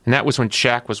 And that was when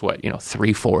Shaq was,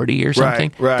 340 or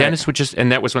something? Right. Dennis would just,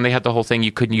 and that was when they had the whole thing,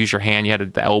 you couldn't use your hand, you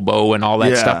had the elbow and all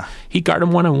that stuff. He guarded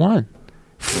him one-on-one.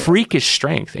 Freakish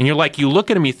strength. And you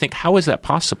look at him, you think, how is that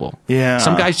possible? Yeah.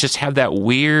 Some guys just have that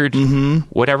weird,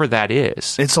 whatever that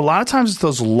is. It's a lot of times it's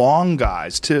those long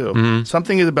guys too.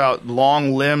 Something is about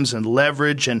long limbs and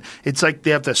leverage, and it's like they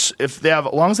have this. As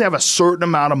long as they have a certain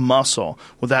amount of muscle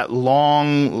with those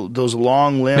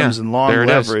long limbs and long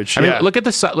leverage. I mean, look at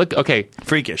the look. Okay,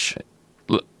 freakish.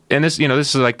 And this,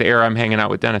 this is like the era I'm hanging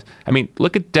out with Dennis. I mean,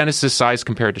 look at Dennis's size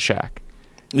compared to Shaq.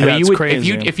 Yeah, I mean, it's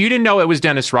crazy. If you didn't know it was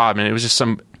Dennis Rodman, it was just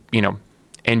some,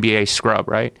 NBA scrub,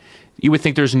 right? You would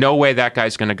think there's no way that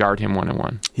guy's going to guard him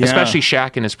one-on-one. Yeah. Especially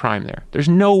Shaq in his prime there. There's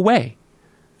no way.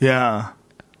 Yeah.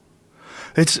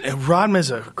 Rodman's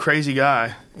a crazy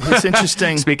guy. It's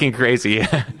interesting. Speaking crazy,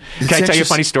 can I tell you a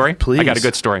funny story? Please. I got a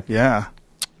good story. Yeah.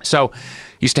 So,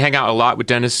 used to hang out a lot with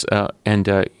Dennis,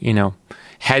 and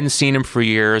hadn't seen him for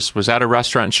years. Was at a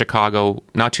restaurant in Chicago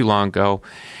not too long ago,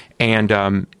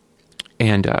 and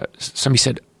somebody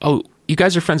said, "Oh, you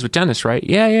guys are friends with Dennis, right?"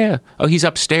 Yeah. Oh, he's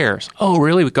upstairs. Oh,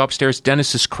 really? We go upstairs.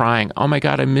 Dennis is crying. Oh my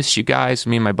God, I miss you guys.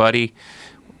 Me and my buddy,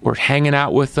 we're hanging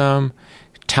out with them,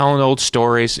 telling old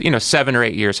stories. 7 or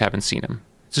 8 years haven't seen him.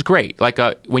 It's great. Like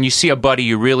when you see a buddy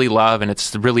you really love and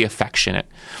it's really affectionate.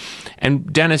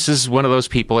 And Dennis is one of those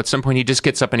people. At some point, he just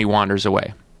gets up and he wanders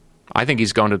away. I think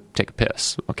he's going to take a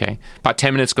piss. Okay. About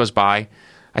 10 minutes goes by.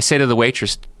 I say to the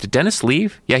waitress, "Did Dennis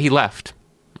leave?" "Yeah, he left."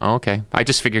 "Oh, okay. I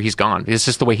just figure he's gone. It's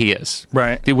just the way he is."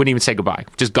 Right. He wouldn't even say goodbye.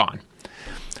 Just gone.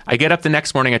 I get up the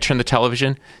next morning. I turn the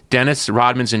television. Dennis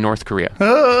Rodman's in North Korea.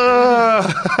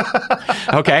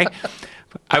 Okay.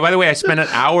 By the way, I spent an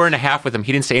hour and a half with him.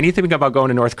 He didn't say anything about going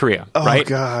to North Korea. Right? Oh,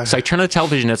 God. So I turn on the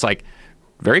television. It's like,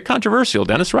 very controversial.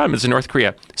 Dennis Rodman's in North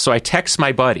Korea. So I text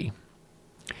my buddy.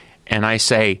 And I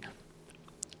say,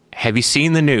 "Have you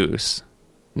seen the news?"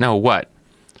 "No, what?"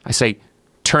 I say,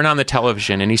 turn on the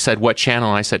television. And he said, what channel?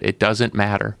 And I said, it doesn't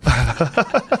matter.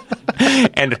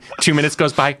 And 2 minutes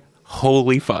goes by.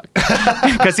 Holy fuck.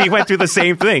 Because he went through the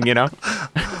same thing, you know?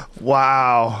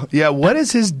 Wow. Yeah, what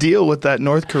is his deal with that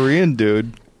North Korean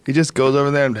dude? He just goes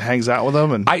over there and hangs out with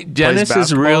them and Dennis plays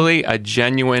is really a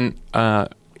genuine, a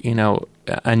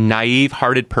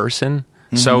naive-hearted person.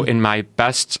 Mm-hmm. So in my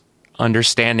best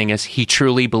understanding is he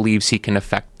truly believes he can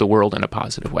affect the world in a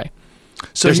positive way.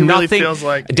 So he really feels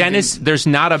like... Dennis, there's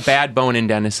not a bad bone in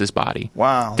Dennis's body.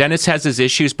 Wow. Dennis has his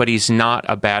issues, but he's not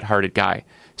a bad-hearted guy.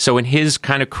 So in his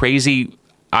kind of crazy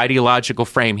ideological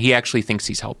frame, he actually thinks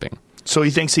he's helping. So he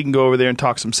thinks he can go over there and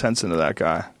talk some sense into that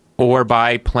guy. Or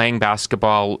by playing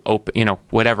basketball,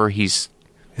 whatever he's...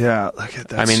 Yeah,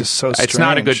 that's just so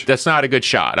strange. That's not a good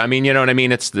shot. I mean, you know what I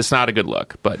mean? It's not a good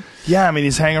look. But yeah, I mean,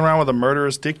 he's hanging around with a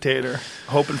murderous dictator,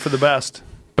 hoping for the best.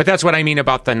 But that's what I mean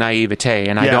about the naivete,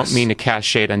 and I don't mean to cast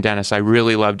shade on Dennis. I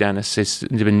really love Dennis. He's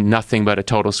been nothing but a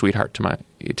total sweetheart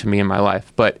to me in my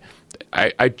life. But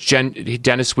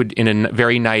Dennis would, in a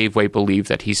very naive way, believe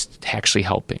that he's actually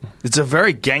helping. It's a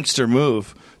very gangster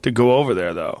move to go over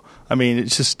there, though. I mean,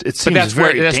 it seems that's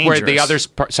very dangerous. That's where the other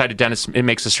side of Dennis, it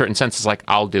makes a certain sense. It's like,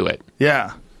 I'll do it.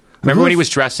 Yeah. Remember when he was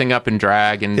dressing up in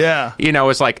drag and,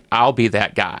 it's like, I'll be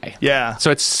that guy. Yeah.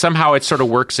 So it sort of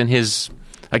works in his,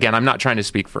 again, I'm not trying to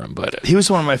speak for him, but. He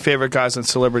was one of my favorite guys in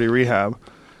Celebrity Rehab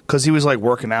because he was like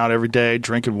working out every day,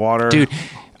 drinking water. Dude,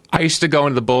 I used to go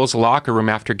into the Bulls locker room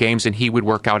after games and he would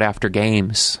work out after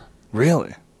games.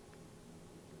 Really?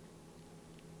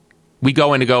 We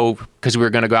go in to go because we were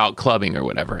going to go out clubbing or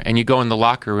whatever, and you go in the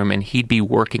locker room and he'd be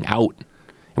working out,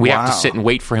 and we have to sit and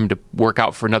wait for him to work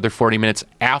out for another 40 minutes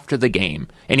after the game.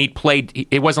 And he played.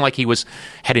 It wasn't like he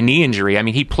had a knee injury. I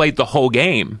mean, he played the whole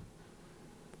game.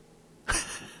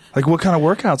 Like what kind of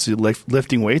workouts?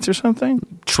 Lifting weights or something?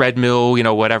 Treadmill,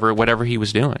 whatever he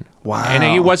was doing. Wow. And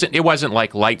it wasn't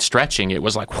like light stretching. It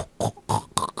was like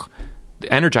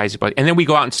energizing. And then we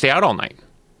go out and stay out all night.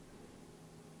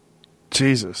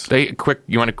 Jesus.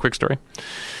 You want a quick story?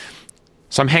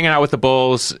 So I'm hanging out with the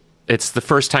Bulls. It's the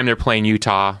first time they're playing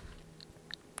Utah.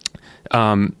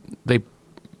 It's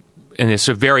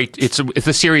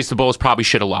a series the Bulls probably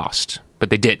should have lost, but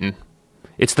they didn't.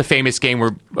 It's the famous game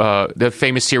the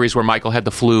famous series where Michael had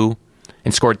the flu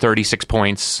and scored 36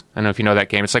 points. I don't know if you know that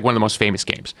game. It's like one of the most famous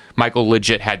games. Michael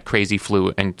legit had crazy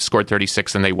flu and scored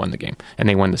 36, and they won the game, and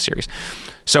they won the series.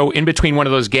 So in between one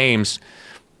of those games,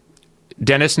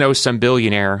 Dennis knows some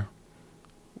billionaire.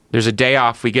 There's a day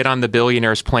off. We get on the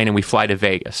billionaire's plane and we fly to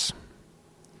Vegas.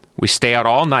 We stay out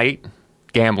all night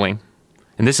gambling.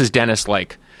 And this is Dennis,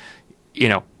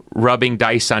 rubbing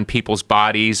dice on people's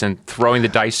bodies and throwing the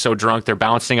dice so drunk they're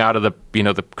bouncing out of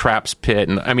the craps pit.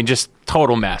 And I mean, just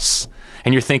total mess.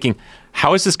 And you're thinking,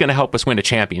 how is this going to help us win a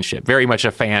championship? Very much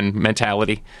a fan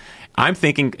mentality. I'm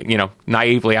thinking,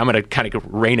 naively, I'm going to kind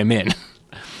of rein him in.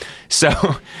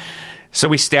 So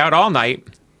we stay out all night.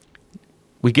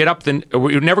 We get up.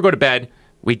 We never go to bed.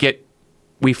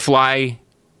 We fly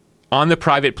on the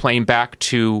private plane back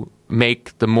to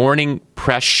make the morning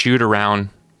press shoot around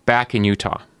back in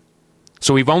Utah.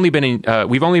 So we've only been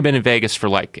in Vegas for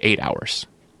like 8 hours.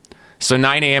 So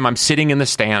 9 a.m. I'm sitting in the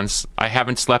stands. I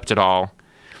haven't slept at all.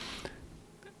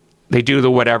 They do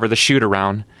the shoot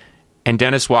around, and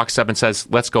Dennis walks up and says,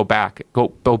 "Let's go back.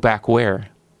 Go back where?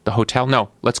 The hotel?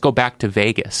 No, let's go back to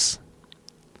Vegas."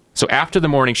 So after the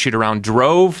morning shoot around,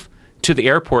 drove to the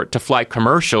airport to fly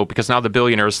commercial because now the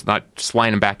billionaire's not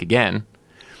flying him back again,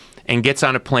 and gets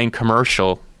on a plane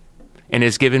commercial and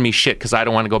is giving me shit because I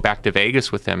don't want to go back to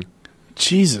Vegas with him.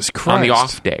 Jesus Christ. On the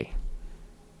off day.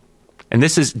 And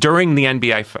this is during the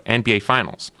NBA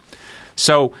Finals.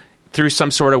 So through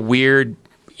some sort of weird,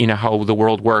 how the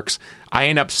world works, I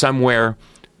end up somewhere.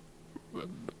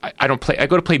 I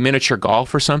go to play miniature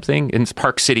golf or something in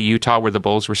Park City, Utah, where the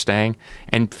Bulls were staying.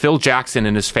 And Phil Jackson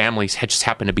and his family had just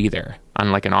happened to be there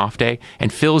on like an off day.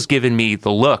 And Phil's given me the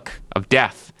look of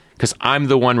death because I'm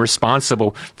the one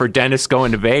responsible for Dennis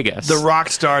going to Vegas. The rock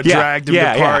star dragged him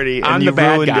to party, and I'm you the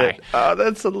bad ruined guy. it. Oh,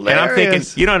 that's hilarious. And I'm thinking,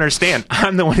 you don't understand.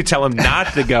 I'm the one to tell him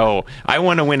not to go. I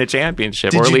want to win a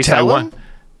championship, Did or at you least tell I want. him?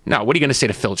 No, what are you going to say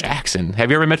to Phil Jackson? Have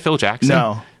you ever met Phil Jackson?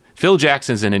 No. Phil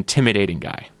Jackson's an intimidating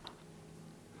guy.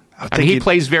 He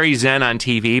plays very zen on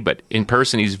TV, but in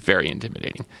person he's very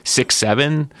intimidating.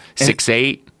 6'7",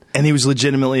 6'8". And he was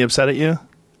legitimately upset at you?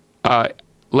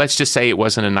 Let's just say it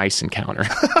wasn't a nice encounter.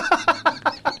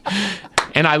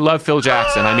 And I love Phil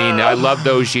Jackson. I mean, I love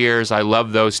those years. I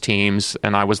love those teams,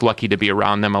 and I was lucky to be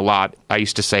around them a lot. I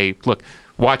used to say, look,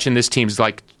 watching this team's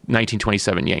like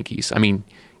 1927 Yankees. I mean,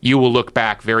 you will look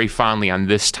back very fondly on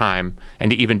this time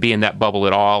and to even be in that bubble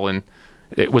at all. And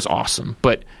it was awesome.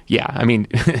 But yeah, I mean,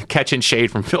 catching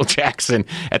shade from Phil Jackson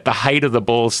at the height of the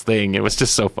Bulls thing, it was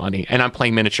just so funny. And I'm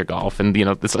playing miniature golf, and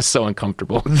this is so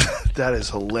uncomfortable. That is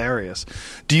hilarious.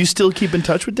 Do you still keep in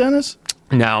touch with Dennis?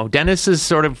 No, Dennis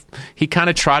is he kind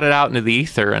of trotted out into the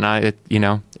ether, and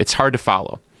it's hard to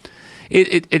follow.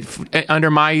 It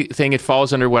under my thing, it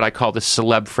falls under what I call the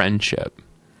celeb friendship.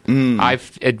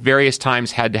 I've at various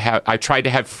times I've tried to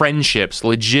have friendships,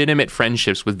 legitimate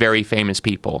friendships with very famous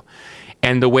people,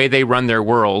 and the way they run their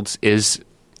worlds is,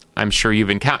 I'm sure you've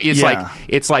encountered.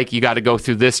 It's like you got to go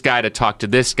through this guy to talk to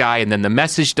this guy, and then the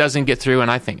message doesn't get through, and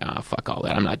I think, fuck all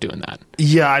that, I'm not doing that.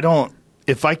 Yeah, I don't.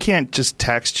 If I can't just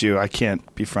text you, I can't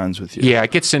be friends with you. Yeah,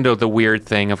 it gets into the weird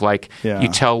thing of you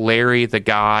tell Larry the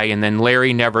guy, and then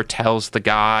Larry never tells the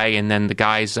guy, and then the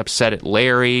guy's upset at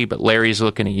Larry, but Larry's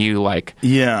looking at you like,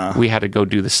 we had to go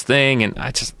do this thing, and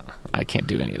I can't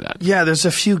do any of that. Yeah, there's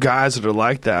a few guys that are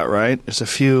like that, right? There's a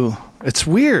few. It's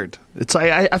weird. It's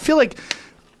I feel like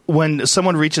when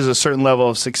someone reaches a certain level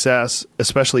of success,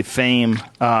 especially fame,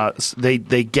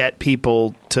 they get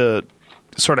people to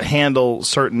sort of handle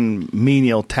certain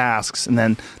menial tasks, and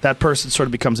then that person sort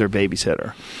of becomes their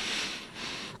babysitter.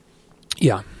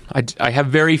 Yeah. I have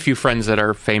very few friends that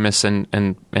are famous, and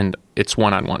it's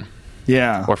one-on-one.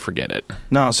 Yeah. Or forget it.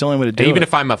 No, it's the only way to do it. Even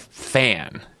if I'm a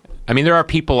fan. I mean, there are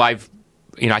people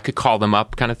I could call them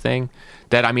up kind of thing,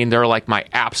 that, I mean, they're like my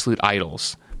absolute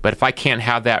idols. But if I can't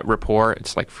have that rapport,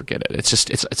 it's like, forget it. It's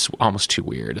just, it's almost too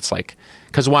weird. It's like,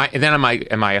 because why? And then am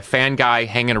I a fan guy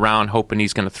hanging around hoping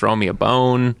he's going to throw me a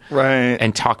bone, right?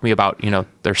 And talk to me about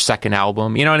their second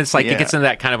album, and it's like it gets into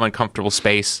that kind of uncomfortable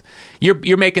space.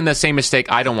 You're making the same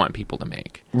mistake I don't want people to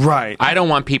make, right? I don't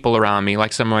want people around me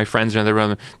like some of my friends in the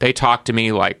room. They talk to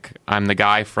me like I'm the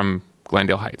guy from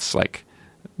Glendale Heights, like.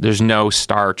 There's no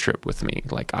star trip with me.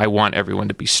 Like, I want everyone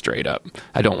to be straight up.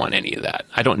 I don't want any of that.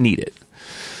 I don't need it.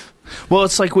 Well,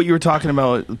 it's like what you were talking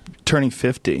about turning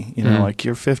 50. Like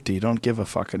you're 50, you don't give a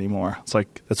fuck anymore. It's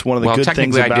like that's one of the good things about it. Well,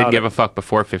 technically, I did give a fuck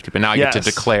before 50, but now I get to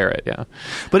declare it. Yeah.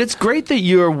 But it's great that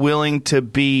you're willing to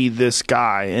be this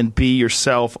guy and be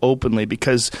yourself openly,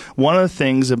 because one of the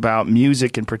things about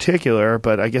music in particular,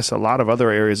 but I guess a lot of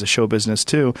other areas of show business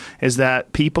too, is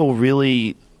that people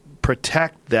really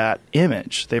protect that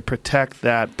image. They protect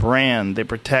that brand. They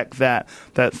protect that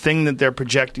thing that they're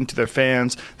projecting to their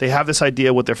fans. They have this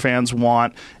idea what their fans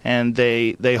want, and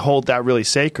they hold that really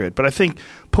sacred. But I think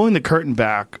pulling the curtain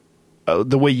back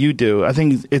the way you do, I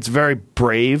think it's very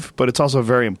brave, but it's also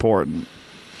very important.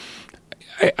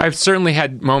 I've certainly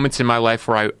had moments in my life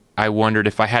where I wondered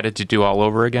if I had it to do all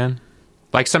over again.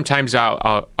 Like sometimes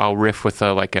I'll riff with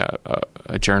a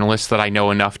journalist that I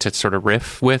know enough to sort of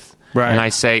riff with. Right. And I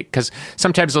say, because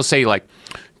sometimes they'll say, like,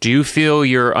 do you feel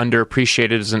you're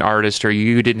underappreciated as an artist, or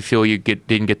you didn't feel you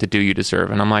didn't get the due you deserve?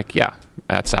 And I'm like, yeah,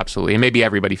 that's absolutely. And maybe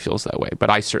everybody feels that way, but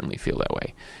I certainly feel that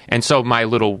way. And so my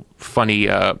little funny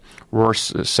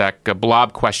Rorschach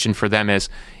blob question for them is,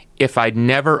 if I'd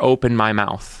never opened my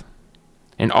mouth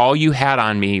and all you had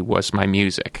on me was my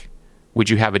music, would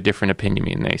you have a different opinion of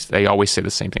me? And they always say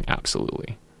the same thing,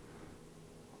 absolutely.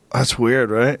 That's weird,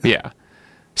 right? Yeah.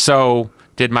 So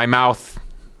did my mouth,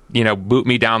 boot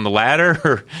me down the ladder?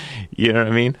 Or, you know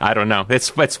what I mean? I don't know. It's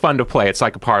fun to play. It's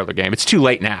like a parlor game. It's too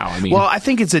late now. I mean, well, I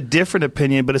think it's a different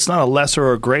opinion, but it's not a lesser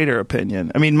or greater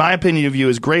opinion. I mean, my opinion of you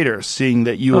is greater, seeing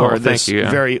that you are this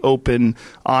very open,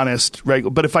 honest,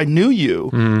 regular. But if I knew you,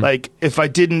 like if I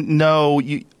didn't know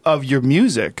you, of your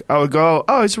music, I would go,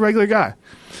 oh, he's a regular guy.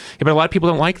 Yeah, but a lot of people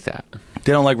don't like that.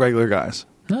 They don't like regular guys.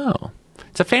 No.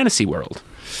 It's a fantasy world.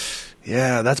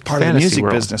 Yeah, that's part of the music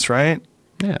business, right?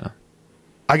 Yeah.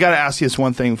 I got to ask you this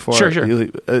one thing for sure.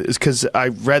 It's because I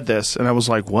read this and I was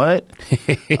like, what?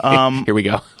 Here we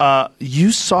go.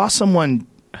 You saw someone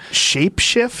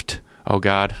shapeshift? Oh,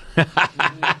 God.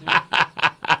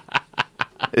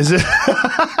 Is it?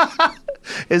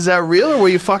 Is that real, or were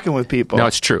you fucking with people? No,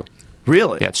 it's true.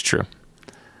 Really? Yeah, it's true.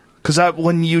 Because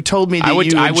when you told me that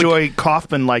you enjoy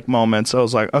Kaufman-like moments, I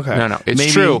was like, okay. No,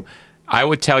 it's true. I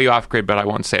would tell you off grid, but I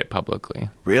won't say it publicly.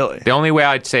 Really? The only way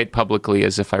I'd say it publicly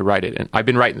is if I write it. And I've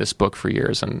been writing this book for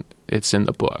years, and it's in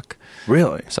the book.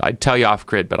 Really? So I'd tell you off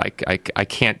grid, but I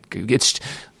can't.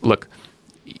 Look,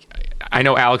 I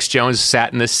know Alex Jones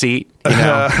sat in this seat,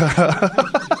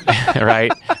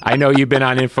 right? I know you've been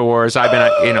on InfoWars. I've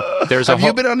been on, there's a Have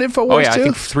you been on InfoWars too? Oh, yeah, I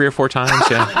think 3 or 4 times,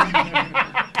 yeah.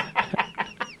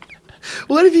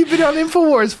 What have you been on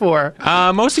InfoWars for?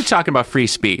 Mostly talking about free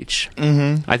speech.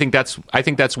 Mm-hmm. I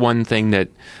think that's one thing that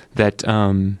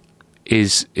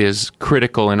is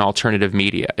critical in alternative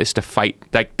media, is to fight.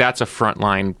 That's a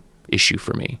frontline issue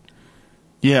for me.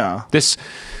 Yeah.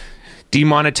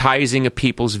 demonetizing of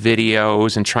people's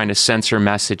videos and trying to censor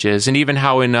messages, and even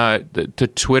how in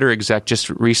the Twitter exec just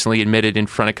recently admitted in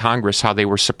front of Congress how they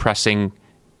were suppressing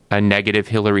negative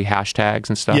Hillary hashtags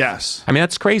and stuff. Yes. I mean,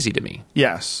 that's crazy to me.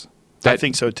 Yes. I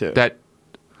think so too. That,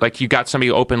 like, you got somebody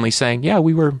openly saying, yeah,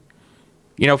 we were,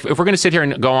 if we're going to sit here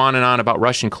and go on and on about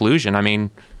Russian collusion, I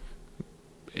mean,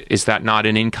 is that not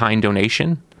an in-kind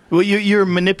donation? Well, you're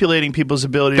manipulating people's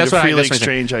ability to freely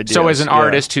exchange ideas. So as an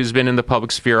artist who's been in the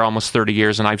public sphere almost 30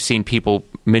 years, and I've seen people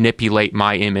manipulate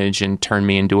my image and turn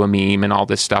me into a meme and all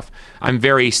this stuff, I'm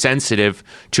very sensitive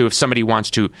to if somebody wants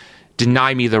to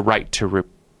deny me the right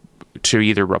to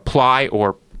either reply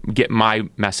or get my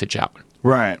message out.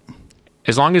 Right.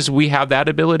 As long as we have that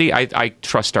ability, I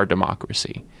trust our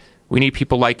democracy. We need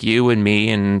people like you and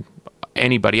me and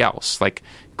anybody else. Like,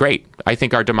 great. I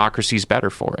think our democracy is better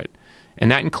for it. And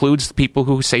that includes the people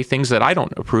who say things that I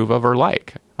don't approve of or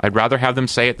like. I'd rather have them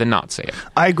say it than not say it.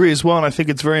 I agree as well, and I think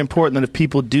it's very important that if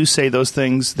people do say those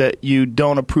things that you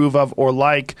don't approve of or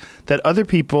like, that other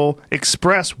people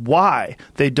express why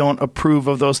they don't approve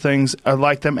of those things or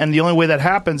like them. And the only way that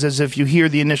happens is if you hear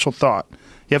the initial thought.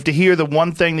 You have to hear the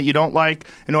one thing that you don't like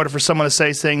in order for someone to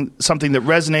say something that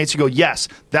resonates. You go, yes,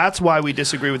 that's why we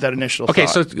disagree with that initial thought. Okay,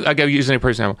 so I'll use an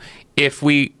example. If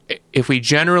we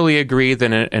generally agree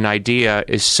that an idea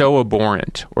is so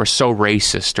abhorrent or so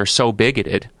racist or so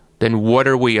bigoted, then what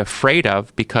are we afraid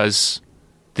of? Because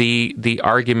the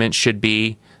argument should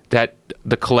be that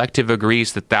the collective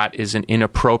agrees that that is an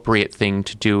inappropriate thing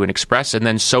to do and express, and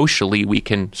then socially we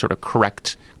can sort of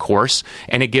correct course,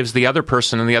 and it gives the other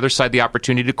person on the other side the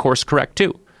opportunity to course correct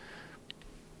too.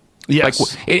 Yes. Like,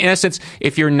 in essence,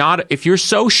 if you're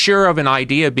so sure of an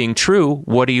idea being true,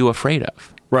 what are you afraid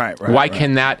of? Right. Why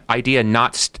can that idea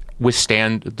not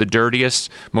withstand the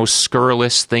dirtiest, most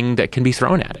scurrilous thing that can be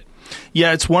thrown at it?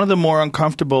 Yeah, it's one of the more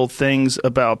uncomfortable things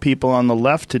about people on the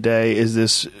left today is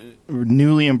this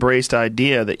newly embraced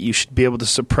idea that you should be able to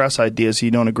suppress ideas you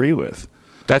don't agree with.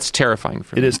 That's terrifying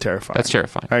for me. It is terrifying. That's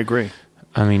terrifying. I agree.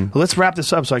 I mean, well, let's wrap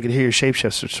this up so I can hear your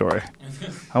shapeshifter story.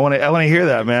 I want to hear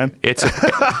that, man.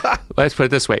 Let's put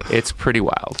it this way: it's pretty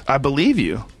wild. I believe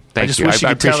you. Thank I just you. wish you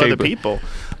could tell other people.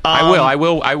 I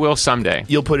will someday.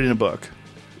 You'll put it in a book.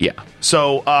 Yeah.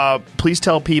 So please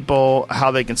tell people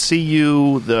how they can see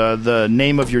you, the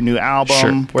name of your new album,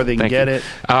 sure. where they can get it.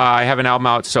 I have an album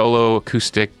out, solo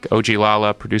acoustic,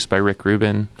 Ogilala, produced by Rick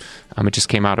Rubin. It just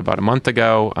came out about a month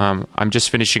ago. I'm just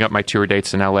finishing up my tour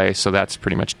dates in LA, so that's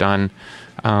pretty much done.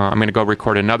 I'm going to go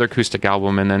record another acoustic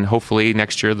album, and then hopefully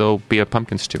next year there'll be a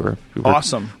Pumpkins tour.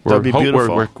 Awesome. That'd be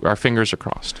beautiful. Our fingers are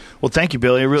crossed. Well, thank you,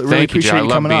 Billy. I really appreciate you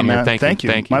coming on, man. Thank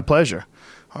you. My pleasure.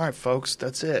 All right, folks,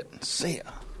 that's it. See ya.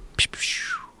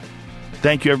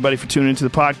 Thank you, everybody, for tuning into the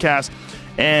podcast.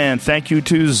 And thank you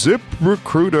to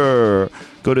ZipRecruiter.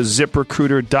 Go to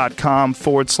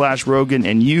ziprecruiter.com/Rogan,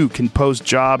 and you can post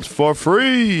jobs for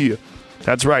free.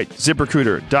 That's right,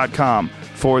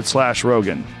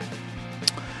 ziprecruiter.com/Rogan.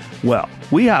 Well,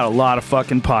 we had a lot of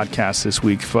fucking podcasts this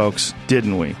week, folks,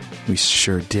 didn't we? We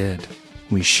sure did.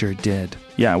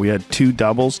 Yeah, we had two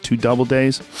double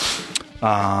days.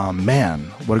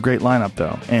 Man, what a great lineup,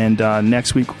 though. And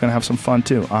next week, we're going to have some fun,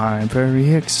 too. I'm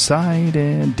very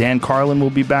excited. Dan Carlin will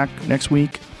be back next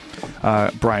week.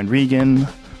 Brian Regan,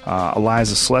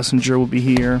 Eliza Schlesinger will be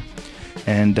here.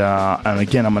 And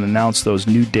again, I'm going to announce those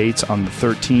new dates on the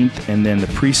 13th, and then the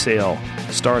pre-sale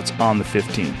starts on the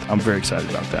 15th. I'm very excited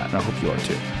about that, and I hope you are,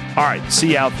 too. All right,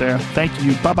 see you out there. Thank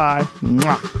you. Bye-bye.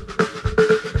 Mwah.